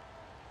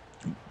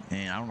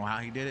 And I don't know how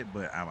he did it,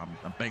 but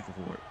I'm thankful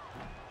for it.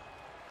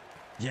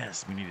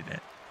 Yes, we needed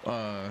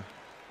that.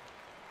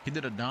 He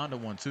did a Donda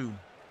one too.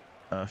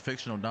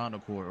 Fictional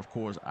Donda court. Of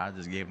course, I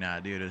just gave him the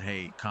idea that,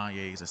 hey,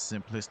 Kanye is a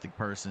simplistic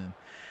person.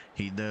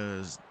 He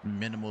does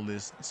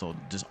minimalist, so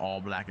just all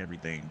black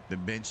everything. The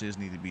benches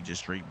need to be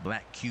just straight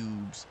black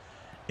cubes.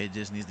 It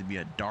just needs to be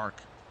a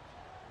dark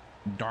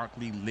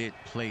darkly lit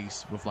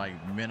place with like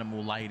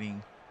minimal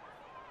lighting.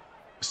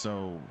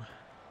 So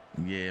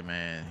yeah,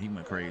 man, he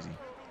went crazy.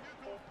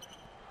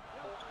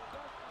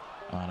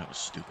 Oh, that was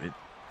stupid.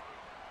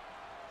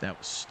 That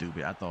was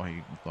stupid. I thought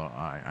he thought, all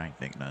right, I ain't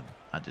think nothing.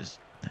 I just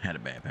had a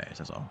bad pass.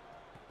 That's all.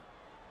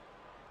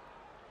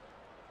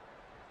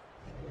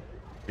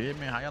 Yeah,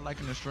 man. How y'all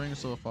liking the stream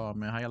so far,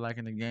 man? How y'all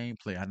liking the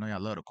gameplay? I know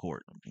y'all love the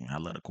court. I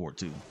love the court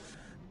too.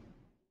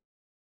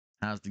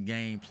 How's the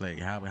gameplay?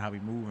 How we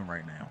moving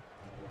right now?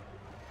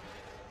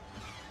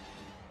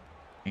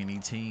 Any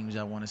teams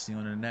I want to see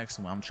on the next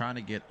one? I'm trying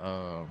to get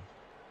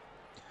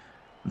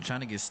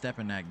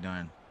Stepanak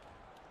done.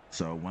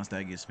 So once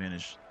that gets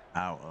finished,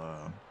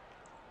 I'll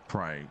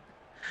probably,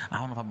 I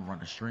don't know if I'm gonna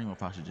run a stream or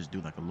if I should just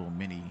do like a little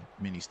mini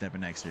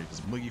Stepanak series.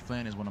 Because Boogie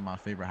Flan is one of my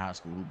favorite high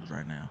school hoopers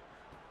right now.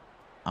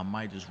 I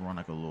might just run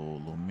like a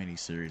little mini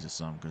series or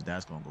something because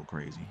that's gonna go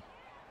crazy.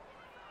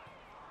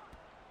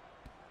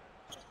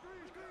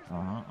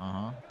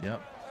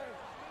 Yep.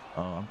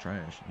 Oh, I'm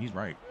trash. He's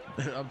right.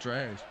 I'm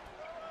trash.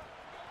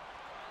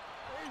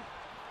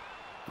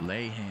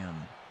 Lay him.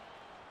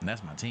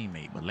 That's my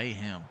teammate, but lay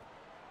him.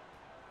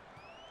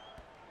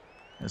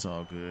 It's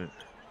all good.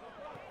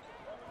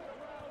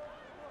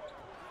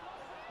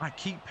 I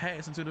keep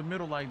passing to the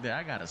middle like that.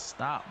 I gotta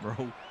stop,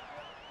 bro.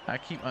 I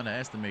keep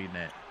underestimating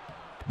that.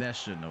 That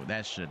should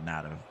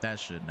not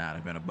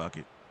have been a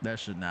bucket. That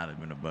should not have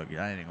been a bucket.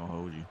 I ain't gonna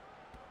hold you.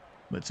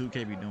 But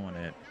 2K be doing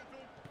that.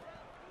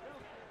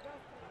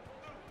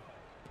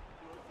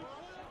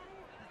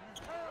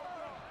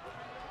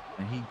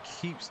 And he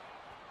keeps,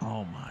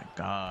 oh my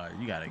God,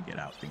 you gotta get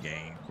out the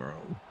game, bro.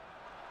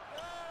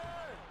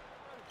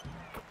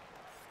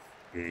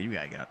 Yeah, you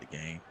gotta get out the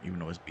game, even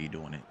though it's B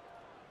doing it.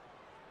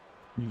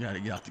 You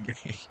gotta get out the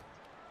game.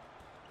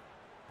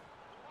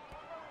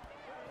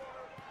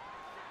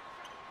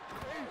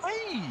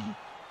 Hey!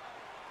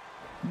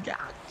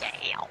 God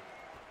damn!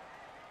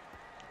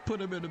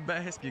 Put him in the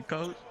basket,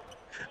 coach.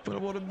 Put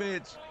him on the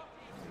bench.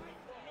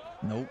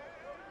 Nope.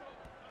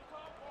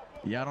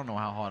 Yeah, I don't know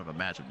how hard of a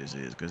matchup this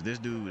is because this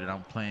dude that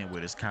I'm playing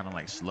with is kind of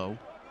like slow,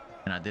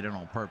 and I did it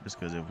on purpose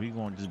because if we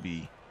gonna just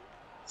be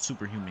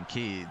superhuman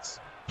kids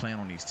playing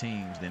on these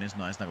teams, then it's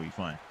not gonna be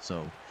fun.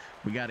 So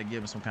we got to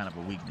give him some kind of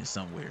a weakness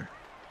somewhere.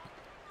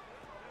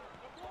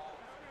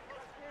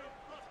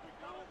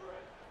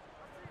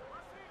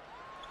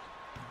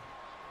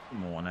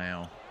 Come on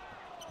now.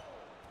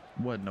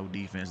 Wasn't no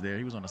defense there.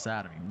 He was on the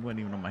side of me. He wasn't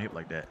even on my hip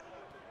like that.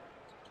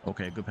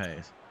 Okay, good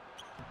pass.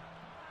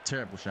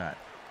 Terrible shot.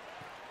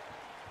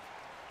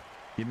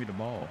 Give me the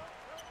ball.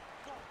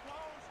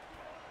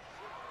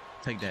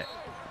 Take that.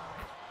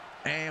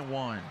 And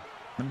one.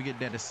 Let me get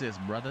that assist,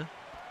 brother.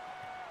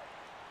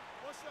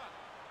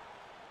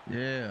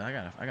 Yeah,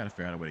 I gotta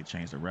figure out a way to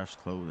change the ref's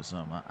clothes or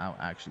something. I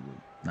actually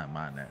would not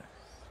mind that.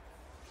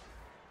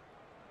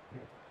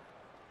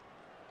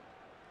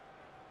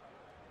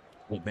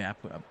 Well, man, I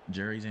put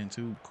Jerry's in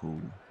too.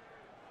 Cool.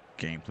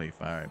 Gameplay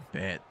fire.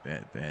 Bet.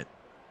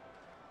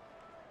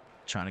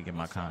 Trying to get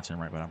my content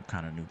right, but I'm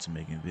kind of new to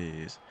making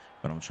vids.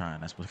 But I'm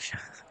trying. That's what.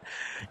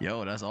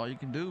 Yo, that's all you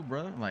can do,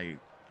 bro. Like,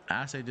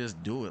 I say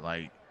just do it.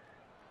 Like,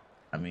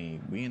 I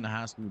mean, we in the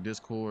high school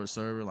Discord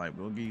server. Like,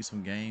 we'll give you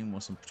some game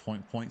with some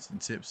points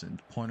and tips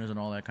and pointers and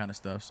all that kind of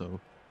stuff. So,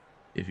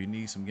 if you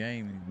need some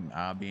game,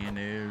 I'll be in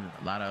there.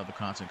 A lot of other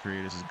content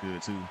creators is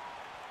good too.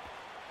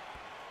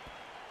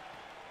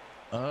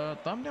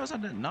 Thumbnails are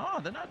no,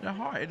 they're not that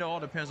hard. It all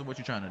depends on what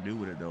you're trying to do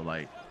with it, though.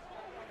 Like,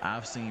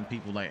 I've seen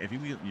people like if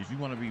you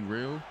want to be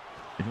real,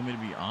 if you want me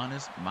to be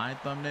honest, my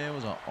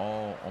thumbnails are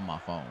all on my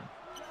phone.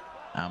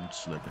 I'm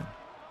slipping.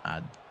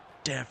 That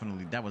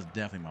was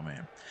definitely my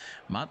man.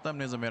 My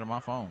thumbnails are made on my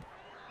phone.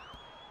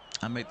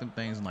 I make them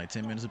things in like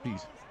 10 minutes a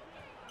piece,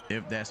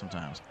 if that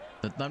sometimes.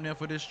 The thumbnail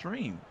for this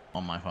stream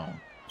on my phone.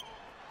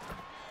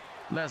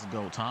 Let's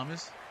go,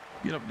 Thomas.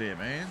 Get up there,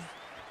 man.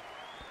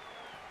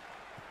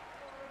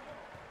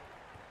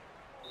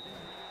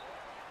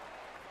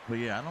 But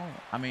yeah,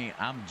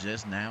 I'm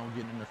just now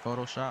getting into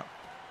Photoshop.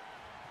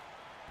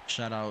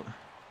 Shout out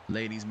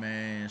Ladies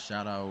Man,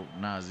 shout out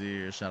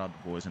Nazir, shout out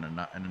the boys in the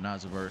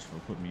Nazirverse for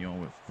putting me on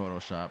with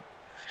Photoshop.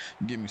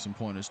 Give me some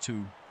pointers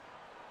too.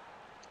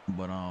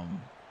 But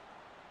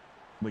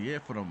yeah,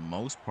 for the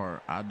most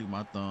part, I do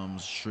my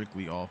thumbs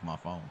strictly off my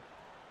phone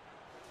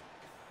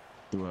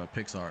through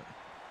PixArt.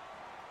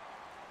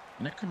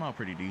 And they come out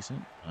pretty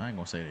decent. I ain't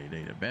gonna say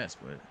they the best,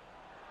 but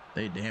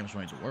they damn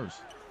sure ain't the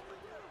worst.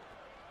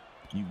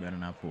 You better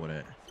not pull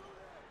that.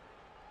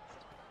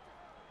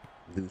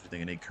 Dudes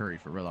thinking they Curry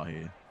for real out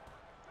here.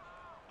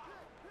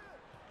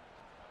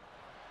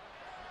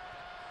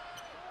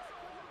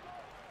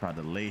 Tried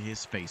to lay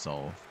his face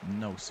off.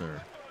 No, sir.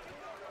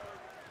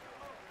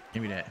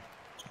 Give me that.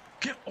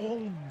 Get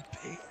on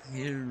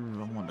here.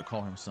 I wanted to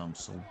call him something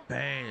so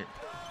bad.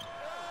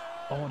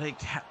 Oh, they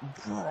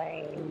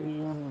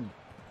bro.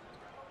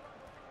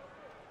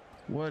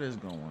 What is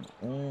going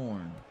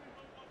on?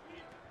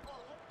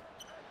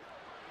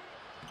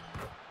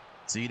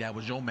 See, that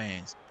was your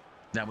man's.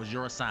 That was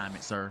your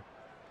assignment, sir.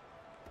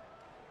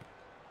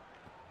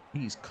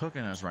 He's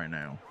cooking us right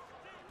now.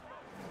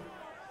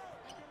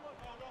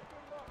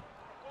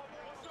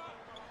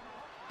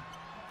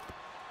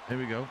 Here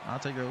we go. I'll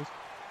take those.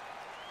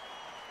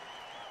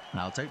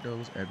 I'll take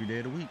those every day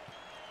of the week.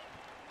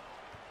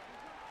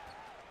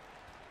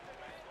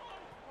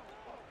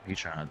 He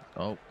trying.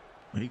 Oh,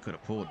 he could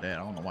have pulled that.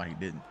 I don't know why he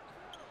didn't.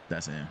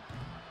 That's him.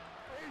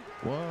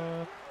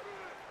 What?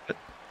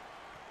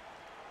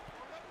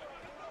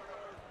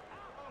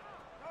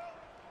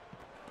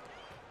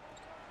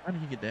 How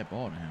did he get that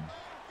ball to him?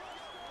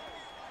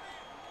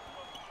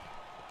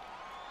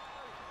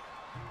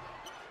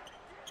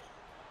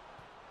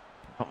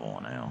 Come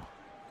on now.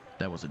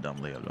 That was a dumb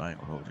layup. I ain't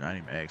gonna hold you. I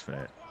didn't even ask for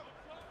that.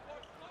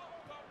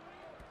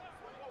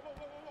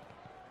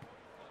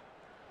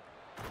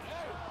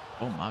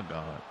 Oh my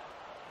God.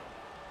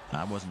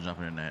 I wasn't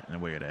jumping in the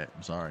way of that.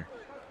 I'm sorry.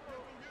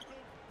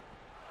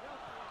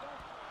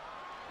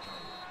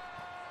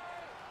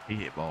 He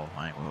hit ball.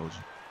 I ain't gonna hold you.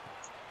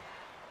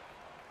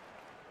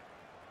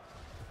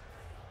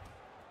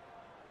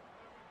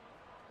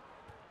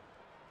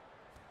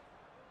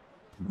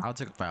 I'll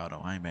take a foul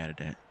though. I ain't mad at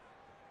that.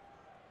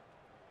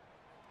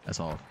 That's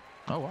all.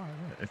 Oh wow,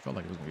 it felt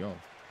like it was gonna be off.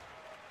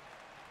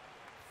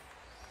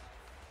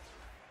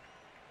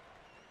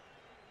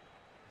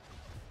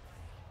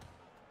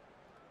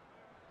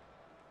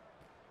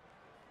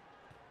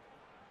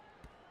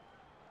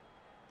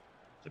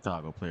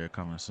 Chicago player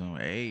coming soon.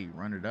 Hey,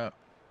 run it up.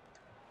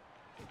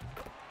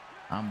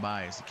 I'm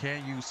biased.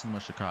 Can't use too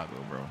much Chicago,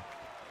 bro.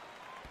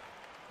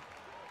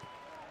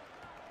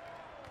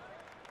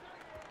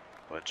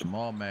 But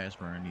Jamal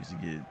Mashburn needs to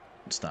get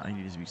stopped. He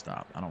needs to be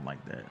stopped. I don't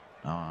like that.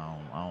 I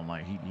don't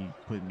like he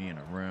put me in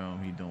a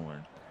realm. He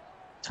doing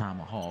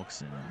tomahawks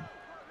and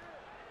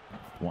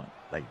one.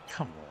 Like,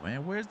 come on,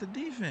 man. Where's the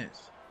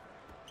defense?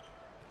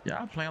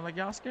 Y'all playing like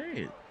y'all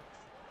scared.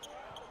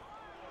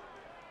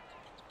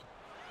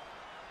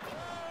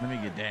 Let me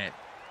get that.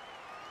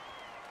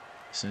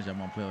 Since y'all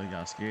want to play like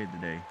y'all scared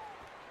today.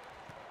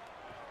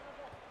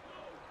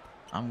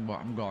 I'm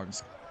guarding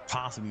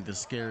possibly the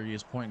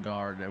scariest point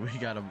guard that we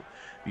got to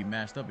be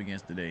matched up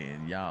against today,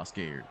 and y'all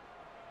scared.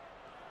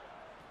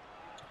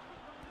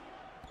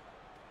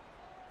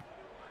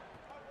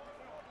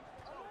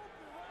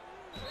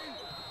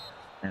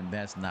 And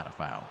that's not a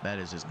foul. That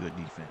is just good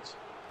defense.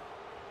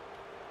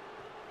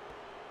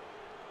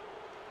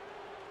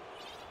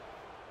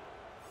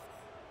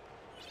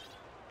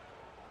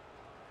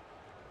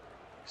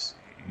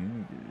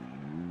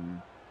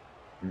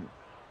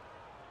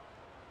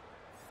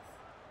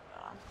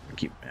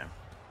 Keep man.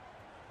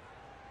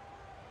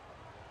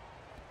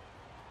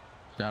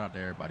 Shout out to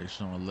everybody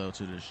showing love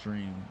to the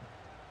stream.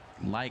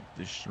 Like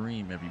the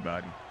stream,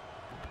 everybody.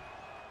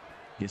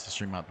 Gets the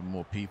stream out to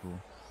more people.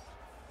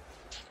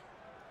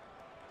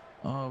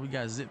 Oh, we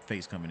got Zip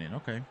Face coming in.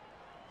 Okay,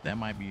 that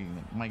might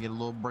get a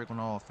little break on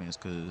the offense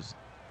because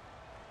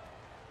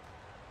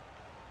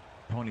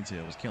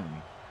Ponytail was killing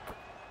me.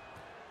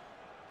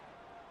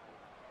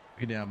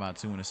 We're down by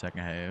 2 in the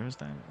second half.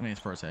 I mean,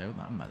 it's first half.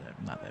 I'm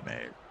not that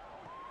bad.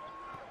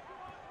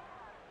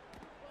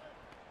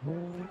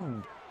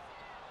 Ooh.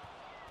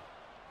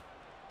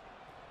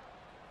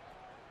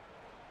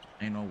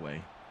 Ain't no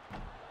way.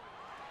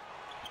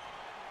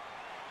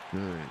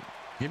 Good.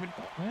 Give it.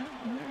 Man,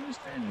 where is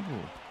standing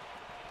for?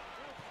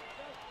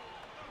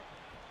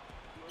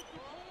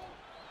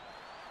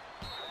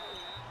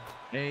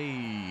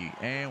 Hey,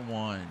 and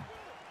one.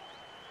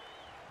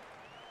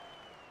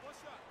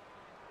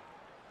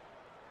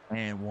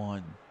 And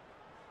one.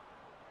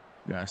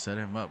 Gotta set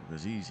him up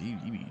because he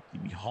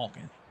be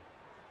hawking.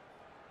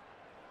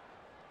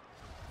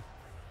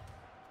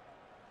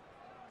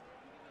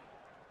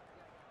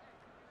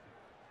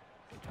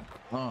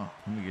 Oh,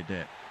 let me get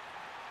that.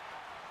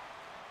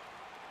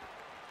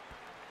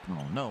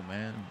 Oh no,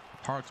 man.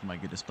 Parks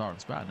might get the starting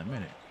spot in a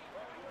minute.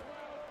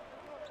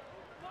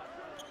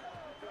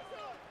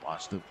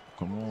 Watch the,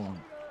 come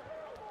on.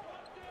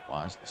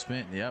 Watch the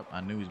spin. Yep,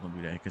 I knew he was gonna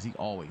do that because he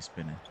always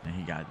spinning, and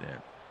he got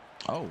that.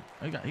 Oh,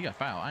 he got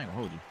fouled. I ain't gonna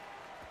hold you.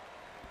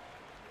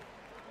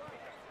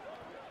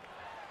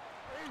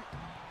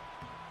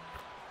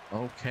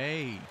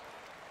 Okay,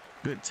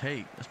 good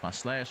take. That's my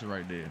slasher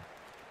right there.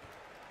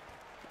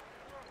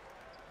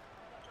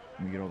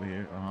 Let me get over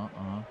here.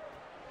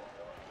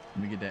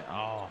 Let me get that.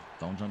 Oh,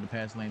 don't jump the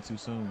pass lane too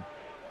soon.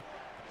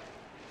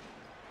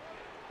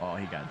 Oh,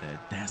 he got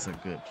that. That's a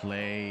good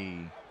play.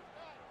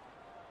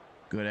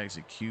 Good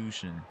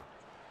execution.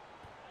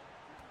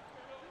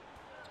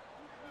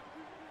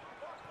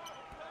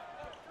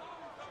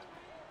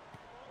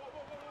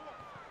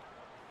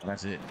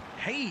 That's it.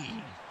 Hey.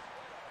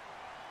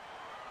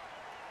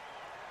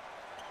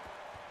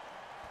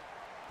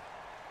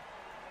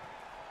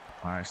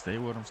 All right, stay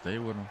with him. Stay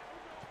with him.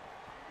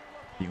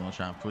 He gonna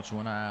try and put you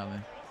on the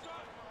island.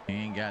 He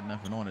ain't got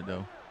nothing on it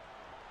though.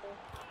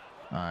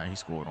 All right, he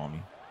scored on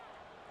me.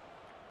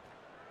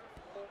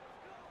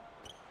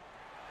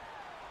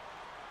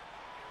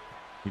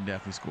 He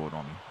definitely scored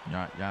on me.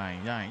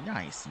 Y'all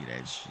ain't see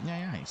that.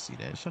 Y'all ain't see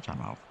that. Shut your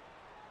mouth.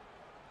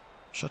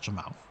 Shut your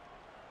mouth.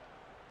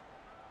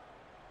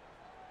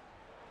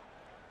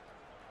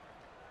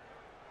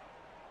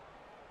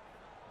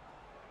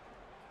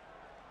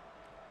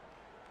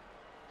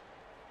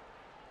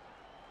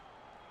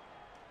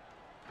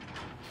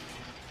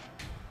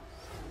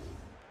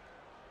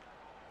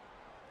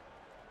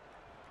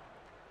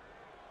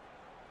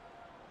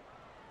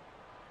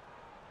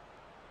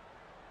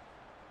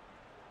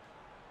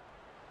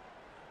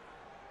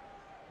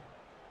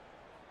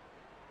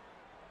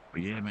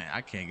 But yeah, man,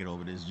 I can't get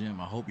over this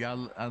gym. I hope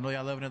y'all. I know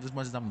y'all loving it as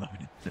much as I'm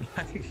loving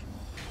it.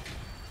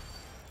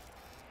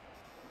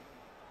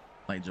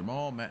 Like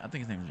Jamal, I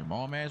think his name is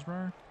Jamal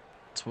Mashburn.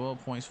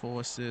 12 points,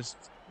 4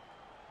 assists,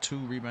 2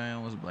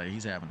 rebounds. Like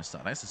he's having a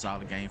solid. That's a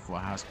solid game for a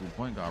high school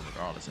point guard,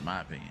 regardless, in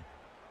my opinion.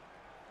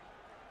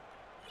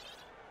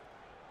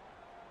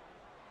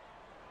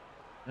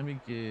 Let me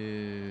get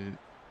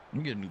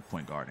a new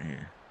point guard in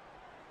here.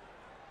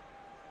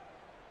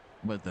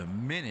 But the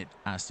minute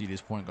I see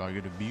this point guard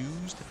get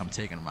abused, I'm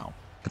taking him out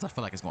because I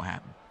feel like it's gonna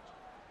happen.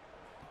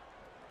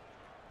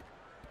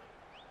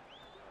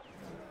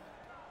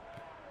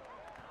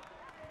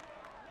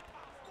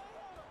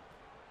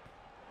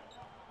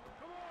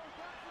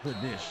 Good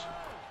dish.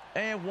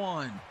 And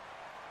one.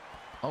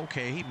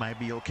 Okay, he might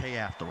be okay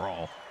after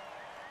all.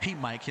 He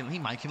might can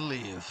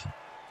live.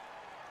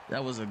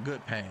 That was a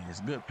good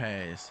pass. Good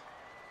pass.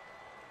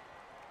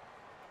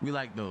 We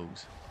like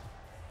those.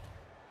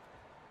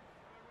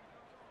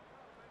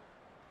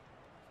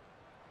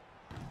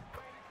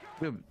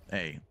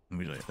 Hey, let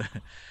me show you.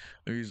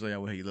 Let me show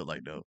you what he look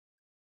like though.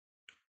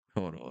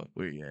 Hold on,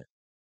 where you at?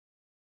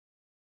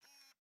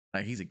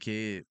 Like he's a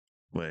kid,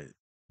 but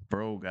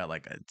bro got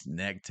like a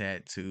neck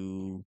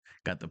tattoo,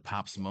 got the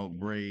Pop Smoke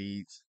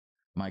braids.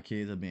 My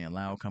kids are being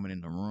loud coming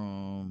in the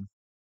room.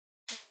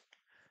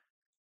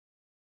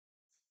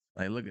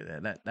 Like look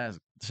at that. That's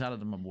shout out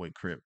to my boy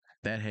Crip.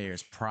 That hair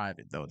is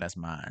private though. That's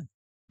mine.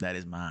 That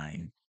is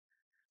mine.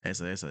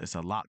 It's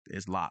a locked.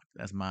 It's locked.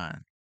 That's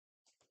mine.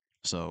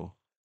 So,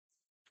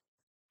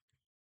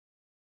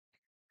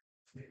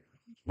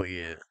 but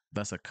yeah,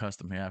 that's a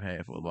custom hair I've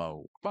had for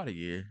about a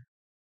year.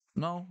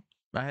 No,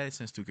 I had it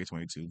since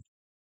 2K22.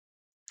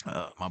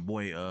 My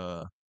boy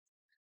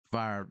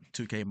Fire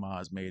 2K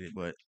Mods made it,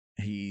 but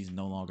he's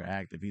no longer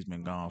active. He's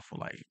been gone for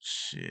like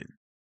shit.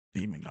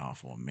 He's been gone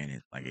for a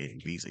minute, like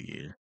at least a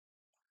year.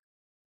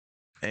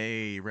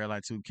 Hey, Red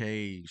Light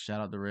 2K,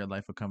 shout out to Red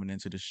Light for coming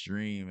into the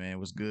stream, man. It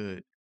was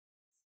good.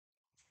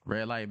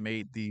 Red Light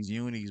made these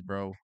unis,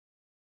 bro.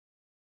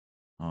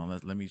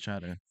 Let me try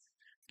to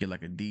get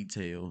like a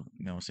detail,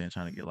 you know what I'm saying?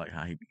 Trying to get like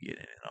how he be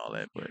getting it and all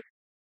that,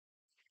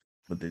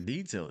 but the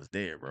detail is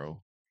there,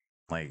 bro.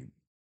 Like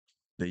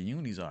the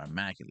unis are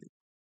immaculate.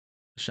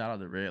 Shout out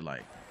to Red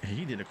Light.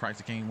 He did the Christ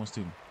the King ones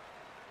too.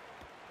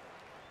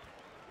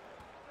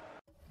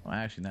 Well,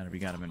 actually, now that we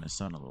got him in the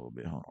sun a little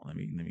bit, hold on. Let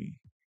me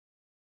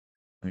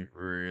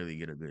really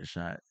get a good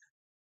shot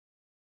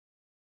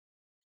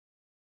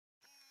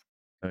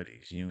of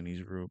these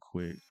unis real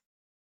quick.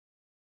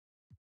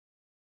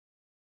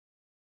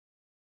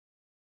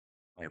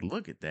 Like,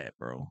 look at that,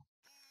 bro.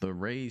 The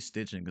raised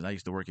stitching, because I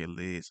used to work at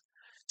Lids,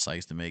 so I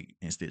used to make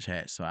and stitch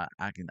hats. So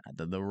I can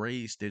the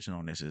raised stitching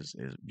on this is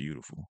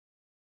beautiful.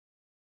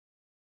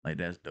 Like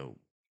that's dope.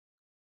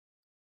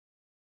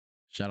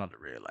 Shout out to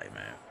Red Light,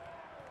 man.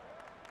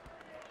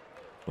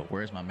 But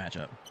where's my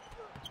matchup?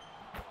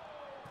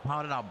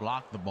 How did I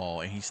block the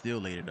ball and he still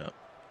laid it up?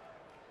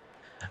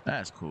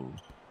 That's cool.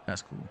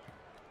 That's cool.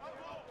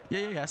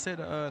 Yeah. I said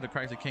the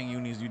Christ the King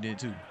unis you did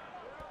too.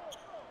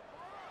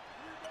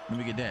 Let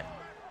me get that.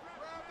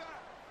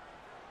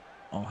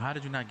 Oh, how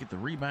did you not get the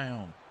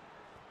rebound?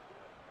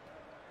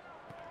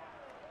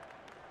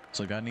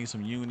 So I need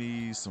some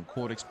unis, some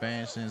court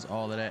expansions,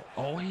 all of that.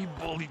 Oh, he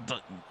bullied the...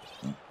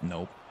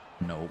 Nope.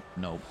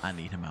 I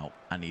need him out.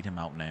 I need him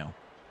out now.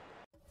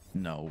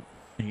 No,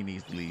 he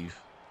needs to leave.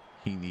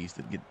 He needs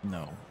to get...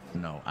 No.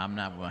 I'm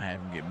not going to have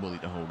him get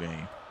bullied the whole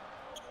game.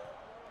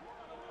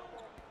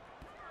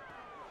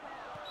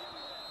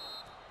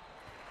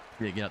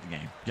 Yeah, get out the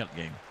game. Get out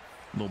the game.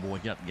 Little boy,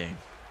 get out the game.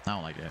 I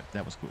don't like that.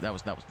 That was cool. That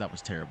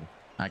was terrible.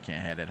 I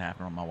can't have that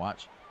happen on my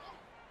watch.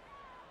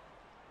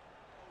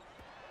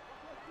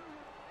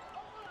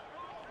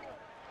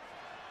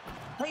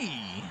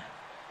 Hey,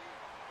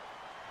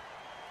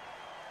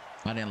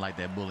 I didn't like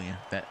that bullying.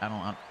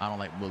 I don't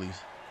like bullies.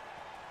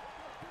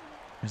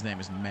 His name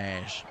is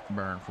Mash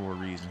Burn for a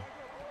reason.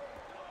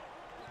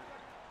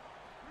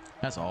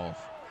 That's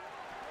off.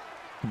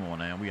 Come on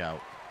now, we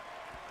out.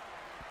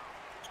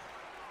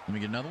 Let me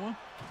get another one.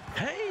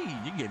 Hey,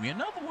 you gave me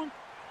another one.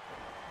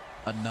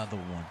 Another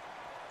one.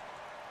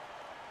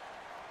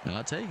 And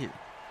I'll take it.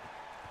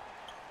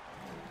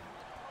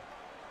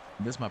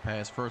 This is my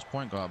past first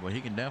point guard, but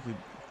he can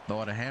definitely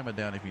throw the hammer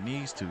down if he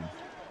needs to.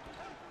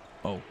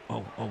 Oh.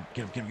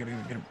 Get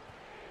him.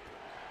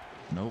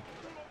 Nope.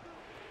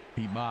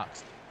 He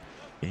boxed.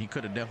 Yeah, he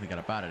could have definitely got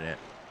up out of that.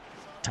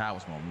 Ty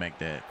was going to make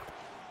that.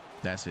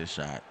 That's his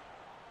shot.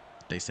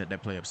 They set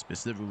that play up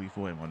specifically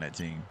for him on that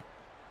team.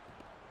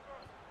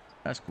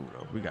 That's cool,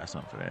 though. We got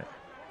something for that.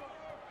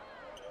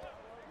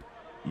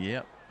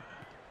 Yep.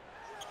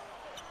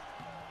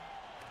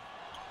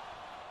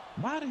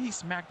 Why did he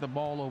smack the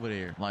ball over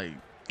there? Like,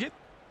 get...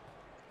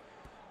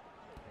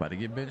 About to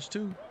get benched,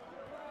 too.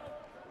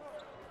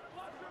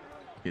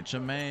 Get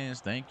your mans.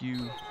 Thank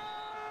you.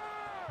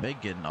 They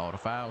getting all the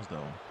fouls,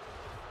 though.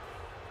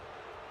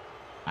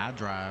 I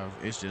drive.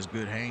 It's just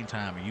good hang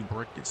time, and you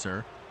bricked it,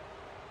 sir.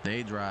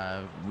 They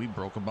drive. We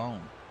broke a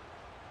bone.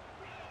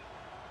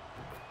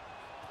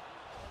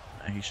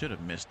 He should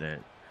have missed that.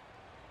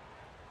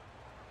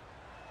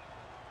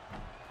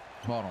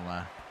 Ball don't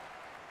lie.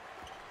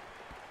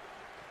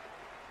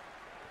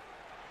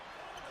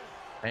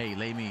 Hey,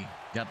 lay me.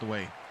 Got the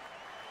way.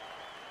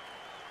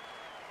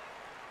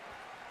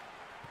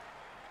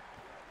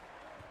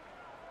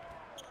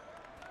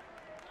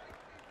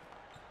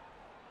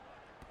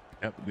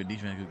 Yep, good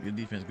defense, good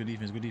defense, good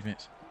defense, good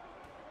defense.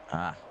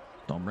 Ah,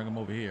 don't bring him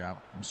over here.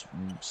 I'm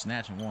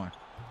snatching one.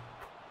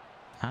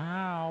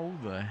 How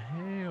the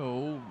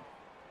hell?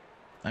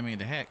 I mean,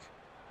 the heck.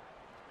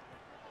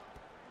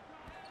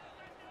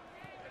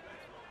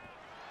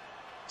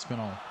 Spin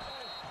on.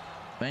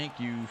 Thank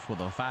you for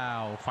the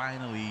foul.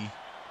 Finally.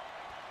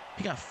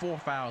 He got 4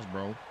 fouls,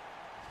 bro.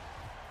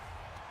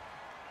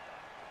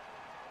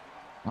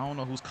 I don't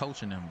know who's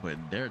coaching them, but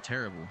they're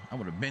terrible. I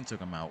would have been took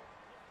him out.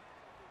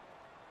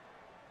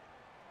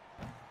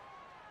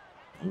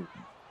 Ooh.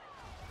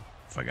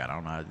 Forgot I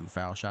don't know how to do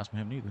foul shots from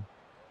him neither.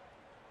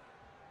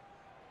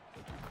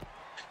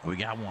 We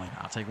got one.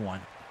 I'll take one.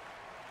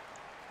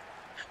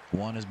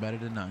 One is better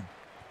than none.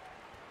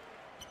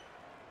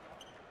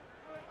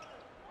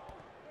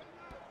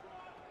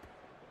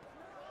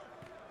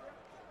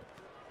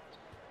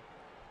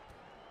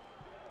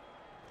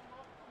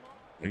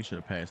 He should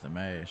have passed the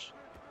mash.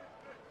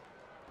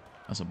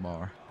 That's a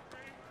bar.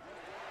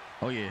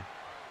 Oh, yeah.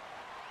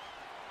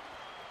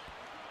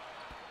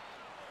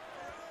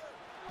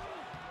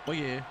 Oh,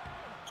 yeah.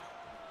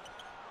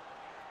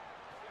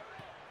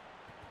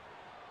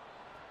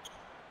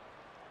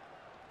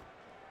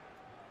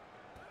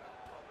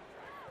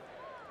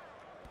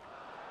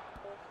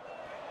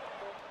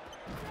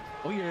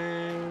 Oh,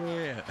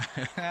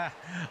 yeah.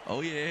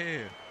 Oh,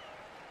 yeah.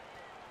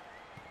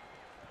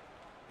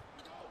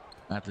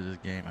 After this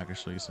game, I can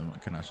show you some.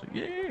 Can I show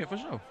you? Yeah, for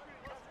sure.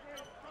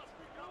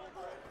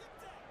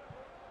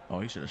 Oh,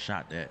 he should have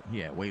shot that. He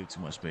had way too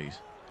much space.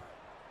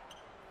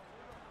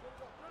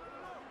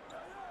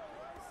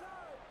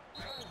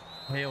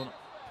 Hell no.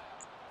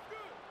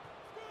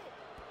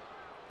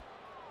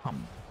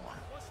 Come on.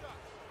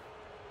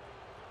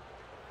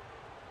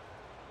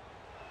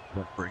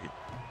 Let's break it.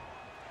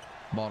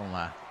 Bottom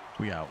line.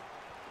 We out.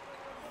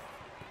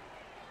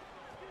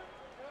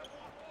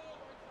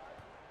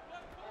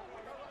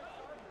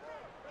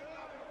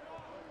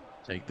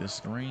 Take the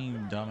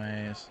screen,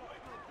 dumbass.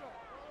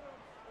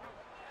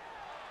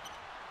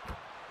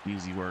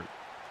 Easy work.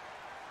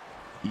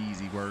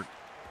 Easy work.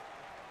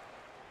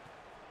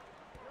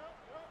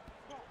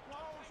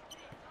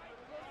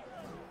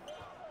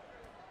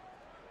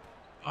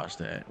 Watch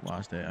that.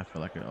 Watch that. I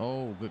feel like it.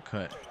 Oh, good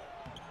cut.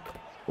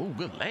 Oh,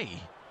 good lay.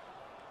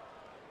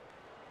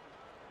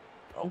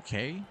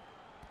 Okay.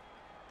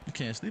 You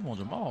can't sleep on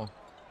Jamal.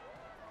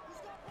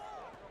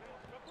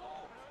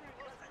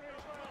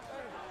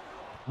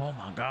 Oh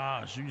my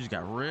gosh, you just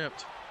got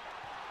ripped.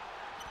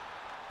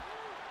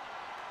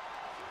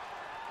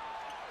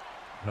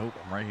 Nope,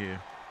 I'm right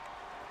here.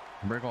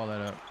 Break all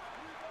that up.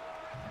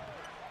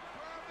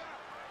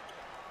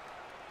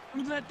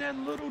 Let that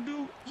little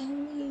dude.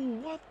 Oh,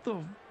 what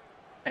the?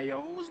 Hey,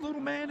 yo, whose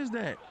little man is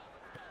that?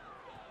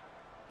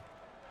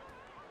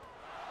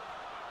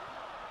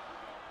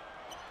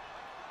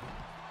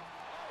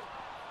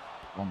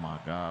 Oh my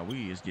God,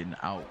 we is getting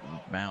out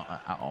rebound.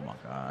 Oh my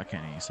God, I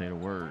can't even say the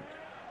word.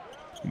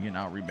 We're getting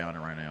out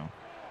rebounded right now.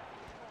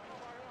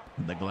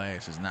 The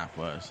glass is not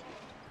for us.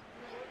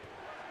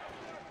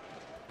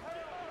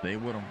 Stay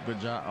with him. Good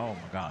job. Oh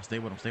my God, stay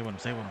with him. Stay with him.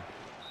 Stay with him.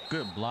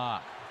 Good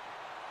block.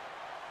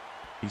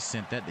 He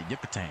sent that to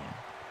Yucatan.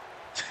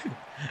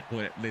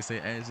 What they say,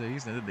 he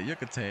sent it to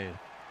Yucatan.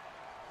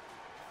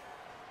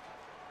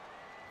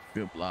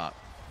 Good block.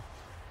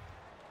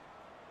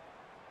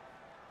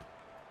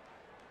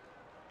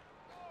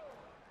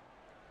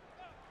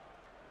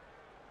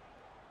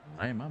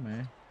 Hey, my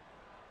man.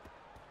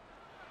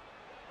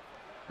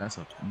 That's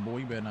a boy.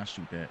 You better not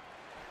shoot that.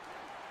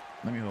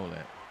 Let me hold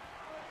that.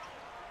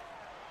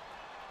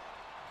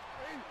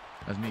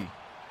 That's me.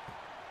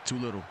 Too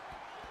little.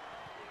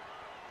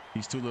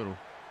 He's too little.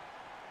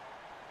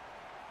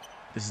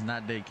 This is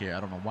not daycare. I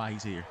don't know why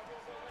he's here.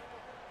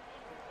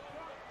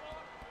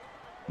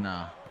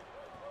 Nah.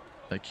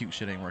 That cute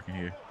shit ain't working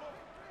here.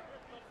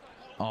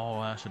 Oh,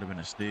 that should have been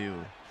a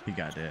steal. He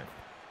got that.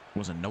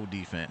 Wasn't no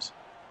defense.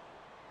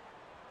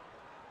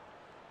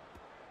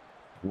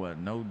 What?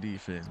 No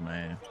defense,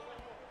 man.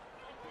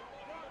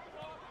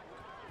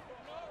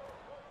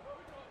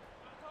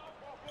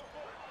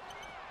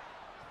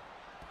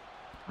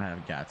 I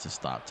have got to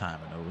stop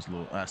timing those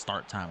little.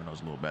 Start timing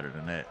those a little better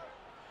than that.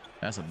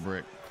 That's a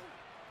brick.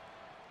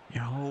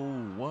 Yo,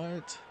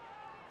 what?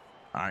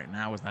 All right,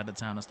 now is not the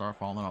time to start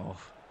falling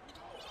off.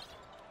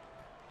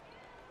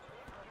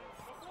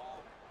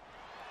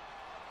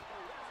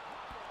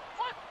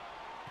 What?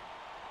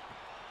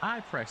 I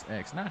pressed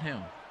X, not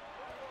him.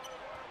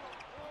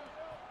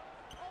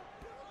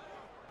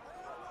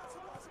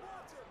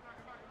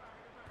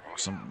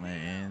 Some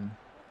man.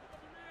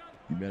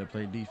 You better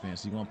play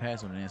defense. You gonna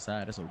pass on the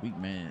inside. That's a weak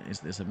man.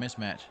 It's a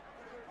mismatch.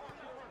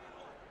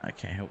 I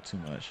can't help too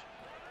much.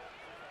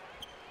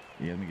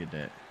 Yeah, let me get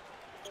that.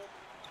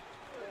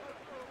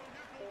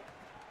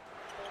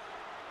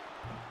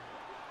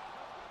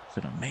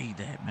 Should have made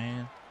that,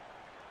 man.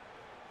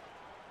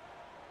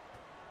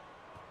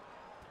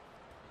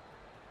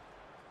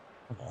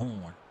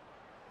 Come on.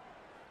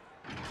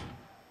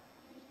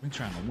 I'm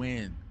trying to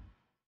win.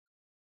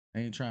 I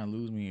ain't trying to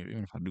lose me.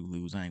 Even if I do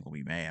lose, I ain't gonna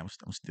be mad.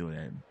 I'm still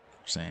that. I'm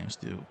saying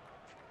still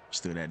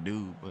that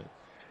dude. But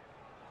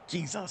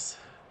Jesus,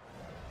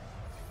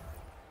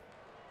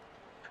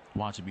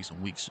 watch it be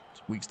some weak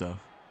stuff.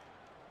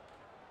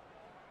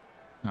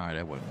 All right,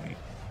 that wasn't weak.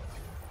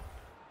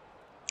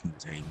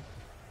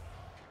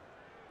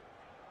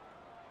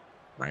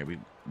 Right,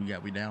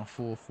 we down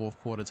fourth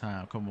quarter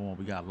time. Come on,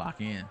 we got to lock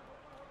in.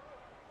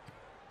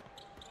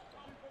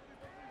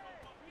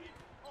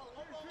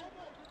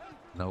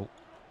 Nope.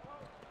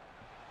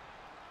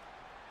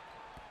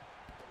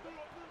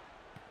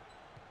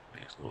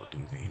 This little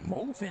dude ain't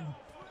moving.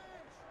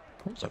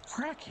 Who's a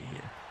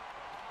crackhead?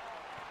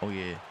 Oh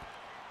yeah.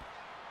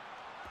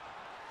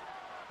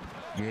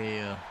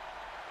 Yeah.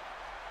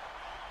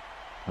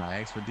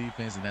 I asked for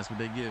defense, and that's what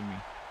they give me.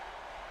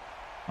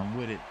 I'm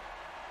with it.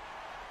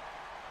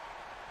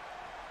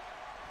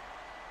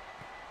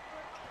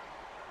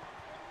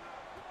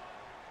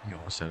 Yo,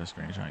 I'll set a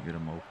screen trying to get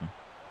him open.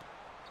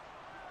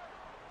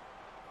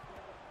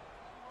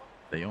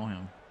 They on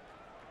him.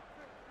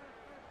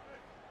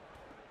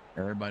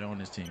 Everybody on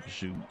this team can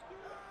shoot.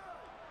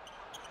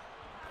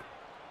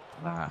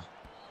 Nah.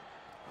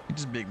 He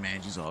just big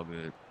man. He's all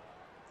good.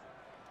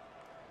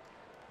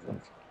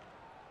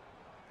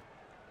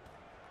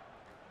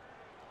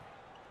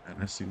 And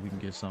let's see if we can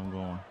get something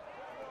going.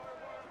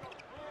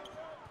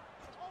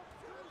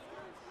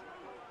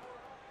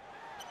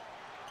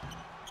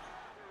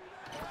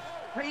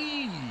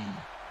 Hey!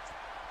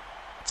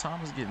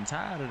 Thomas getting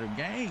tired of the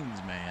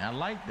games, man. I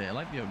like that. I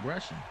like the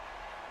aggression.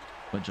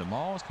 But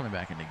Jamal's coming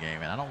back in the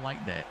game, and I don't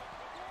like that.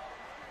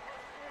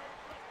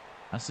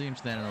 I see him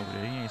standing over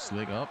there. He ain't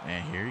slick up,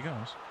 and here he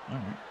goes. All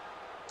right.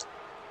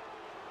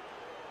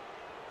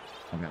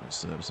 I got to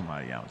sub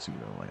somebody out too,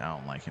 though. Like, I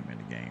don't like him in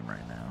the game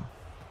right now.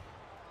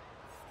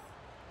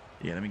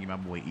 Yeah, let me get my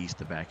boy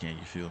Easter back in.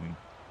 You feel me?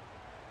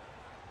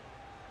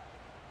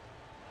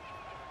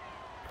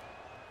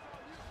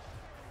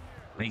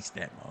 Waste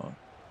that mug.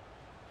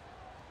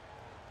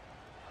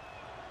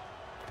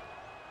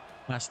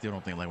 I still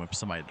don't think, like, when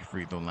somebody at the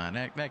free throw line,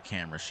 that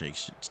camera shake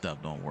stuff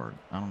don't work.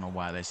 I don't know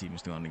why that's even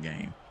still in the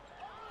game.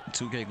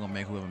 2K gonna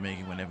make whoever make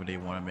it whenever they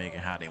want to make it,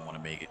 how they want to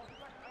make it.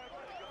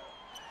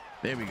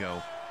 There we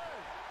go.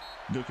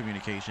 Good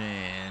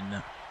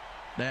communication.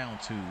 Down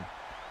 2.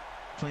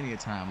 Plenty of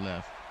time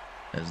left.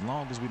 As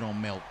long as we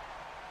don't melt.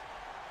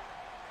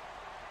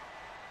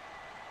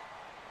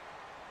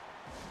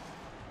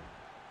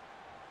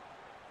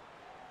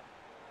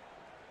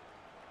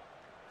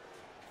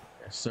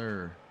 Yes,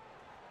 sir.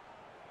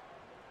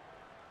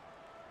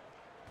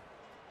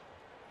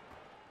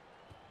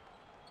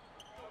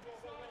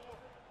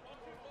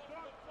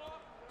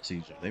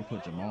 See, they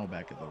put Jamal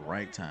back at the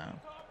right time.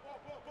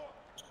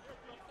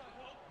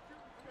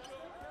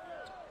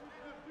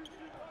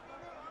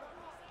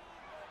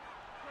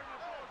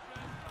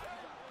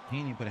 He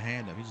didn't even put a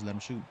hand up. He just let him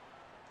shoot.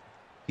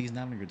 He's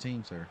not on your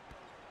team, sir.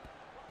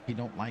 He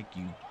don't like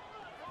you.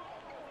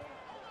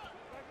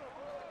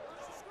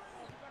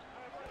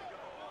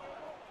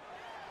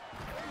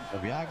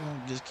 If y'all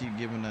gonna just keep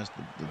giving us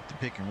the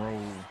pick and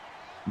roll,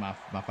 my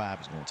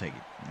 5 is gonna take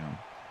it. You know,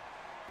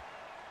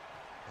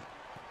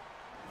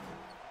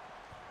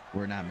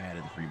 we're not mad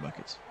at the 3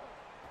 buckets.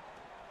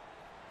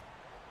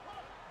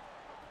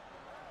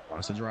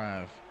 Watch the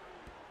drive.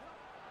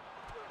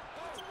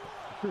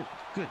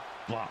 Good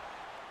block.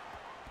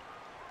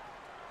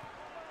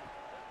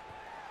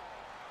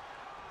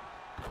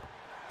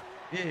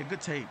 Yeah, good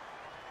tape.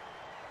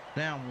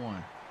 Down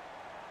 1.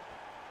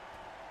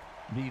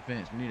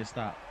 Defense, we need to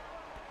stop.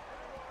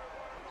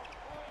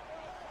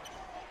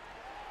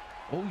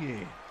 Oh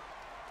yeah.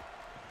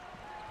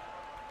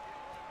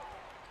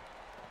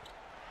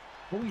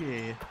 Oh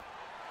yeah.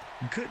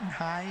 Good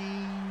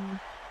night.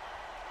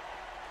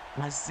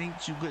 I seen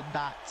you, good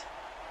dot.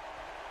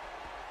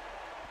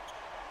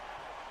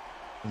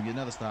 Let's get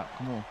another stop.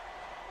 Come on.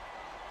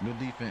 Good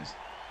defense.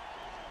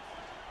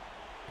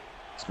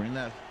 Screen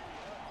left.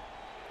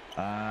 You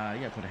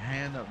gotta put a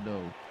hand up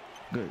though.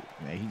 Good.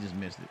 Man, he just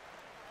missed it.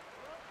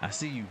 I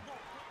see you.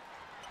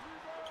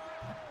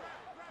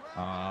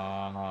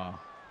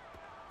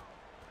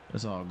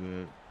 That's all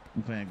good.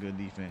 We're playing good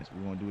defense.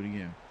 We're gonna do it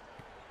again.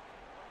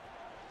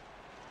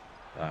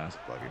 That's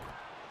buggy.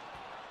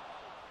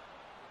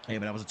 Hey,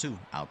 but that was a 2.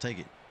 I'll take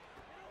it.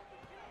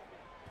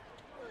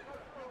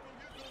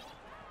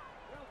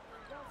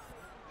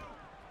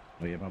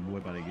 Oh yeah, my boy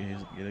about to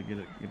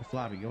get a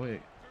floppy. Go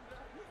ahead.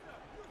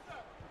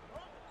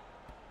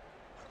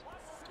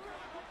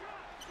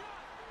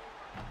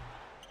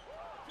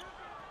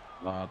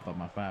 Oh, I thought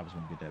my 5 was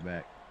gonna get that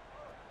back.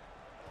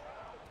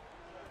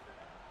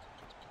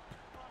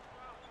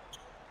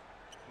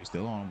 We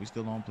still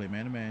on. Play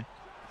man to man.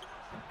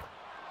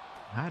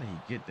 How did he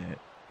get that?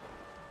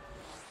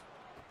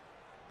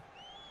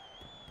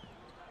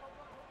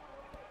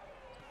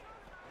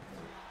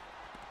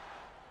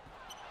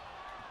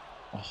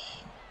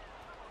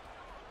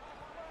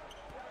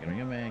 Get on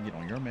your man. Get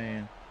on your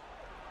man.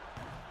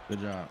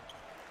 Good job.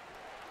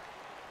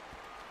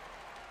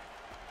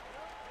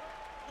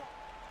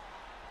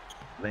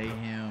 Lay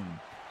him.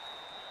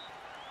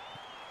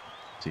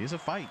 See, it's a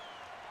fight.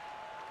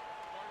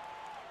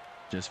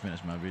 Just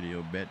finished my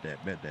video. Bet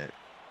that. Bet that.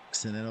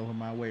 Send it over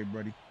my way,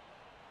 buddy.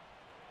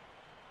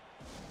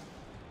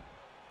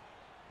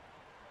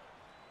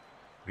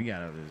 We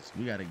gotta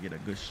get a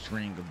good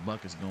string of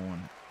buckets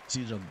going.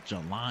 See,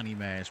 Jelani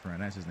Mashburn,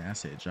 that's his name. I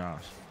said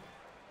Josh.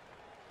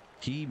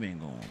 He been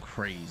going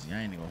crazy.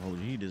 I ain't gonna hold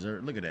you. He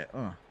deserved. Look at that.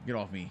 Get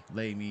off me.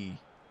 Lay me.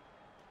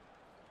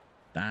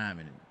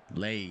 Diamond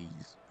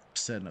lays.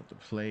 Setting up the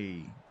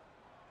play.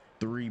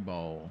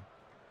 3-ball.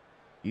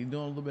 You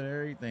doing a little bit of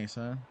everything,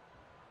 son.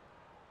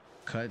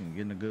 Cutting,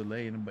 getting a good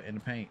lay in the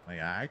paint. Like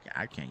I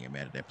can't get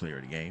mad at that player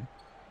of the game.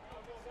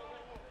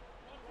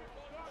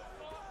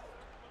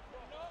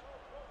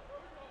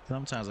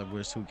 Sometimes I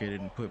wish 2K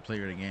didn't put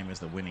player of the game as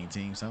the winning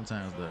team.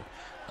 Sometimes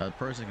a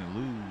person can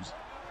lose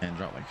and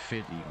drop like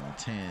 50 on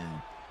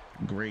 10.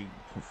 Great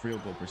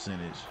field goal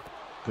percentage.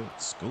 Good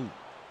scoop.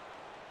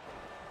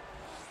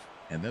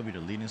 And they'll be the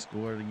leading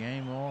scorer of the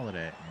game, all of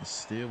that, and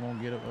still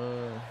won't get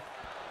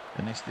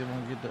and they still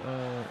won't get the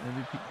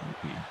MVP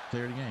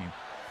player of the game.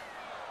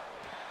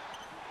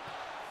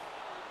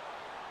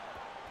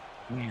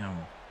 Damn.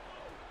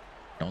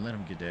 Don't let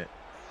him get that.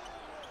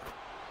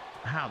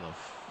 How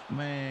the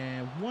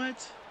man,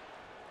 what?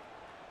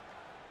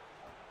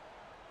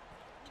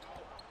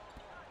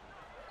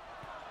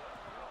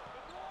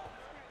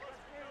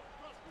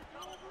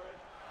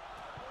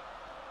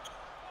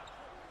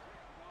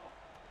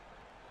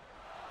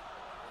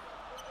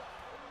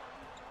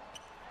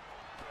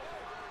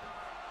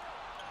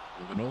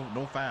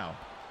 No foul.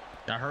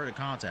 I heard a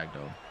contact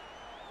though.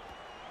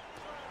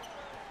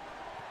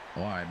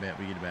 Oh, all right, bet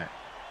we get it back.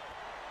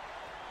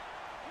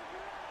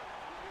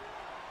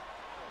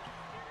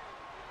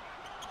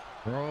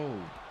 Bro,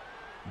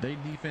 their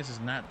defense is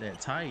not that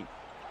tight.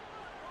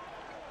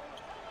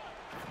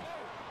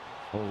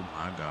 Oh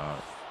my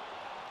God.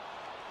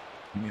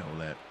 Give me all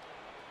that.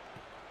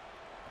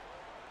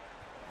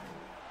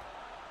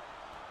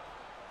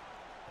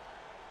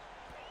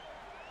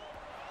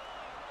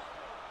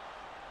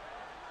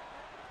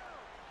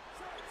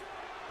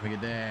 Look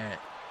at that.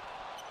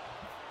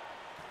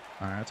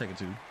 All right, I'll take it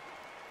too.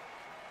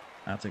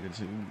 I'll take it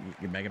too.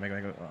 Get back, get back.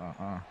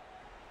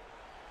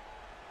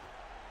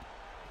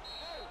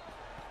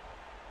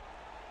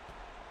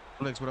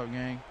 Flex, what up,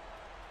 gang?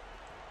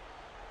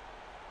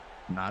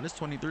 Nah, this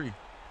 23.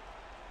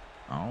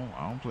 I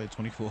don't play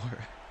 24.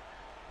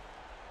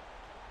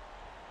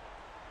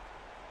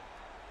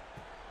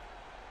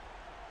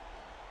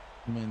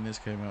 When this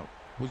came out.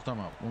 What you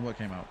talking about? When what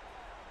came out?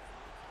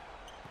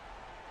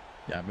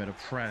 Yeah, I better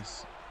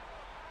press.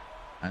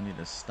 I need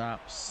to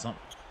stop some.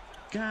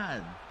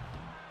 God.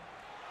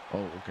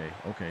 Oh, okay.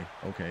 Okay.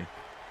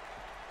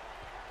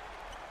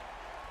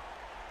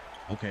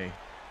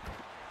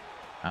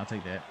 I'll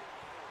take that.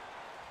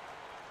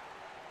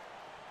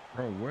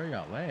 Bro, where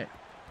y'all at?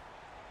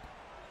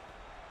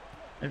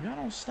 If y'all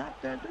don't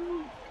stop that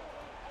dude.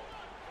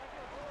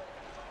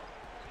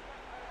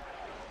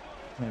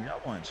 If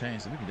y'all want to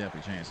change it, we can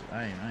definitely change it.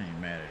 I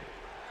ain't mad at it.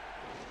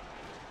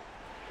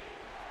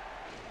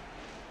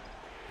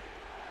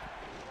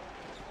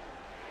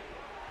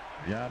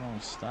 If y'all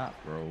don't stop,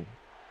 bro.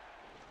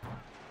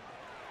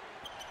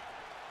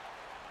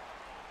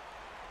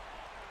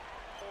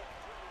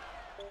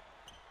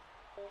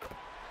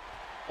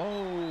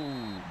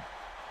 Oh,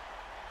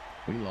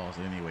 we lost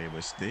anyway,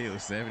 but still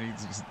 70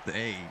 to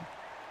 8.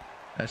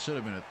 That should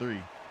have been a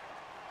 3.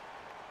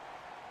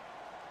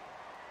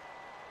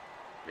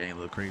 Ain't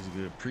look crazy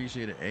good.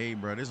 Appreciate it. Hey,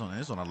 bro, this on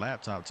a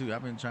laptop too.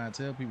 I've been trying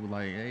to tell people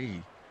like,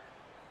 hey,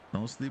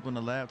 don't sleep on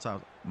the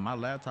laptop. My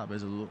laptop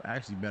is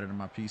actually better than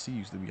my PC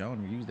used to be. I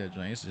don't even use that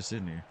joint. It's just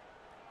sitting there.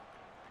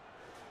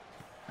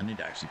 I need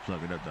to actually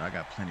plug it up though. I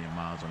got plenty of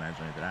miles on that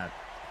joint that I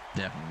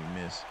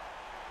definitely miss.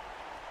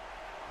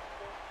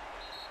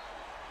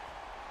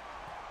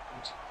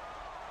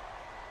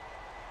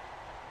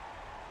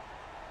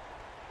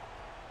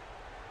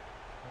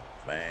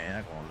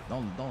 Man,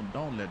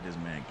 don't let this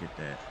man get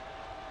that.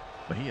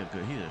 But he's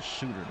a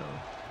shooter though.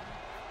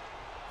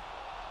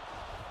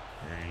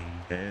 Dang.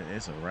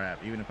 It's a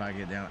wrap. Even if we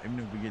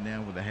get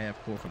down with a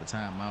half court for the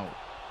timeout,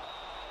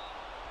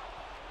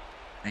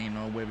 ain't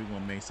no way we're gonna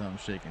make something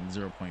shake in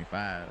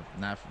 0.5.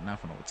 Not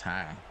for no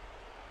tie.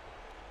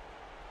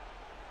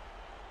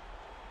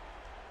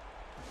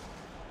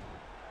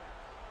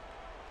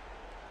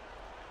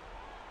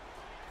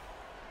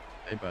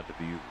 They about to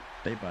be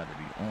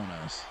on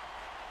us.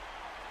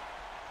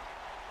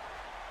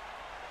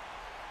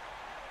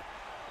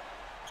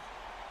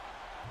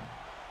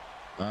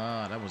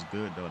 Ah, that was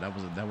good though. That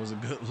was a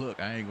good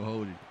look. I ain't gonna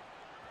hold it.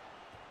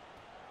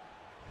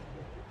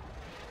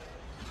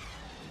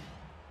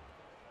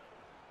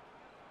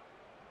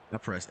 I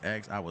pressed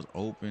X. I was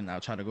open. I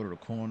tried to go to the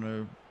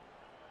corner.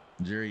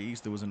 Jerry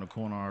Easter was in the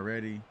corner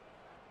already.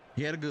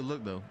 He had a good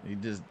look though.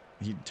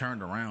 He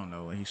turned around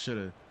though, and he should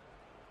have.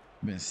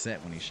 been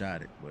set when he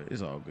shot it, but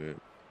it's all good.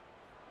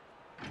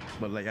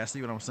 But like I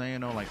see what I'm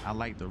saying though. Like I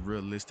like the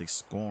realistic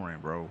scoring,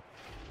 bro.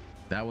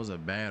 That was a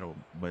battle,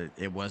 but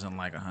it wasn't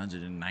like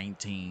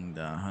 119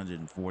 to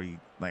 140,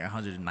 like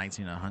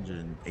 119 to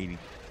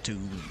 182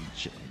 and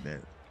shit like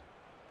that.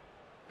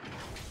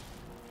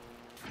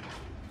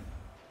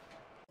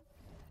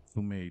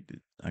 Who made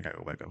it? I gotta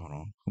go back up. Hold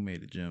on. Who made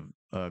the gym?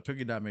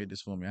 Cookie Dot made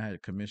this for me. I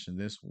had commissioned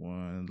this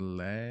one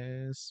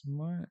last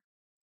month.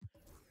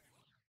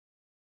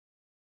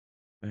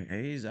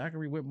 Hey,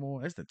 Zachary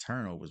Whitmore. That's the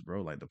turnovers,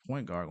 bro. Like the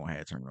point guard gonna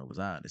have turnovers.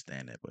 I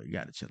understand that, but you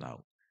gotta chill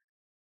out.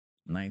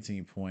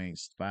 19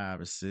 points,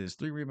 5 assists,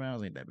 3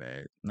 rebounds ain't that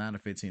bad. 9 to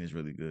 15 is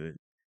really good.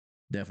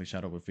 Definitely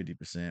shot over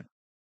 50%.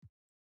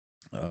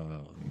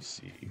 Let me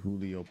see.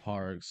 Julio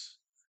Parks,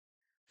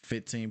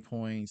 15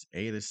 points,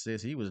 8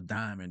 assists. He was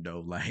diamond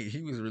though. Like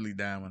he was really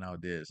diamond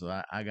out there. So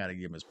I gotta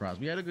give him his props.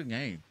 We had a good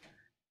game.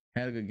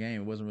 Had a good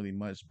game. It wasn't really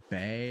much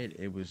bad.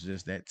 It was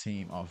just that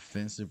team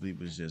offensively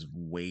was just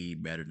way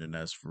better than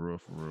us for real,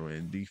 for real.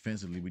 And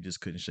defensively, we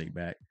just couldn't shake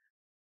back.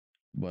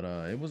 But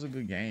it was a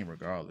good game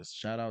regardless.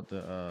 Shout out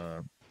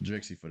to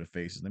Drixie for the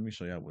faces. Let me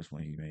show y'all which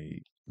one he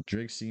made.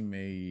 Drixie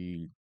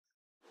made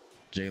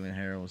Jalen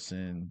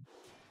Harrelson.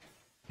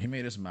 He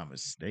made this by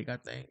mistake, I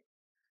think.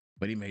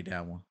 But he made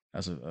that one.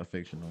 That's a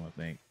fictional, I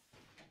think.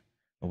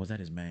 Or was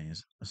that his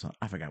man's?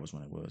 I forgot which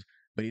one it was.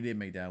 But he did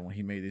make that one.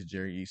 He made this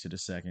Jerry Easter the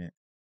second.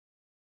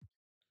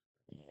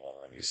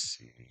 Let me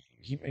see.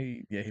 He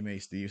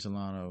made Steve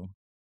Solano.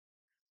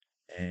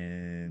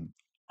 And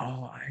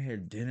I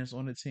had Dennis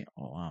on the team.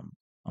 I'm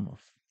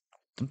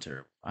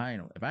terrible. I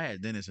know if I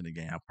had Dennis in the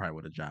game, I probably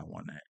would have John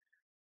won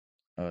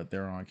that.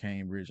 Theron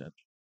Cambridge.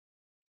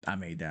 I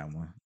made that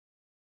one.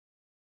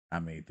 I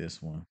made this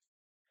one.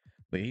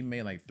 But he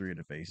made like 3 of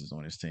the faces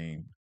on his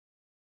team.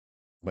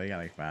 But he got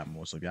like 5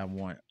 more. So if y'all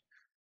want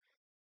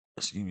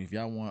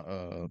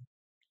a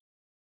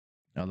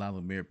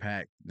Lalamere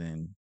pack,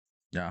 then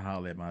y'all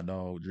holler at my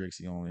dog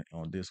Drixie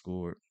on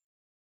Discord.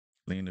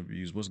 Lean the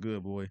views. What's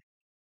good, boy?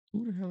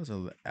 Who the hell is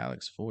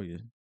Alex for you?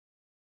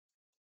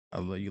 I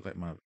love you like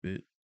my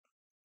bit.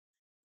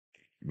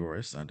 Bro,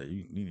 it's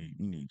Sunday. You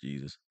need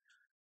Jesus.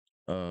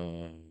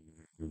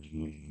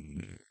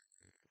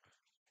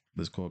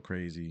 Let's call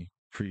crazy.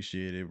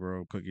 Appreciate it,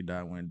 bro. Cookie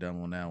Dot went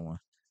dumb on that one.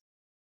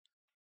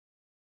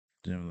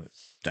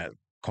 That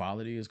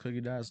quality is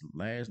Cookie Dot's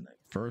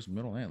first,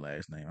 middle, and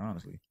last name.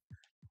 Honestly,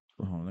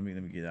 hold on, let me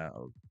get out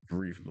a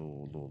brief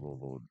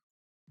little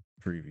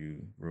preview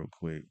real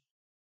quick.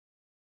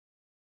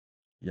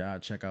 Y'all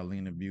check out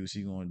Lean Abuse.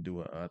 He gonna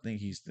do I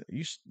think you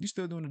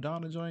still doing the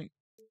Donna joint?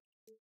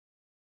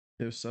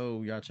 If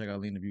so, y'all check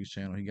out Lean Abuse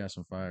channel. He got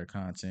some fire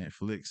content.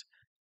 Flicks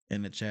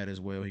in the chat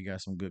as well. He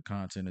got some good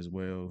content as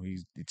well.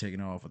 He's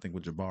taking off, I think,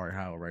 with Jabari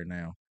Howard right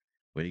now.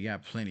 But he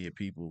got plenty of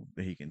people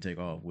that he can take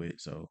off with.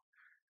 So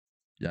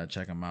y'all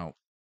check him out.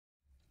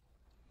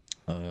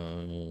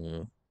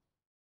 Who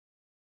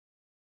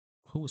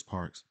was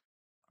Parks?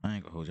 I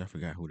ain't gonna hold you. I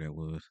forgot who that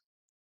was.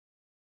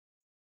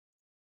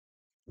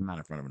 I'm not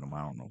in front of him no more.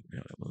 I don't know who the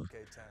hell that was.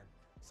 Okay, 10.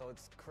 So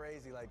it's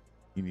crazy. Like,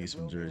 You need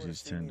some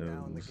jerseys,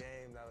 Tendos.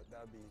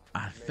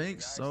 I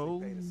think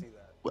so.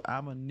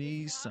 I'm gonna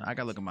need some. I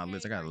gotta look at my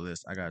list. I got a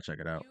list. I gotta check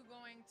it out.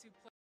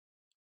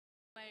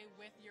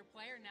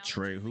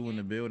 Trey, who in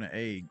the building?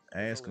 Hey,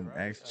 ask him.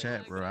 Ask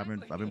chat, bro. I've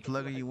been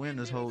plugging you in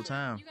this whole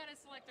time. You gotta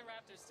select the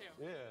Raptors too.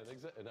 Yeah,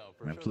 exactly. No,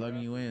 for Man, sure.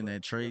 plugging you in.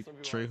 That Trey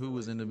who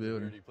was in the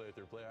building.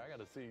 I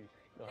gotta see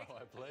how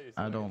I play.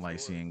 I don't like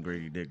seeing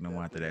Grady Dick no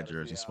more after that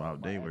jersey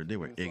swap. They were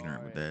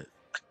ignorant with that.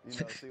 You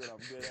know, see what I'm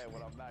good at,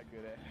 what I'm not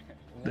good at.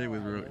 They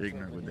was real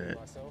ignorant with that.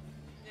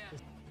 Yeah.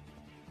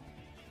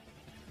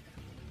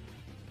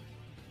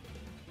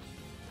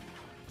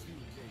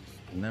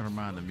 Never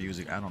mind the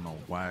music. I don't know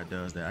why it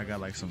does that. I got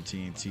like some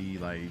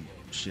TNT like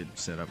shit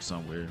set up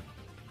somewhere.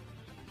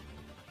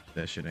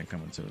 That shit ain't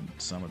coming to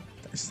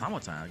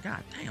summertime.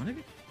 God damn,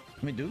 nigga.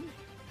 I mean, dude.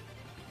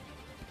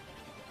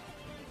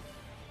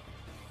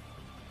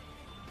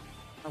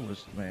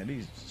 Man,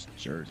 these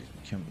jerseys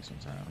kill me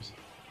sometimes.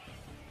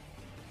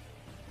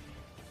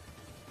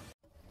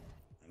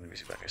 Let me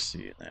see if I can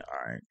see it now.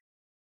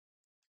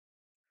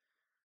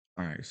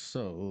 All right.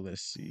 So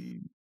let's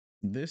see.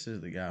 This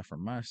is the guy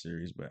from my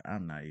series, but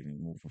I'm not even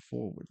moving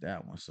forward with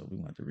that one. So we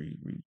want to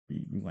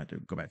we want to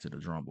go back to the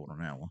drum board on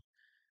that one.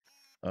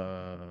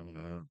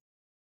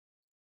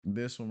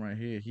 This one right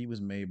here, he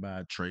was made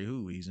by Trey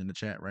Who. He's in the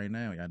chat right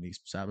now. Y'all need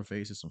some cyber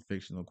faces, some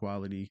fictional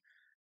quality,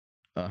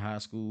 high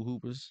school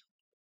hoopers.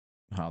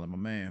 Holla, my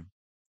man.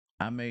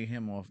 I made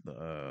him off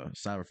the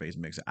Cyberface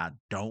mixer. I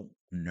don't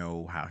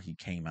know how he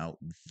came out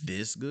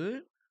this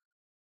good,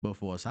 but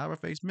for a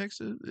Cyberface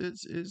mixer,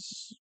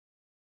 it's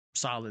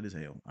solid as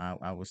hell.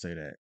 I would say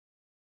that.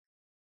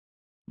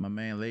 My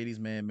man, ladies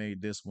man,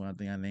 made this one. I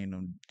think I named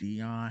him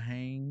Dion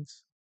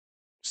Haynes.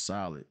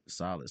 Solid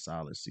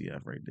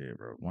CF right there,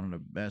 bro. One of the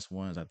best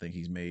ones I think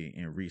he's made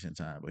in recent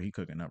time, but he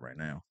cooking up right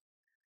now.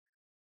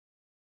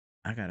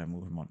 I gotta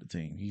move him off the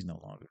team. He's no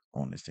longer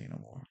on this team no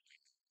more.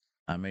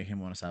 I made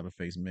him on a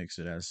Cyberface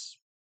mixer. That's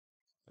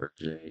For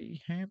Jay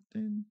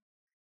Hampton.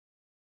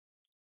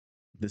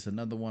 This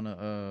another one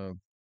of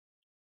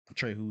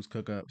Trey Who's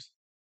Cookups.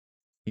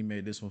 He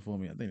made this one for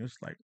me. I think it was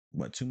like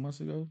what 2 months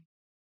ago.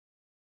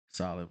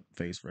 Solid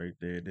face right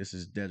there. This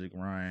is Dedrick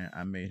Ryan.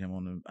 I made him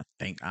on the. I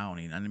think I don't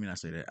even. I didn't mean I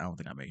say that. I don't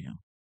think I made him.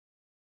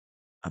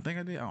 I think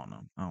I did. I don't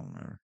know. I don't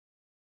remember.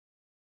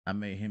 I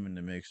made him in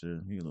the mixer.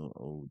 He a little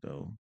old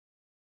though.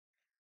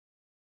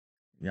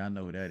 Y'all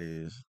know who that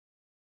is.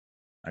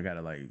 I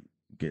gotta like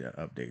get an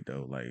update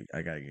though. Like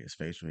I gotta get his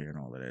facial hair and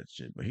all of that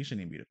shit. But he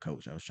shouldn't even be the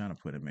coach. I was trying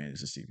to put him in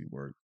just to see if he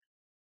worked.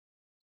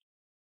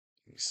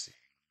 Let me see.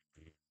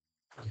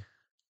 I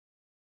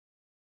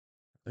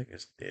think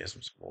it's there's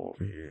some score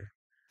over here.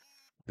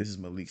 This is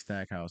Malik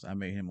Stackhouse. I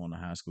made him on the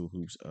high school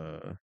hoops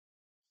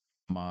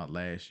mod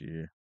last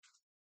year.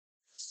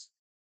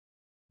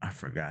 I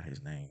forgot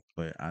his name,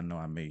 but I know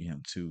I made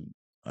him too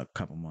a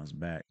couple months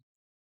back.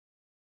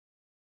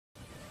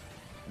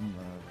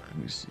 Let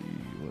me see.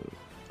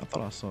 I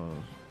thought I saw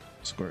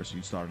Squares.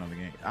 You start another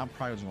game. I'm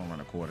probably just gonna run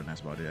a quarter, and that's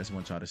about it. I just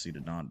want y'all to see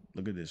the Don.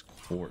 Look at this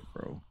court,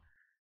 bro.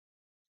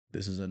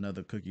 This is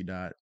another cookie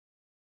dot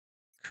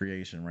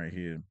creation right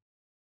here.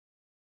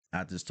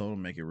 I just told him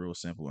to make it real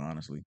simple,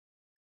 honestly.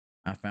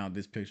 I found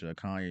this picture of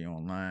Kanye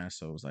online,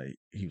 so it was like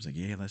he was like,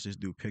 "Yeah, let's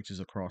just do pictures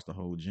across the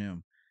whole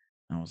gym."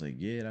 And I was like,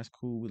 "Yeah, that's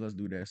cool. Let's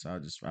do that." So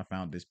I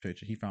found this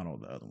picture. He found all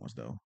the other ones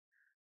though.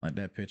 Like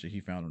that picture he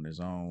found on his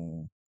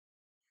own.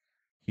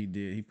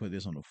 He put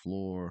this on the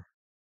floor.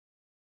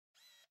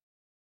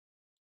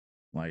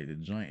 Like the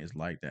joint is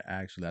like that.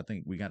 Actually, I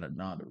think we got a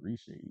nod to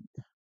reshade.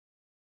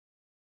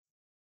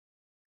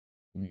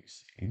 Let me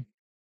see.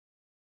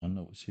 I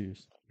know it's here.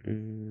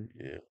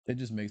 Yeah, it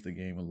just makes the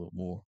game a little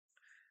more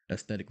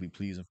aesthetically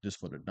pleasing just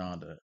for the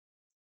Donda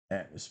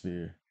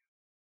atmosphere.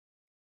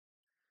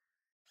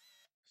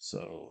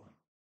 So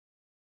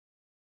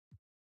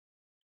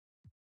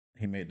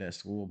he made that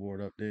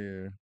scoreboard up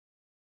there.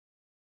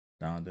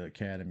 Donda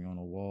Academy on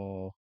the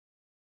wall.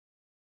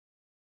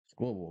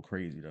 Scoreboard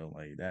crazy though.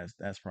 Like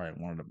that's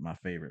probably one of my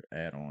favorite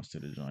add-ons to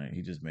the joint.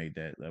 He just made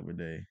that the other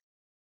day.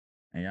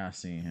 And y'all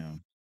seen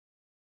him.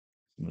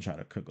 I'm gonna try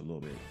to cook a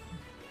little bit.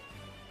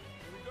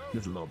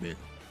 Just a little bit.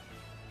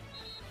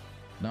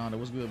 Donda,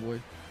 what's good,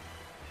 boy?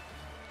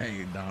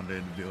 Hey, Donda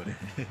in the building.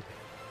 You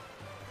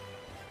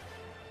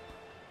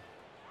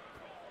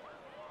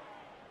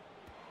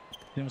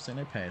know what I'm saying?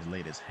 That pass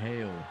late as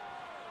hell.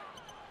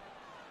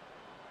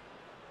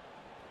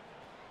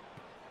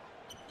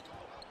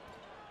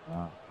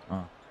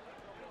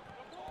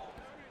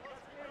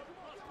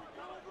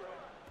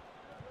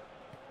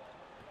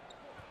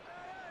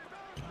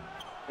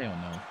 Hell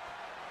no.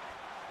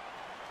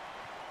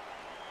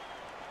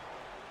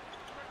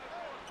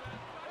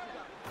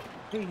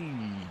 Hey,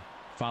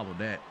 follow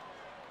that.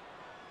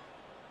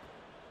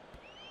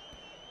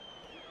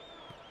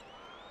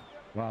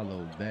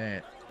 Follow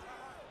that.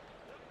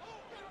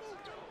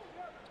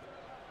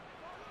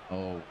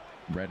 Oh,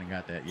 Braden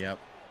got that. Yep.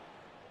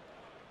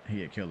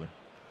 He a killer.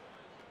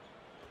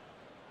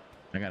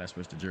 I gotta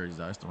switch the jerseys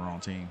out. It's the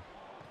wrong team.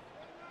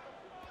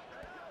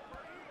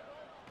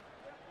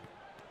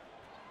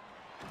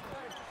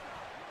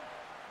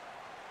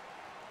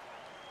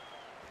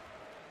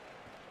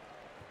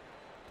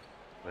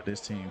 But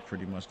this team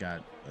pretty much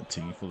got a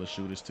team full of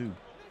shooters too.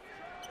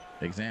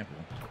 Example.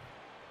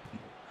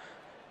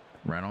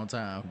 Right on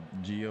time.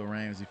 Gio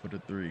Ramsey for the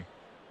 3.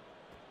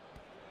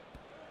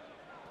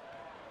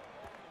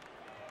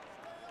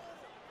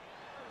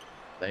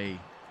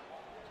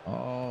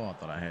 Oh, I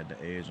thought I had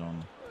the edge on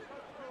them.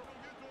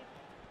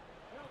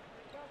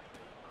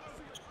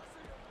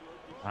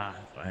 I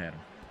thought I had him.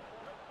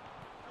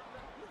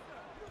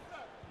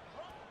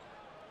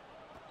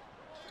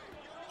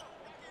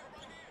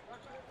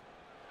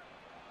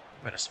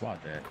 Better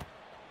swat that.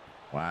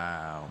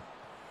 Wow.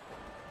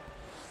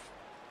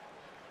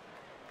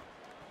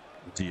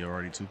 T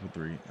already 2 for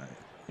 3.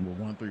 With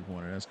 1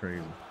 3-pointer. That's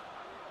crazy.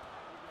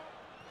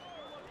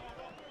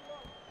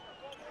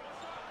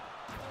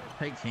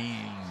 Hey,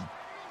 King.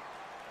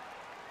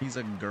 He's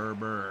a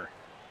Gerber.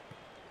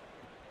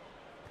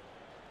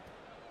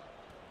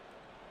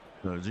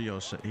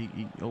 Gio,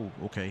 oh,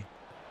 okay.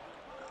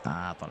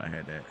 I thought I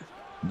had that.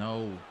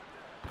 No.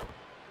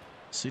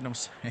 See what I'm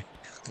saying?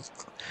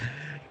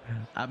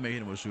 I made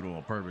him a shooter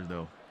on purpose,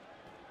 though.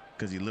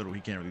 Because he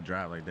can't really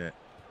drive like that.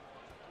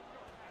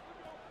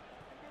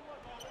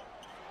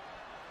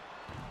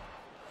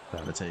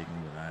 Tried to take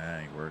him, but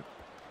I ain't work.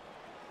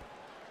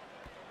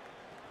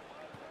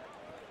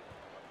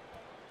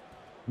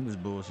 I'm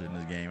just bullshit in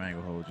this game. I ain't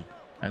gonna hold you.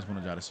 I just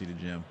wanted y'all to see the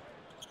gym.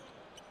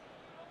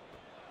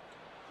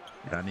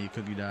 If I need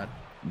Cookie Dot,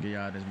 get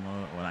y'all this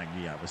mug. Well, not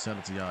get y'all, but sell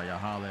it to y'all. Y'all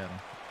holler at them.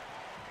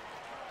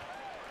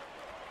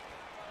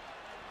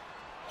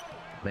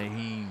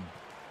 Bahim.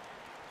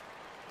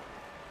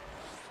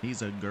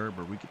 He's a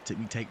Gerber. We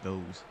take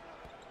those.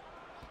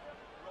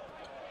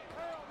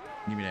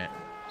 Give me that.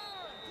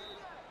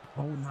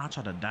 Oh no, I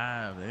tried to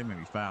dive. They made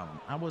me foul him.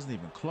 I wasn't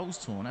even close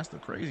to him. That's the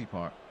crazy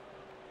part.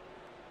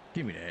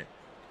 Give me that.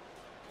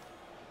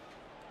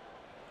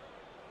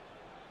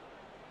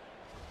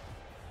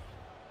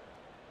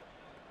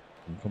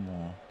 Come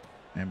on.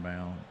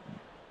 Inbound.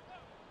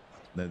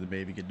 Let the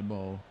baby get the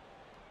ball.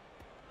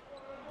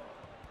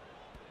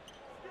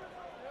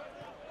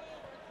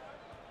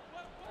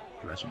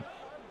 Bless you.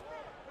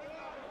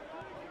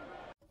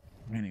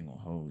 I ain't gonna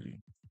hold you.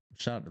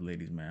 Shout out to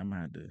ladies, man. I'm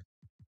gonna have to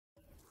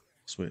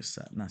switch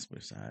sides. Not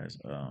switch sides.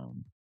 I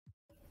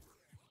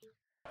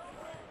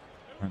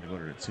have to go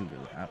to the two.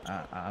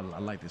 I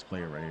like this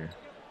player right here.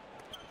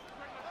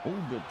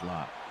 Oh, good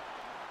block.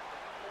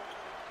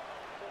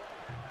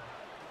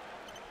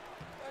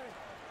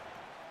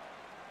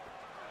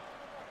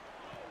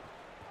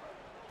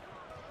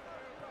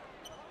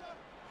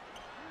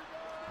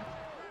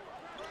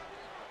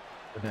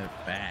 Put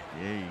that back.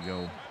 There you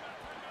go.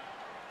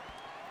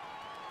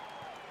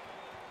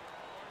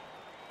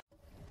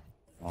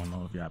 I don't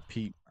know if y'all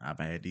peep. I've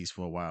had these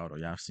for a while, or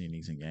y'all seen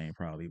these in game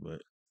probably,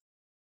 but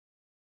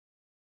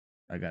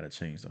I gotta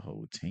change the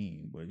whole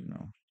team. But you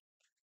know,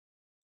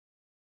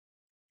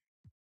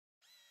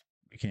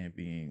 we can't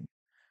be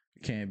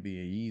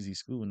a Yeezy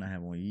school and not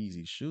have on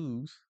Yeezy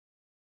shoes.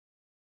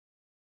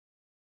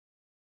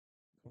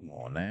 Come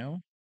on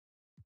now.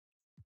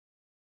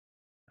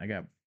 I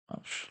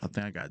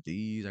think I got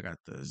these. I got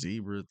the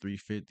Zebra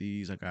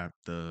 350s. I got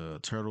the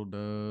Turtle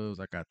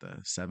Doves. I got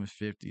the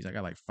 750s. I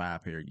got like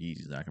 5 pair of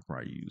Yeezys that I could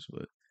probably use,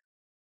 but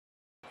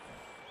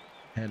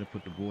had to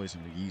put the boys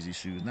in the Yeezy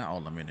shoes. Not all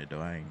of them in it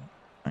though. I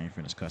ain't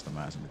finished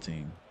customizing the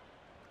team.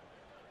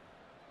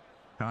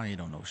 Kanye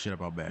don't know shit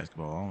about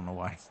basketball. I don't know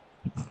why.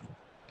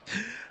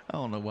 I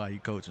don't know why he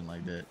coaching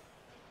like that.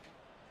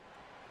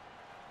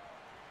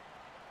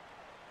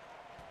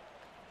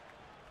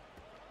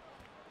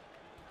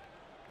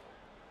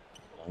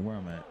 Where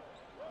I'm at.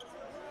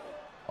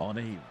 Oh,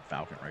 they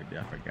Falcon right there.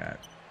 I forgot.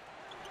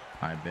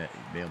 I bet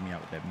he bailed me out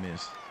with that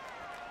miss.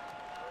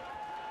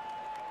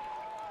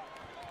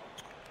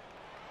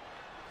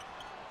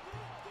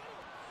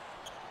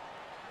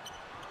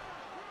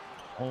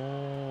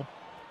 Oh,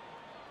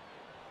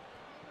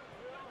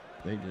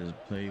 they just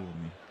played with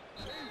me,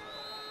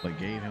 but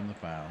gave him the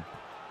foul.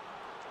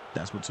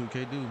 That's what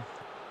 2K do.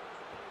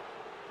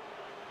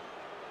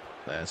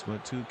 That's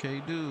what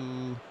 2K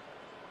do.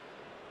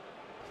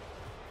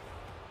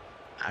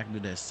 I can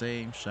do that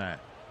same shot.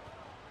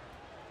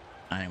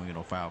 I ain't gonna get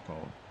no foul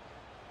call.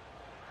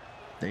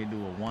 They do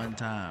it one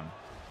time.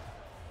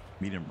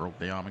 Me done broke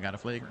their arm and got a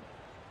flagrant.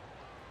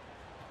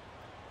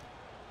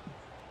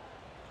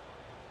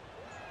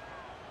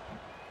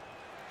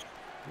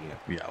 Yeah,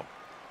 we out.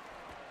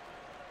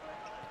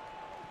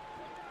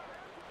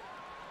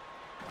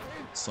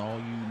 Saw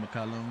you,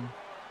 McCollum.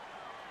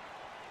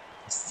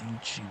 I seen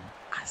you.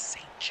 I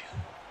seen you.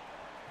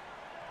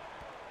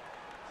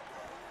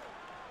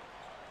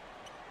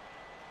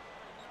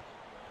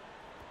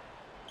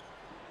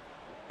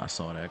 I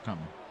saw that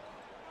coming.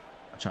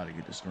 I tried to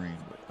get the screen,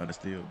 but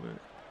understood, but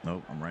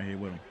nope, I'm right here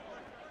with him.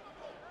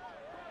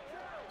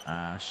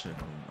 I should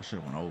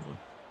have went over.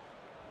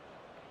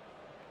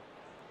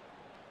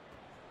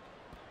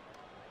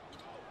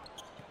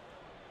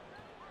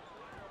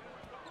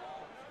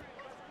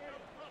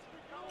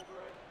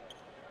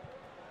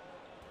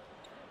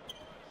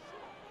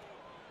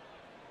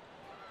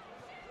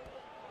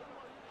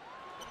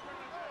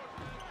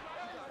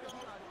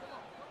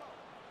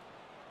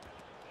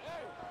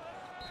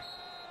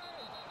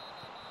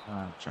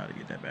 I'll try to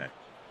get that back.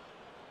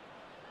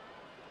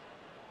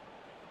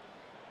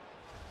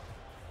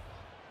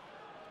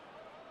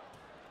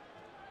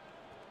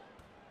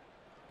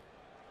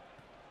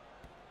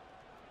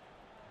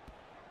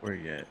 Where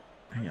you at?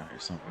 He out here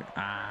somewhere.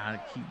 I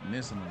keep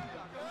missing him.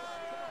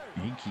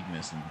 He keep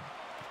missing him.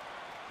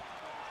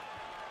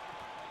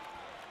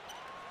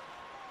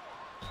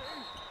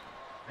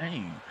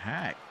 Dang,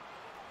 hack.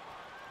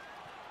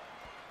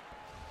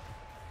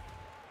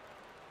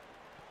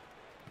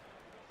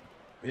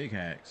 Big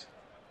hacks.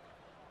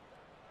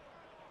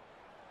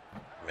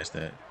 Missed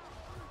that.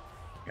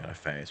 Got a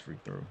fast free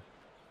throw.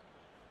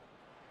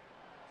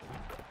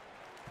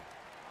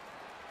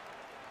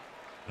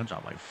 I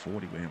dropped like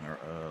 40 with him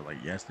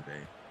like yesterday.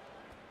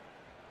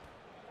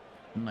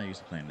 I'm not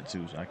used to playing the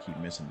two, so I keep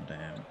missing the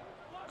damn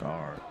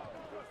guard.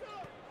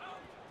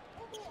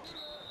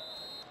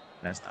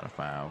 That's not a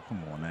foul.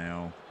 Come on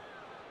now.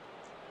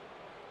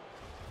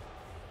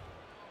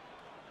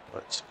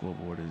 What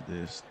scoreboard is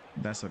this?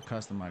 That's a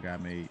custom I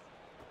got made.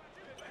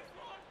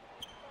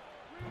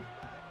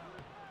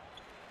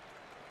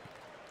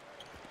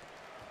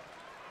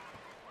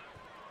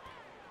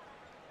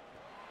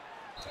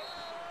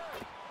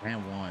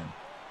 And one.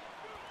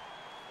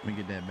 Let me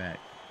get that back.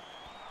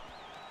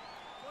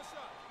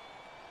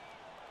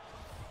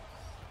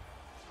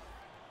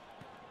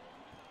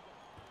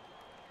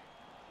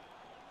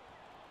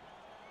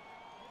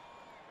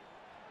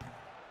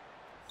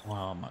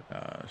 Oh my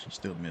gosh, I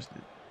still missed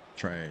it.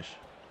 Trash.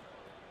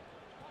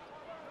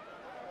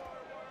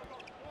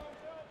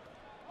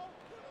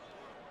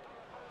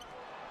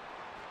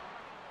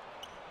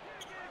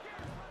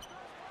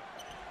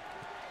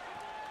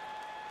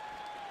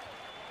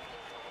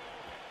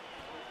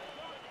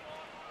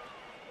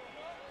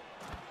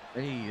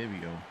 Hey, there we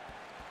go.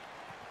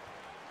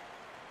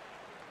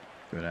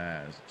 Good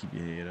ass. Keep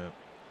your head up.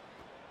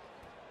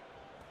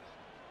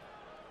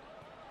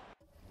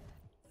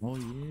 Oh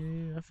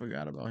yeah, I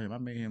forgot about him. I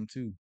made him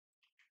too.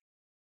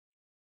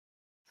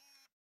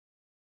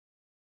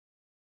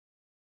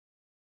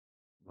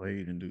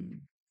 Wade and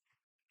dude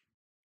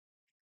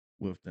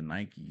with the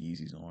Nike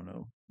Yeezys on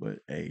though. But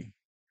hey,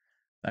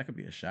 that could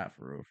be a shot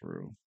for real, for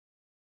real.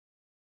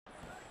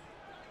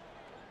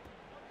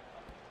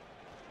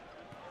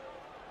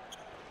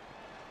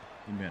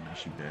 He better not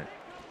shoot that.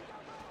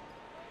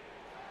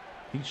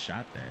 He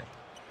shot that.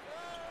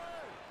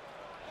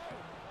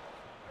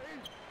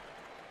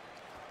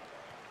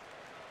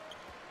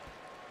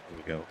 There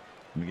we go.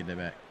 Let me get that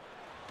back.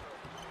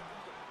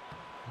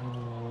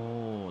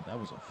 Oh, that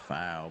was a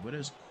foul, but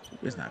it's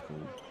not cool.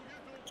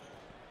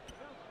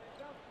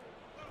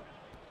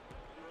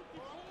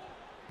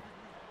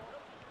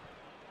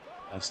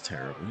 That's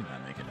terrible. He's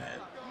not making that.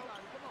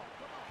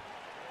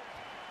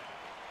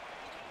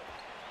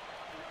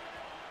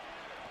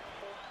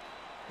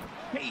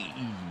 Hey.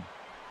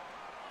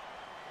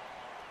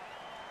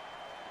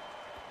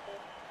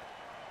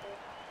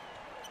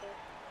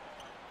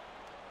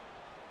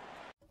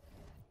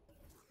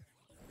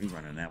 We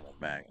running that one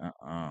back.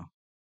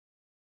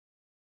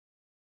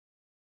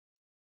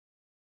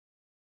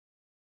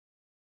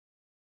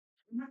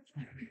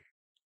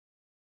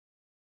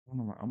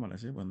 I'm gonna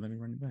say, but let me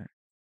run it back.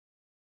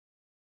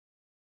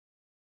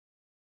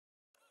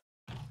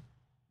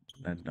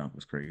 That dunk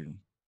was crazy.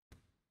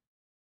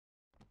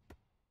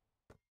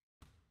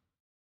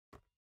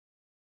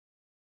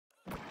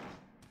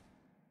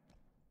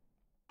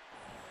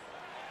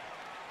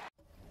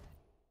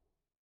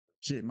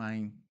 Shit,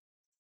 man.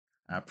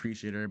 I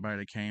appreciate everybody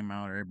that came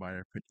out, everybody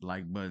that put the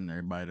like button,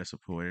 everybody that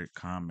supported,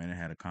 commented,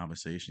 had a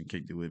conversation,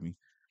 kicked it with me.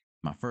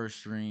 My first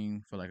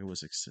stream, feel like it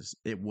was success.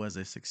 It was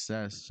a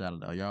success. Shout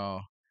out to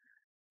y'all.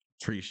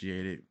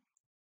 Appreciate it.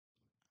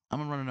 I'm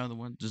gonna run another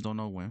one. Just don't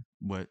know when,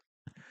 but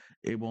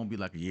it won't be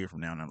like a year from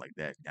now, not like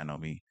that. Y'all know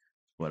me.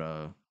 But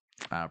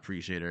I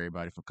appreciate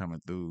everybody for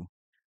coming through.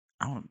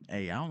 I don't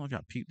know if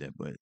y'all peeped that,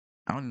 but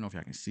I don't even know if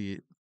y'all can see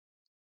it.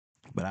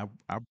 But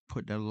I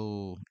put that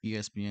little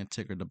ESPN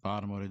ticker at the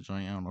bottom of the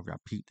joint. I don't know if y'all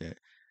peeped that.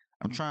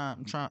 I'm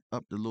trying to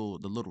up the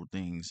little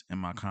things in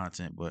my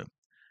content, but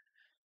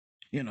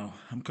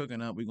I'm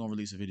cooking up. We're gonna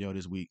release a video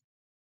this week.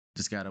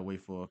 Just gotta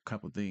wait for a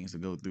couple things to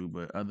go through.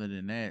 But other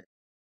than that,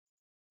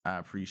 I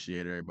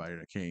appreciate everybody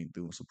that came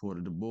through and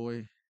supported the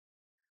boy.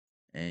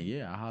 And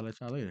yeah, I'll holler at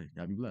y'all later.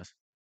 Y'all be blessed.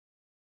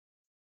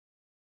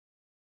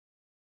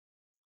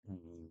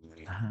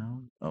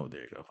 Oh,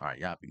 there you go. All right,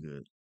 y'all be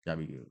good. Y'all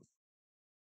be good.